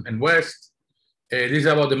 east, and west. This is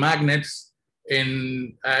about the magnets.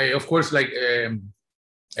 And I, of course, like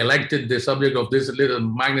elected the subject of this little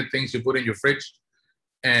magnet things you put in your fridge.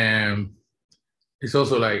 It's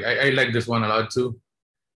also like, I like this one a lot too.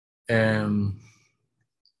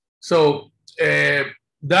 So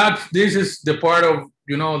this is the part of,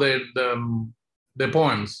 you know, the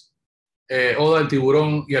poems. Oda al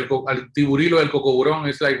tiburón y al tiburilo del cocoburón.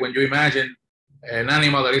 It's like when you imagine an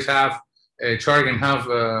animal that is half shark and half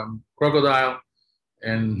crocodile.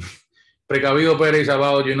 And Precavido Pérez is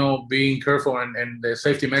about, you know, being careful and the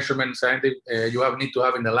safety measurements scientific you need to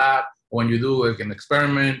have in the lab when you do an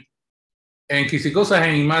experiment. And Quisicosas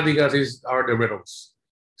enigmáticas are the riddles.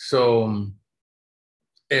 So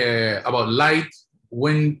about light,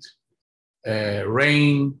 wind,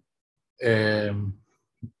 rain,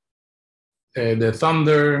 the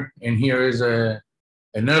thunder, and here is an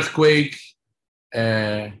earthquake,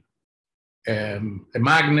 a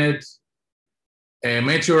magnet, a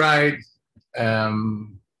meteorite,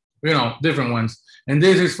 you know, different ones. And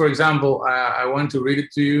this is, for example, I want to read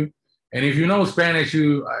it to you. And if you know Spanish,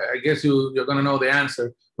 I guess you're going to know the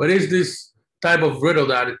answer. But it's this type of riddle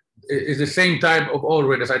that is the same type of all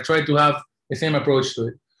riddles. I try to have the same approach to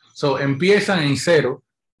it. So, empiezan en cero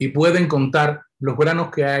y pueden contar los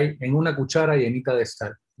granos que hay en una cuchara llenita de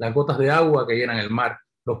sal, las gotas de agua que llenan el mar,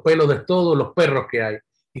 los pelos de todos los perros que hay,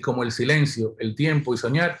 y como el silencio, el tiempo y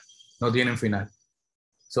soñar no tienen final.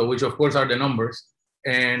 So, which of course are the numbers.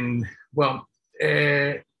 And, well,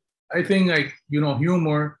 I think, like, you know,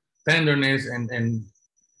 humor, tenderness,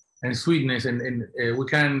 and sweetness, and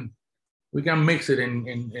we can mix it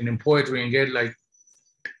in poetry and get like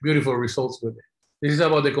beautiful results with it. This is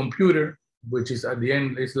about the computer, which is at the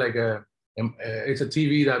end, it's like it's a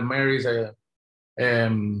TV that marries a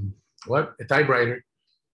typewriter,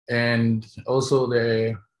 and also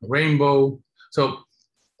the rainbow. So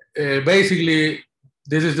basically,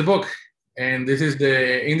 this is the book, and this is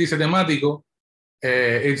the índice temático.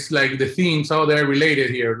 It's like the themes, how they're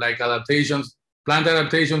related here, like adaptations, plant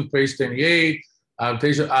adaptation, page 28,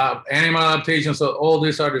 adaptation, animal adaptation. So all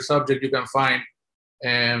these are the subjects you can find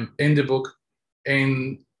in the book.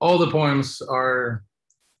 And all the poems are,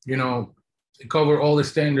 you know, cover all the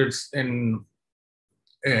standards in,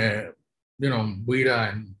 you know,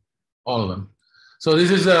 Vista and all of them. So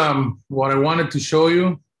this is what I wanted to show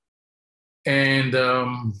you. And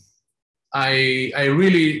I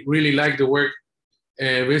really, really like the work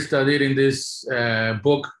Vista did in this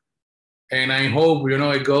book. And I hope, you know,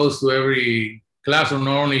 it goes to every classroom,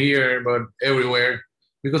 not only here, but everywhere.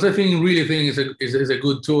 Because I really think it's a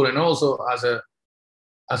good tool. And also as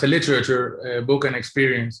a literature book and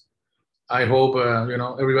experience, I hope, you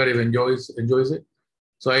know, everybody enjoys it.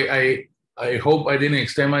 So I hope I didn't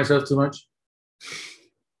extend myself too much.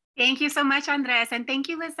 Thank you so much, Andres. And thank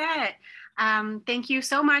you, Lizette. Thank you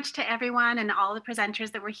so much to everyone and all the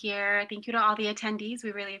presenters that were here. Thank you to all the attendees.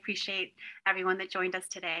 We really appreciate everyone that joined us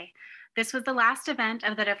today. This was the last event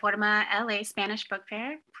of the Reforma LA Spanish Book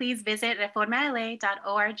Fair. Please visit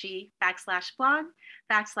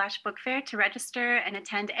reformala.org/blog/book fair to register and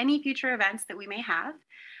attend any future events that we may have.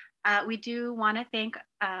 We want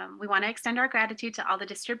to extend our gratitude to all the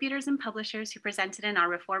distributors and publishers who presented in our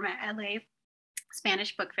Reforma LA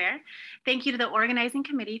Spanish Book Fair. Thank you to the organizing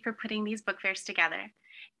committee for putting these book fairs together.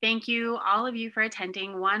 Thank you, all of you, for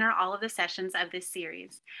attending one or all of the sessions of this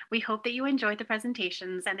series. We hope that you enjoyed the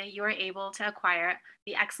presentations and that you are able to acquire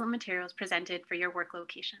the excellent materials presented for your work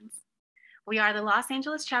locations. We are the Los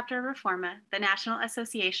Angeles chapter of Reforma, the National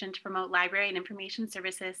Association to promote library and information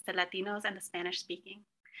services to Latinos and the Spanish-speaking.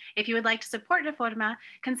 If you would like to support Reforma,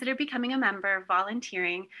 consider becoming a member,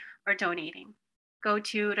 volunteering, or donating. Go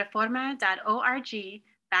to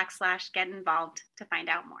reforma.org/get-involved to find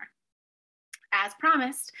out more. As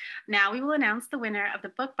promised, now we will announce the winner of the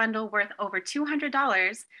book bundle worth over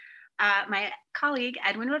 $200. My colleague,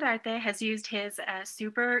 Edwin Rodarte, has used his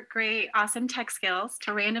super great, awesome tech skills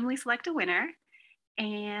to randomly select a winner.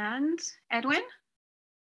 And Edwin?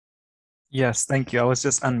 Yes, thank you. I was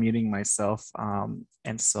just unmuting myself.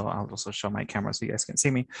 And so I'll also show my camera so you guys can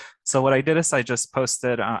see me. So what I did is I just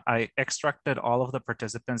posted, I extracted all of the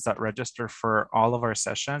participants that register for all of our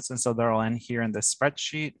sessions. And so they're all in here in this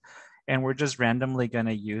spreadsheet. And we're just randomly going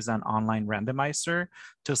to use an online randomizer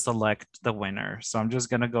to select the winner. So I'm just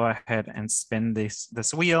going to go ahead and spin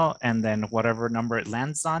this wheel, and then whatever number it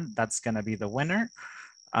lands on, that's going to be the winner.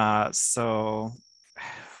 So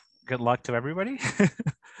good luck to everybody.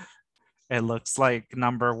 It looks like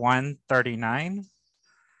number 139.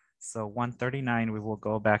 So 139, we will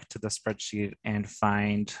go back to the spreadsheet and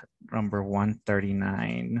find number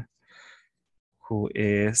 139, who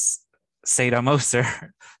is Seda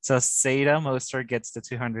Moser. So Seda Moser gets the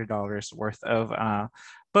 $200 worth of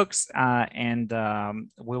books, and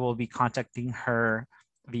we will be contacting her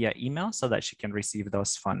via email so that she can receive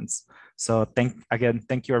those funds. So thank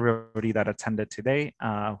you everybody that attended today.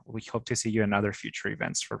 We hope to see you in other future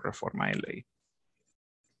events for Reforma LA.